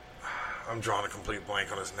 I'm drawing a complete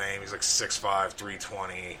blank on his name. He's 6'5",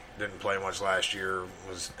 320. Didn't play much last year.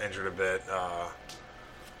 Was injured a bit.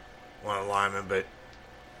 One of the linemen. But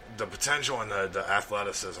the potential and the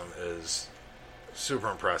athleticism is super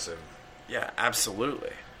impressive. Yeah,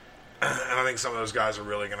 absolutely. And I think some of those guys are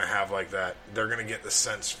really going to have that. They're going to get the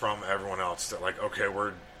sense from everyone else that okay,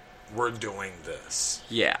 we're doing this.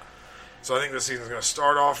 Yeah. So I think this season's going to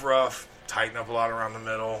start off rough, tighten up a lot around the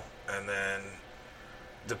middle, and then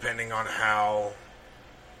depending on how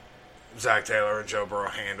Zach Taylor and Joe Burrow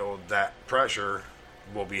handled that pressure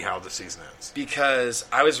will be how the season ends. Because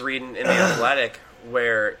I was reading in The Athletic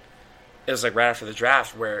where it was right after the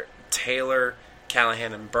draft where Taylor,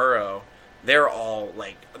 Callahan, and Burrow, they're all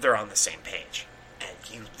they're on the same page. And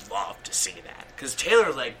you love to see that. Because Taylor,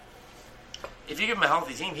 if you give him a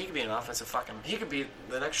healthy team, he could be an offensive he could be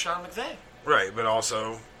the next Sean McVay. Right, but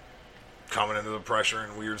also coming into the pressure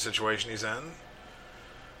and weird situation he's in,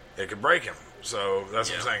 it could break him. So that's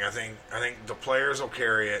what I'm saying. I think the players will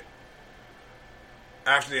carry it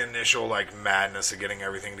after the initial madness of getting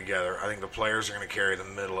everything together. I think the players are going to carry the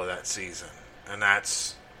middle of that season, and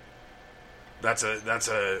that's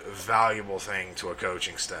a valuable thing to a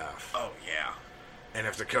coaching staff. Oh yeah. And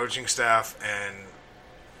if the coaching staff and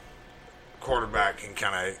quarterback can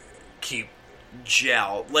kind of keep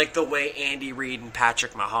gel the way Andy Reid and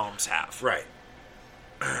Patrick Mahomes have, right.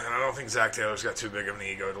 And I don't think Zach Taylor's got too big of an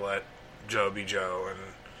ego to let Joe be Joe, and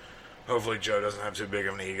hopefully Joe doesn't have too big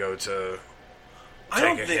of an ego to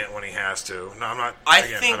take a hit when he has to. No, I'm not.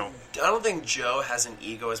 I don't think Joe has an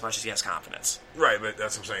ego as much as he has confidence. Right, but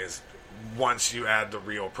that's what I'm saying is once you add the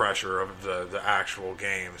real pressure of the actual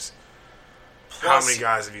games, how many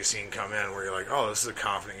guys have you seen come in where you're like, oh, this is a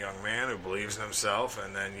confident young man who believes in himself,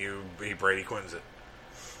 and then he Brady Quinns it.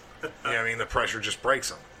 The pressure just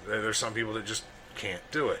breaks them. There's some people that just can't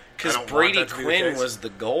do it. Because Brady Quinn was the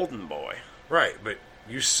golden boy. Right, but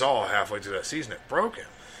you saw halfway through that season it broke him.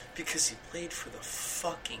 Because he played for the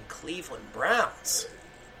fucking Cleveland Browns.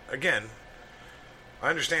 Again, I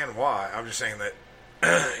understand why. I'm just saying that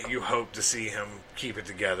you hope to see him keep it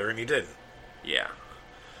together, and he didn't. Yeah.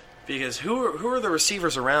 Because who are the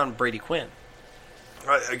receivers around Brady Quinn?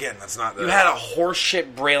 Again, that's not the... You had a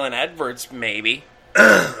horseshit Braylon Edwards, maybe.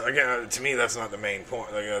 Again, to me, that's not the main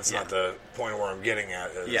point. Like, that's not the point where I'm getting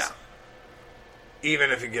at. Is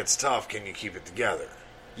even if it gets tough, can you keep it together?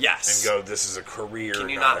 Yes. And go, this is a career, can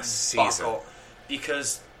you not not a season. Buckle?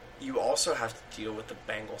 Because you also have to deal with the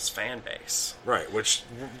Bengals fan base. Right, which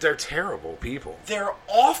they're terrible people. They're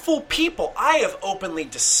awful people. I have openly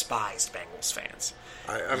despised Bengals fans.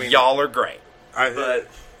 I mean, y'all are great. But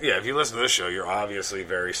yeah, if you listen to this show, you're obviously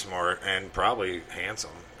very smart and probably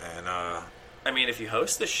handsome. And I mean, if you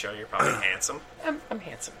host this show, you're probably handsome. I'm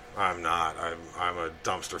handsome. I'm not. I'm a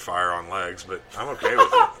dumpster fire on legs, but I'm okay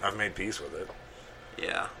with it. I've made peace with it.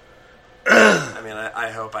 Yeah. I mean,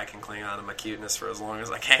 I hope I can cling on to my cuteness for as long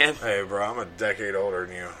as I can. Hey, bro, I'm a decade older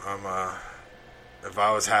than you. If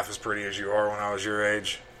I was half as pretty as you are when I was your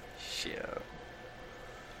age. Shit.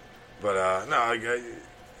 But, no,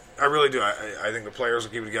 I really do. I think the players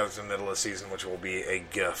will keep it together to the middle of the season, which will be a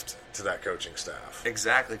gift to that coaching staff.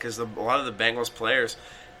 Exactly, because a lot of the Bengals players,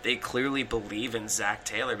 they clearly believe in Zach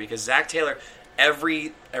Taylor, because Zach Taylor,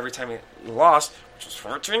 every time he lost, which was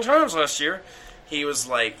 14 times last year, he was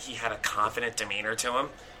like, he had a confident demeanor to him.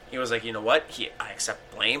 He was like, you know what? I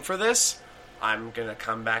accept blame for this. I'm going to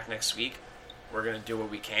come back next week. We're going to do what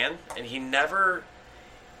we can. And he never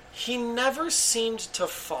seemed to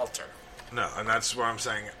falter. No, and that's what I'm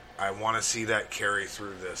saying. I want to see that carry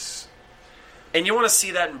through this. And you want to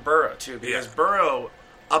see that in Burrow, too, because Burrow,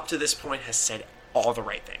 up to this point, has said all the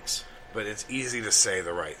right things. But it's easy to say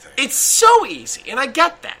the right thing. It's so easy, and I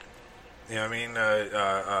get that. You know what I mean?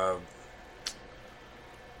 I'm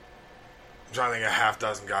trying to think of half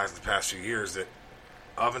dozen guys in the past few years that,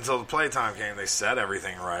 up until the playtime came, they said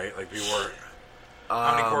everything right. Like, people were...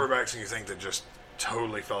 how many quarterbacks do you think that just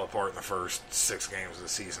totally fell apart in the first 6 games of the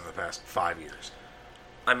season in the past 5 years?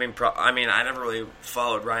 I mean, I never really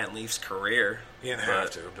followed Ryan Leaf's career. You didn't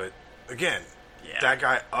have to, but again, that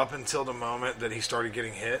guy, up until the moment that he started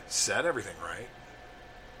getting hit, said everything right.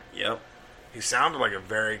 Yep. He sounded like a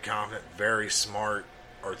very confident, very smart,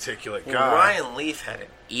 articulate guy. Well, Ryan Leaf had an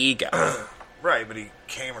ego. Right, but he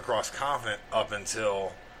came across confident up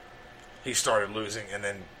until he started losing and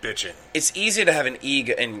then bitching. It's easy to have an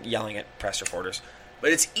ego and yelling at press reporters,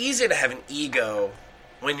 but it's easy to have an ego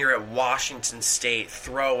when you're at Washington State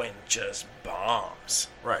throwing just bombs.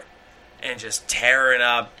 Right. And just tearing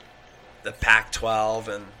up the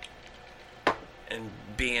Pac-12 and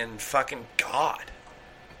being fucking God.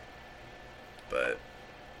 But...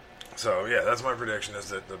 So, yeah, that's my prediction, is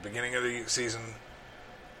that the beginning of the season,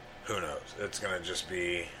 who knows? It's going to just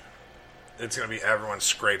be... It's going to be everyone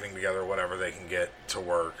scraping together whatever they can get to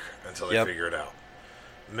work until they figure it out.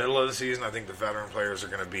 Middle of the season, I think the veteran players are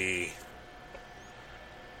going to be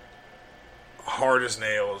hard as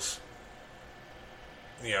nails,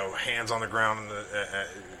 you know, hands on the ground and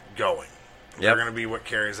going. They're going to be what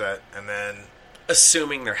carries that, and then...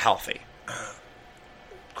 Assuming they're healthy.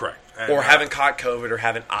 Correct. And or haven't caught COVID or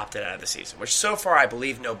haven't opted out of the season, which so far I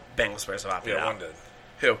believe no Bengals players have opted out. Yeah, one did.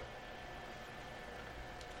 Who?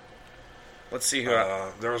 Let's see who.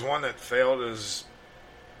 There was one that failed his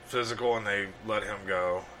physical and they let him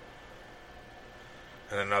go.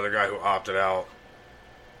 And another guy who opted out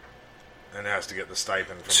and has to get the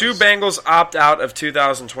stipend from 2 Bengals opt out of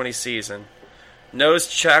 2020 season. Nose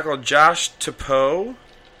tackle Josh Tupou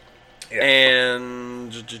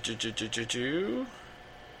and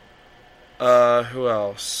who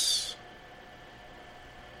else?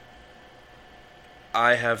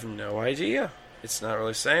 I have no idea. It's not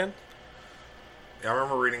really saying. Yeah, I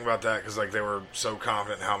remember reading about that because like they were so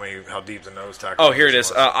confident in how deep the nose tackle. Oh, here it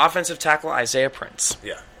is. Offensive tackle Isaiah Prince.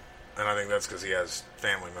 Yeah, and I think that's because he has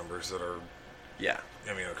family members that are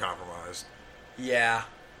immunocompromised. Yeah.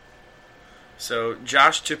 So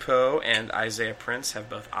Josh Tupou and Isaiah Prince have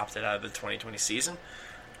both opted out of the 2020 season.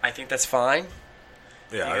 I think that's fine.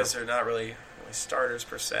 Yeah, because they're not really starters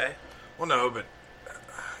per se. Well, no, but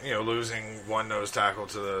losing one nose tackle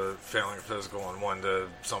to the failing physical and one to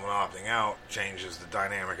someone opting out changes the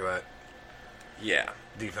dynamic of that. Yeah,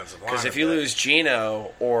 defensive line. Because if you lose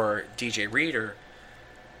Geno or DJ Reader,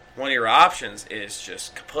 one of your options is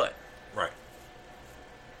just kaput. Right.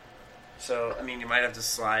 So I mean, you might have to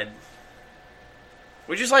slide.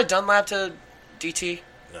 Would you slide Dunlap to DT?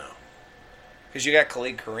 No. Because you got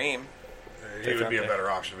Khalid Kareem. He would be a better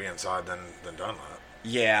option to be inside than Dunlap.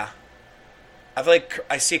 Yeah. I feel like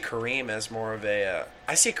I see Kareem as more of a...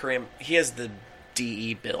 I see Kareem... He has the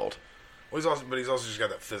DE build. Well, he's also just got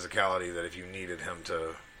that physicality that if you needed him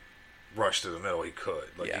to rush to the middle, he could.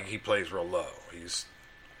 He plays real low. He's...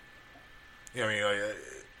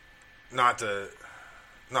 not to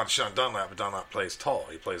not Sean Dunlap, but Dunlap plays tall.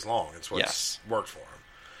 He plays long. It's what's worked for him.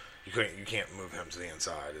 You can't move him to the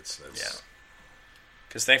inside. It's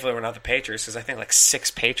Because thankfully we're not the Patriots, because I think like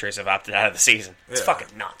 6 Patriots have opted out of the season. It's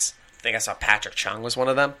fucking nuts. I think I saw Patrick Chung was one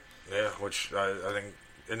of them. Yeah, which I think,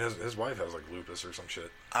 and his wife has like lupus or some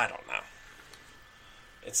shit. I don't know.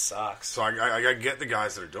 It sucks. So I get the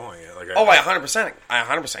guys that are doing it. Like I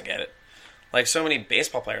 100% get it. Like so many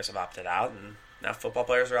baseball players have opted out, and now football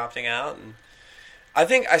players are opting out. And I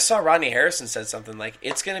think I saw Rodney Harrison said something like,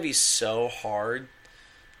 it's going to be so hard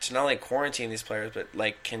to not only quarantine these players, but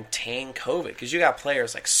like contain COVID, because you got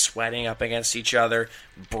players like sweating up against each other,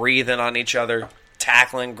 breathing on each other,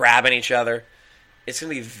 tackling, grabbing each other. It's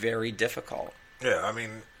going to be very difficult. Yeah, I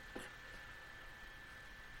mean,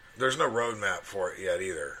 there's no roadmap for it yet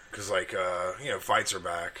either, because like fights are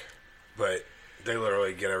back, but they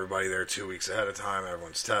literally get everybody there 2 weeks ahead of time.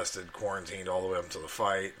 Everyone's tested, quarantined all the way up until the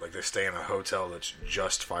fight. Like they stay in a hotel that's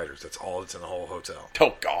just fighters. That's all that's in the whole hotel.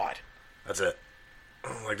 Oh God, that's it.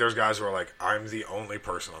 Like, there's guys who are like, I'm the only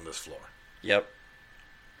person on this floor. Yep.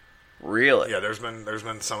 Really? Yeah, there's been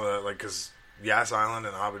some of that, like, because Yas Island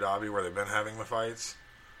and Abu Dhabi, where they've been having the fights,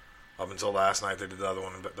 up until last night, they did the other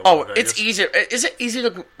one. It's easier. Is it easy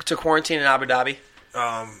to quarantine in Abu Dhabi?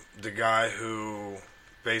 The guy who,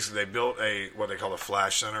 basically, they built what they call a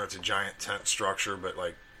flash center. It's a giant tent structure, but,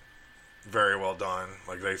 like, very well done.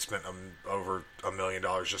 Like, they spent over $1 million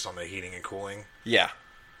just on the heating and cooling. Yeah.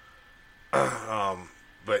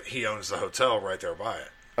 But he owns the hotel right there by it.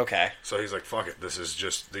 Okay. So he's like, fuck it. This is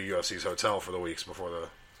just the UFC's hotel for the weeks before the...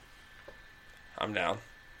 I'm down.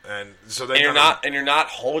 And so you're not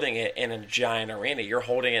holding it in a giant arena. You're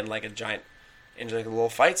holding it in like a little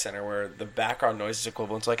fight center where the background noise is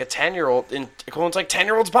equivalent to like a 10-year-old, equivalent to like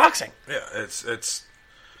 10-year-olds boxing. Yeah,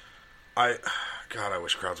 God, I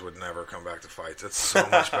wish crowds would never come back to fights. It's so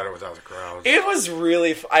much better without the crowds. It was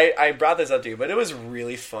really... I brought this up to you, but it was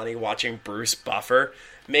really funny watching Bruce Buffer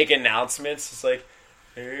make announcements. It's like,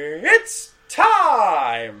 it's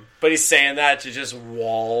time! But he's saying that to just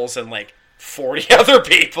walls and like 40 other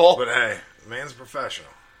people. But hey, the man's professional.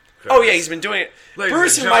 Oh yeah, he's been doing it.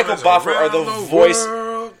 Bruce and Michael Buffer are the voice...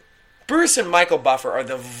 Bruce and Michael Buffer are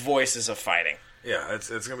the voices of fighting. Yeah, it's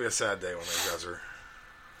going to be a sad day when those guys are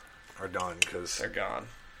done, because they're gone.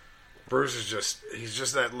 Bruce is he's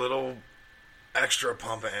just that little extra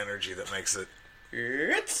pump of energy that makes it.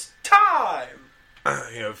 It's time.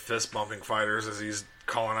 Fist bumping fighters as he's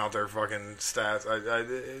calling out their fucking stats.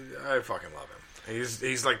 I fucking love him. He's like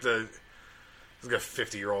he's like a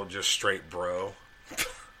 50-year-old just straight bro.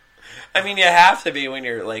 I mean, you have to be when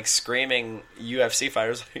you're like screaming UFC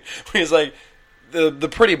fighters. He's like the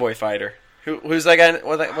pretty boy fighter. Who's that guy?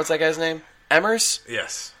 What's that guy's name? Emmers?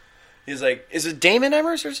 Yes. He's like, is it Damon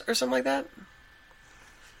Emmers or something like that?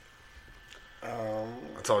 I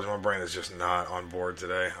told you my brain is just not on board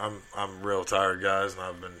today. I'm real tired, guys, and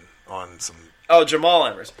I've been on some. Oh, Jamal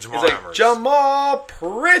Emmers. Jamal He's Emmers. Like, Jamal,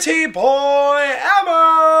 pretty boy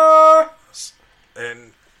Emmers.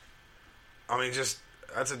 And I mean,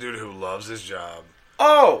 that's a dude who loves his job.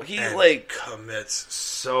 Oh, he commits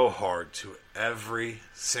so hard to every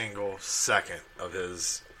single second of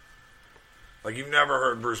his. Like, you've never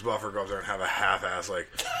heard Bruce Buffer go up there and have a half-ass, like,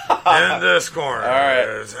 in this corner. All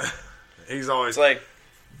right. He's always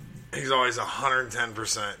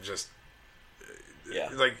 110% just,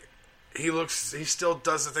 like, he still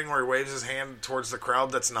does the thing where he waves his hand towards the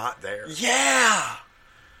crowd that's not there. Yeah.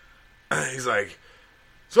 He's like,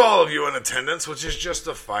 so all of you in attendance, which is just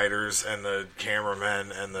the fighters and the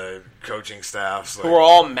cameramen and the coaching staffs. Who are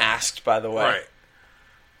all masked, by the way. Right.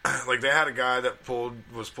 Like, they had a guy that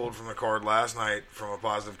was pulled from the card last night from a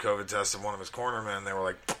positive COVID test of one of his cornermen. They were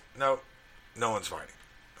like, nope, no one's fighting.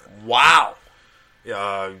 Wow. Yeah,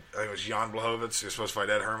 I think it was Jan Blachowicz. He was supposed to fight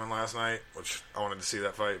Ed Herman last night, which I wanted to see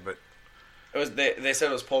that fight, but... They said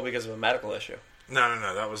it was pulled because of a medical issue.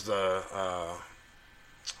 No. That was the...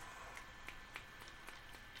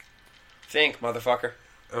 Think, motherfucker.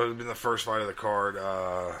 It would have been the first fight of the card.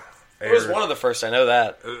 It was one of the first, I know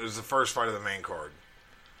that. It was the first fight of the main card.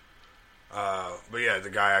 But yeah, the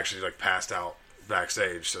guy actually passed out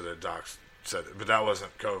backstage, so the docs said it. But that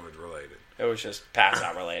wasn't COVID related. It was just pass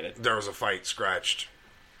out related. There was a fight scratched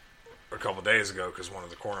a couple days ago because one of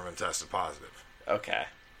the cornermen tested positive. Okay.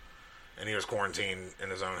 And he was quarantined in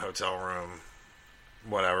his own hotel room,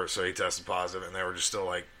 whatever, so he tested positive, and they were just still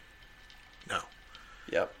like, no.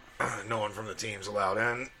 Yep. No one from the team's allowed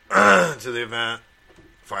in to the event.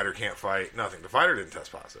 Fighter can't fight. Nothing. The fighter didn't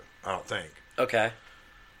test positive, I don't think. Okay.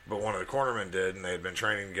 But one of the cornermen did, and they had been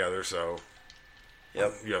training together, so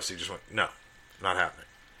UFC just went, no, not happening.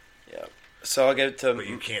 Yep. So I'll get it to... But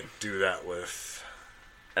you can't do that with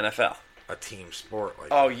NFL. A team sport like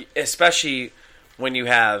that. Especially when you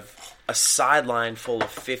have a sideline full of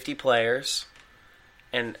 50 players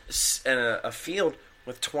and a field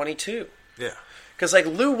with 22. Yeah. Because, like,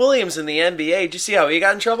 Lou Williams in the NBA, did you see how he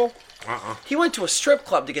got in trouble? Uh-uh. He went to a strip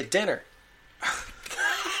club to get dinner.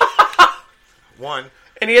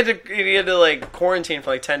 And he had to like quarantine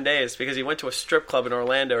for like 10 days because he went to a strip club in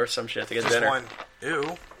Orlando or some shit to get dinner.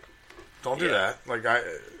 Ew. Don't do that. Like,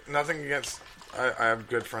 nothing against. I have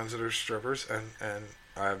good friends that are strippers, and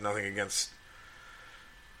I have nothing against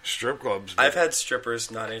strip clubs. I've had strippers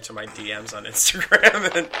not answer my DMs on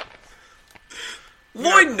Instagram, and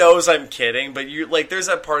Lloyd knows I'm kidding, but you like, there's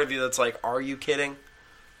that part of you that's like, are you kidding?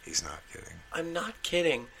 He's not kidding. I'm not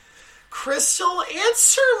kidding. Crystal,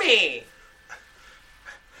 answer me.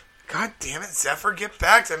 God damn it, Zephyr, get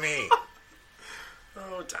back to me.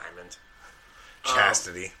 Oh, Diamond.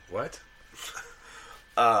 Chastity. What?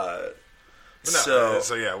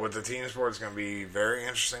 So yeah, with the team sport, it's going to be very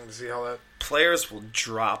interesting to see how that... Players will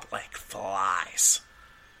drop like flies.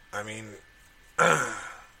 I mean...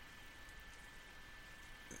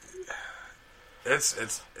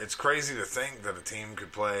 It's crazy to think that a team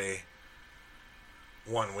could play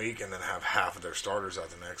 1 week and then have half of their starters out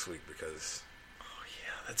the next week because...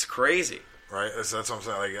 That's crazy. Right? That's what I'm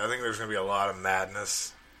saying. Like, I think there's going to be a lot of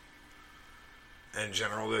madness in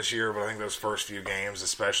general this year, but I think those first few games,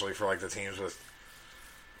 especially for, like, the teams with,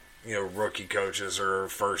 rookie coaches or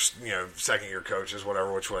second-year coaches,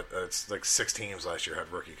 whatever, it's like 6 teams last year had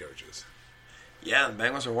rookie coaches. Yeah, the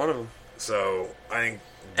Bengals are one of them. So, I think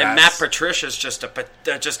and Matt Patricia's just a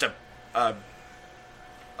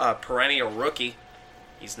perennial rookie.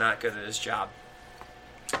 He's not good at his job.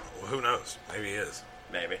 Well, who knows? Maybe he is.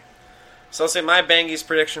 Maybe. So I'll say my Bangies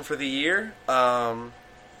prediction for the year.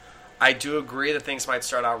 I do agree that things might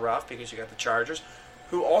start out rough because you got the Chargers,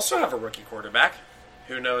 who also have a rookie quarterback.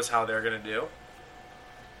 Who knows how they're going to do?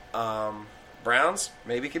 Browns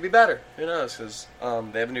maybe could be better. Who knows? Because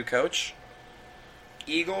they have a new coach.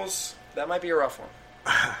 Eagles, that might be a rough one.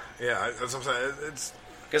 Yeah, that's what I'm saying. It's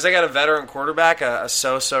because they got a veteran quarterback, a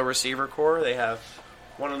so-so receiver core. They have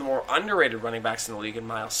one of the more underrated running backs in the league in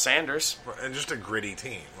Miles Sanders. And just a gritty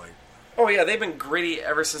team. Like, oh, yeah, they've been gritty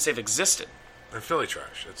ever since they've existed. They're Philly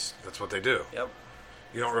trash. That's what they do. Yep.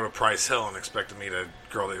 You don't go to Price Hill and expect to meet a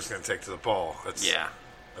girl that is going to take to the ball. Yeah.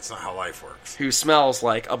 That's not how life works. Who smells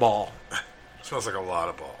like a ball. Smells like a lot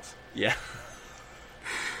of balls. Yeah.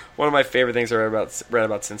 One of my favorite things I read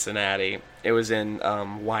about Cincinnati, it was in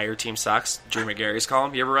Wire Team Sucks, Drew McGarry's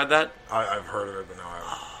column. You ever read that? I've heard of it, but no, I haven't.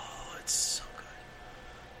 Oh, it's so good.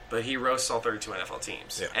 But he roasts all 32 NFL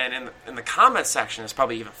teams. Yeah. And in the comments section, it's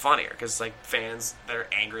probably even funnier, because like fans that are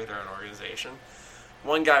angry at their own organization.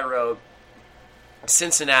 One guy wrote,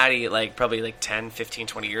 Cincinnati, like probably like 10, 15,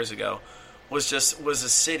 20 years ago, was a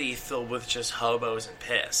city filled with just hobos and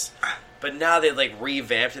piss. But now they like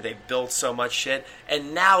revamped it. They built so much shit,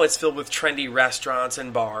 and now it's filled with trendy restaurants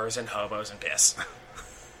and bars and hobos and piss.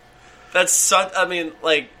 That's such. I mean,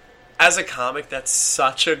 like, as a comic, that's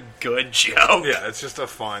such a good joke. Yeah, it's just a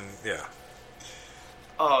fun. Yeah.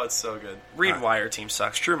 Oh, it's so good. Read Wire Team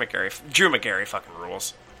Sucks. Drew McGarry fucking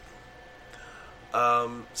rules.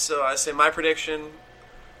 So I say my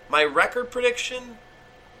record prediction,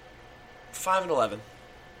 5-11.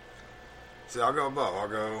 See, I'll go above. I'll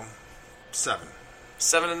go 7.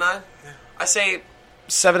 7-9? Yeah. I say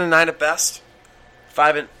 7-9 at best.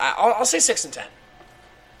 I'll say 6-10.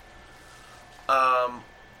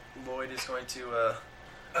 Lloyd is going to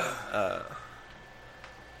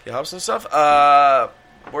help some stuff.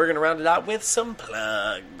 We're gonna round it out with some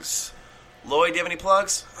plugs. Lloyd, do you have any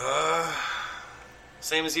plugs?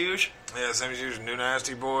 Same as usual. Yeah, same as usual. New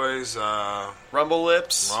Nasty Boys. Rumble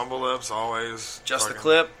Lips, always. Just the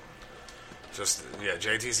Clip.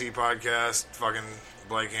 JTC podcast. Fucking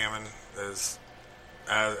Blake Hammond is,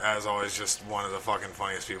 as always, just one of the fucking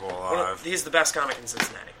funniest people alive. He's the best comic in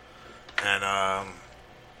Cincinnati. And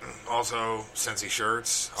also Cincy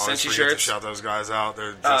Shirts. Always Cincy forget Shirts. to shout those guys out.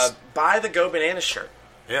 They're just buy the Go Bananas shirt.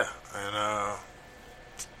 Yeah, and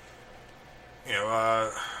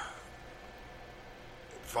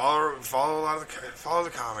follow the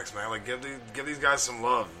comics, man. Like give these guys some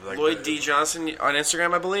love. Like, Lloyd D. Johnson on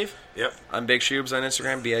Instagram, I believe. Yep. I'm Big Shoobs on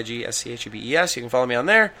Instagram, BIGSCHUBES. You can follow me on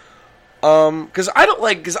there. Because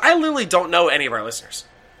I literally don't know any of our listeners.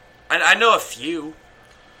 I know a few.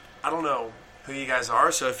 I don't know who you guys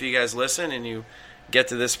are. So if you guys listen and you get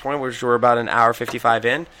to this point, which we're about an hour 55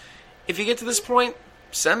 in, if you get to this point,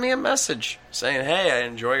 send me a message saying, "Hey, I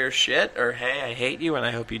enjoy your shit," or "Hey, I hate you and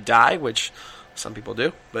I hope you die," which some people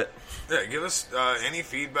do, but Yeah, give us any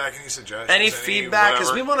feedback, any suggestions. Any feedback,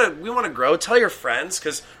 because we want to grow. Tell your friends,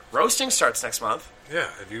 because roasting starts next month. Yeah,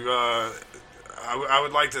 if you, I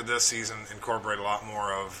would like to this season incorporate a lot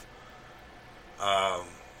more of.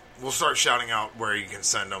 We'll start shouting out where you can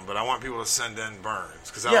send them, but I want people to send in burns,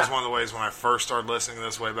 because that was one of the ways when I first started listening to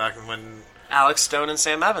this way back when. Alex Stone and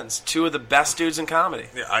Sam Evans, two of the best dudes in comedy.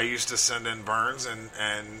 Yeah, I used to send in burns, and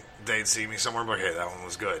they'd see me somewhere and be like, hey, that one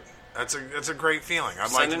was good. That's a great feeling.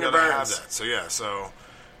 I'd like to be able to have that. So, yeah, so...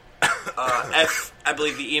 I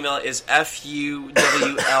believe the email is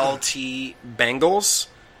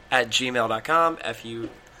fuwltbengals@gmail.com,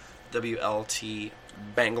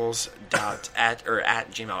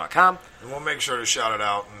 fuwltbengals@gmail.com. And we'll make sure to shout it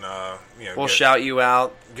out, and we'll shout you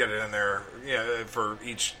out. Get it in there. Yeah, for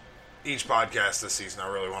each podcast this season. I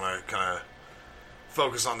really want to kind of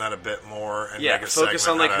focus on that a bit more, and make a focus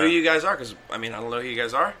on segment who you guys are, because I don't know who you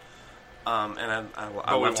guys are. And I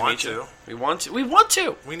love to meet you. We want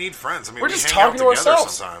to. We need friends. We're just talking to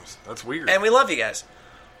ourselves sometimes. That's weird. And we love you guys.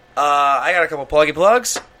 I got a couple pluggy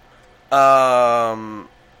plugs. So I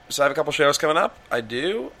have a couple shows coming up. I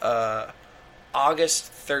do.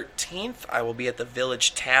 August 13th, I will be at the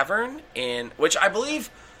Village Tavern which I believe,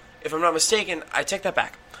 if I'm not mistaken, I take that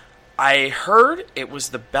back. I heard it was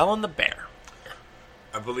the Bell and the Bear.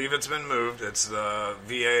 I believe it's been moved. It's the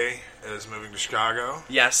VA is moving to Chicago.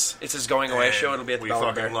 Yes, it's his going away show. It'll be at the Bell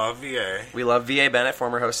and the Bear. We fucking love VA. We love VA Bennett,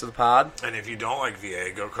 former host of the pod. And if you don't like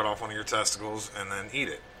VA, go cut off one of your testicles and then eat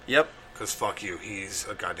it. Yep. Because fuck you. He's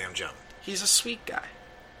a goddamn gem. He's a sweet guy.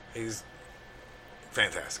 He's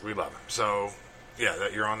fantastic. We love him. So, yeah,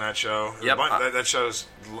 you're on that show. Yep. That show's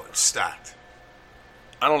stacked.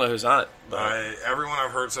 I don't know who's on it. But everyone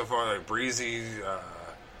I've heard so far, like Breezy,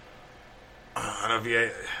 I know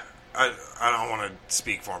VA. I don't want to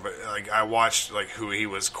speak for him, but I watched who he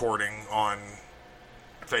was courting on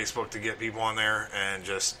Facebook to get people on there, and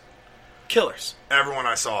just killers. Everyone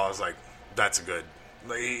I saw, I was like, "That's a good."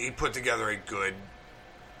 He put together a good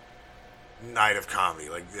night of comedy.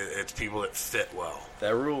 It's people that fit well.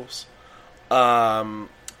 That rules.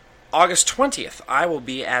 August 20th, I will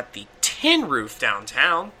be at the Tin Roof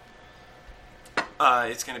downtown.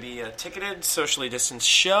 It's going to be a ticketed, socially distanced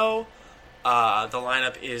show. The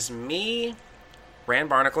lineup is me, Rand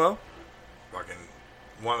Barnacle. Fucking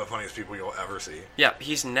one of the funniest people you'll ever see. Yeah,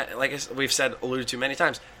 he's like we've alluded to many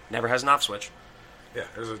times, never has an off switch. Yeah,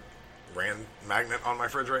 there's a Rand magnet on my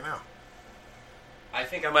fridge right now. I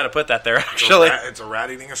think I might have put that there, actually. It's a rat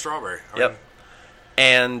eating a strawberry. Yep.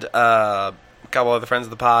 And a couple other friends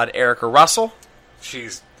of the pod, Erica Russell.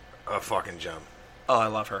 She's a fucking gem. Oh, I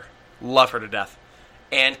love her. Love her to death.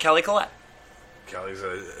 And Kelly Collette. Kelly's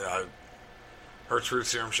her Truth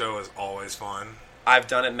Serum show is always fun. I've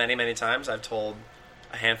done it many, many times. I've told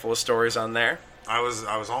a handful of stories on there. I was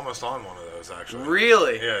almost on one of those, actually.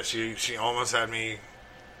 Really? Yeah, she almost had me.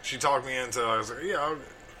 She talked me into. I was like, yeah.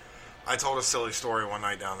 I told a silly story one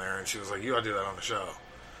night down there, and she was like, "You ought to do that on the show."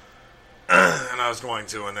 And I was going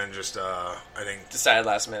to, and then just I think decided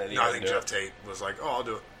last minute. I think Jeff Tate was like, "Oh, I'll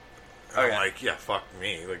do it." And I'm like, "Yeah, fuck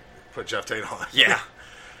me. Put Jeff Tate on." Yeah.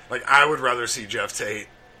 I would rather see Jeff Tate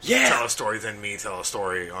yeah. tell a story than me tell a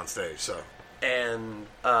story on stage. So, and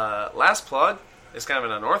last plug is kind of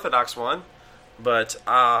an unorthodox one, but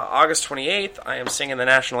August 28th, I am singing the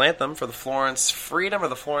national anthem for the Florence Freedom or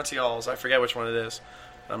the Florence Y'alls. I forget which one it is.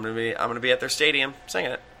 I'm gonna be at their stadium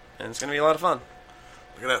singing it, and it's gonna be a lot of fun.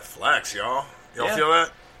 Look at that flex, y'all. Y'all feel that?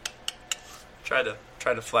 Tried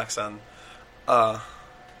to flex on the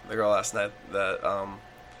girl last night that I'm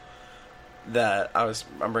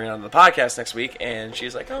bringing on the podcast next week, and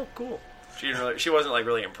she's like, "Oh, cool." She wasn't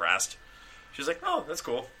really impressed. She was like, "Oh, that's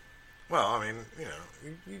cool." Well, I mean,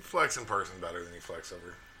 you flex in person better than you flex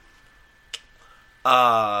over.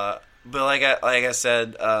 But like I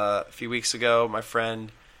said a few weeks ago, my friend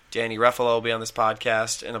Danny Ruffalo will be on this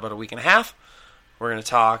podcast in about a week and a half. We're going to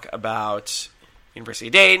talk about University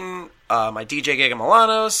of Dayton, my DJ gig at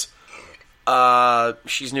Milano's.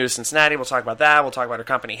 She's new to Cincinnati. We'll talk about that. We'll talk about her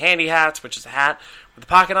company, Handy Hats, which is a hat with a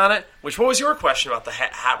pocket on it. What was your question about the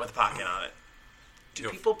hat with a pocket on it? Do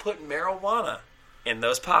people put marijuana in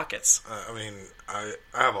those pockets? I mean, I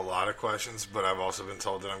have a lot of questions, but I've also been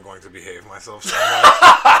told that I'm going to behave myself so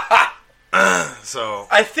much. So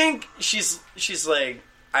I think she's like,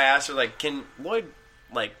 I asked her, can Lloyd,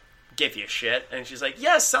 give you shit? And she's like,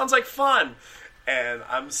 yes, sounds like fun. And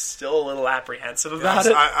I'm still a little apprehensive about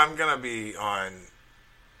it. I'm going to be on,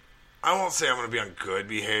 I won't say I'm going to be on good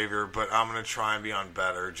behavior, but I'm going to try and be on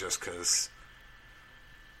better just because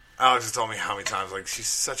Alex has told me how many times, she's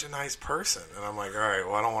such a nice person. And I'm like, all right,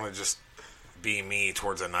 well, I don't want to just be me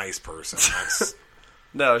towards a nice person.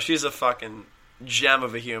 No, she's a fucking gem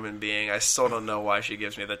of a human being. I still don't know why she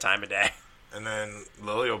gives me the time of day. And then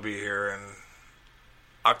Lily will be here in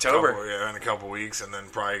October. In a couple weeks, and then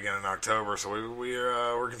probably again in October. So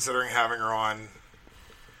we're considering having her on.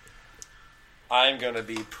 I'm going to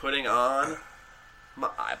be putting on my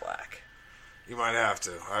eye black. You might have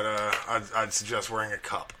to. I'd suggest wearing a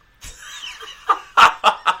cup.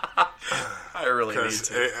 I really need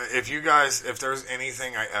to. If there's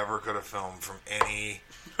anything I ever could have filmed from any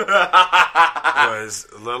was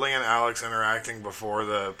Lily and Alex interacting before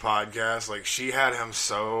the podcast. Like, she had him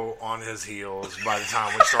so on his heels by the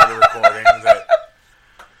time we started recording that,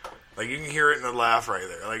 like, you can hear it in the laugh right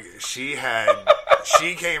there. Like, she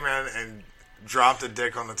came in and dropped a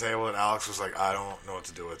dick on the table, and Alex was like, I don't know what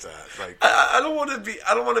to do with that. Like, I don't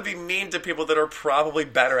want to be mean to people that are probably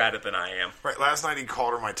better at it than I am. Right. Last night he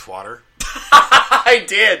called her my twatter. I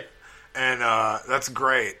did. And that's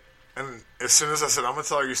great. And as soon as I said, I'm going to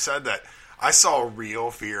tell her you said that, I saw real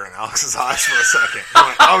fear in Alex's eyes for a second. I'm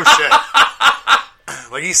like, oh,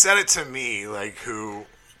 shit. Like, he said it to me, like, who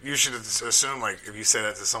you should assume, like, if you say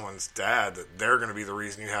that to someone's dad, that they're going to be the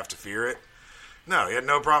reason you have to fear it. No, he had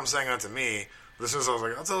no problem saying that to me. But as soon as I was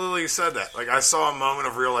like, I'll tell Lily you said that. Like, I saw a moment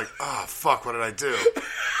of real, like, oh, fuck, what did I do?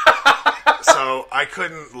 So I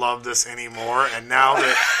couldn't love this anymore. And now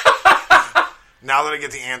that I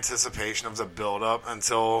get the anticipation of the build-up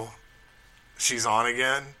until she's on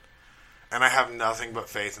again, and I have nothing but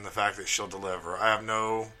faith in the fact that she'll deliver. I have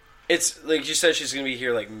no... It's, like you said, she's going to be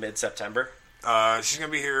here, like, mid-September? She's going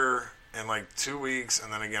to be here in, like, 2 weeks,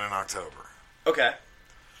 and then again in October. Okay.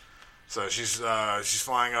 So she's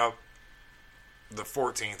flying up the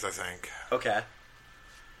 14th, I think. Okay.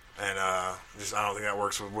 And I don't think that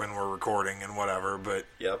works with when we're recording and whatever, but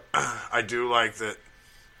yep. I do like that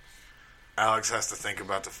Alex has to think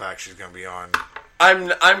about the fact she's going to be on. I'm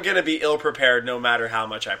going to be ill-prepared no matter how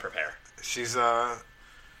much I prepare. She's the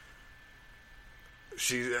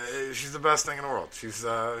best thing in the world. She's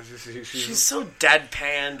so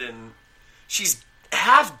deadpanned, and she's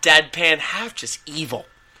half deadpan, half just evil.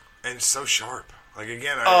 And so sharp. Like,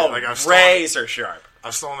 again, razor sharp.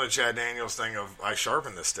 I'm still on the Chad Daniels thing of, I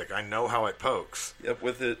sharpen this stick. I know how it pokes. Yep,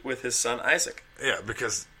 with his son Isaac. Yeah,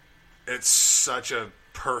 because it's such a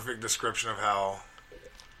perfect description of how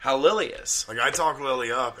Lily is. Like, I talk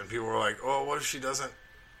Lily up, and people were like, "Oh, what if she doesn't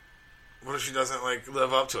like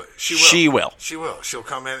live up to it?" She will. She will. She'll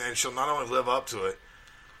come in and she'll not only live up to it,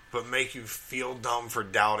 but make you feel dumb for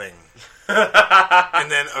doubting,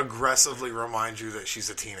 and then aggressively remind you that she's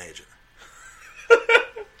a teenager.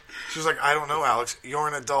 She was like, "I don't know, Alex. You're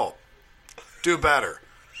an adult. Do better."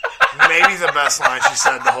 Maybe the best line she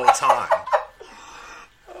said the whole time.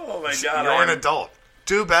 Oh my God! You're an adult.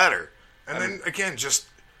 Do better. And then again,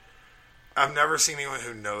 I've never seen anyone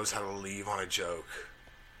who knows how to leave on a joke.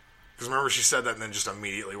 Because remember, she said that and then just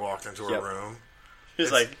immediately walked into her room.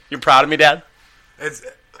 She's like, "You're proud of me, Dad?"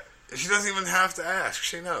 She doesn't even have to ask.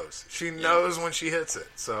 She knows. She knows when she hits it.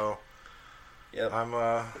 So, yep.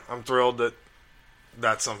 I'm thrilled that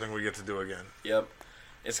that's something we get to do again. Yep.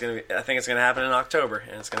 I think it's gonna happen in October,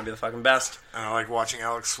 and it's gonna be the fucking best. And I like watching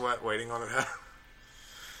Alex sweat, waiting on it.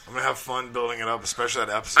 I'm going to have fun building it up, especially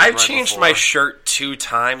that episode. I've changed my shirt 2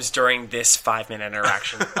 times during this 5-minute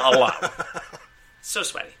interaction. A lot. So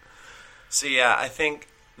sweaty. So, yeah, I think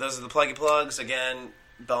those are the pluggy plugs. Again,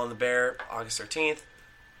 Bell and the Bear, August 13th.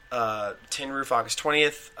 Tin Roof, August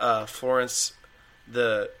 20th.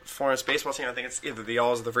 The Florence baseball team, I think it's either the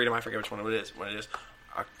Y'alls or the Freedom. I forget which one it is.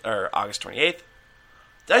 Or August 28th.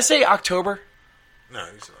 Did I say October? No,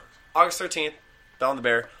 you said August 13th, Bell and the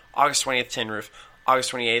Bear. August 20th, Tin Roof.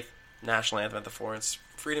 August 28th, National Anthem at the Florence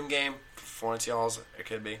Freedom Game. Florence Y'alls, it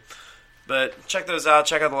could be. But check those out.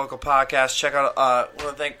 Check out the local podcast. Check out, I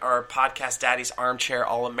want to thank our podcast daddies, Armchair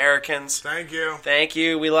All-Americans. Thank you. Thank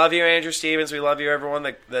you. We love you, Andrew Stevens. We love you, everyone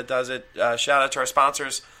that does it. Shout out to our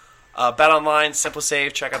sponsors. Bet Online,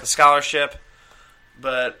 SimpliSave. Check out the scholarship.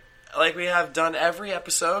 But like we have done every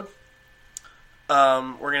episode,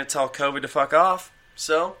 we're going to tell COVID to fuck off.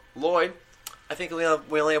 So, Lloyd, I think we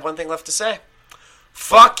only have one thing left to say.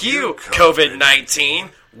 Fuck you,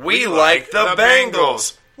 COVID-19. We like the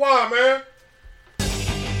Bengals. Why, man?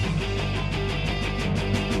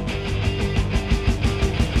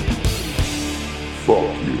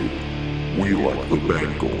 Fuck you. We like the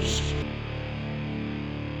Bengals.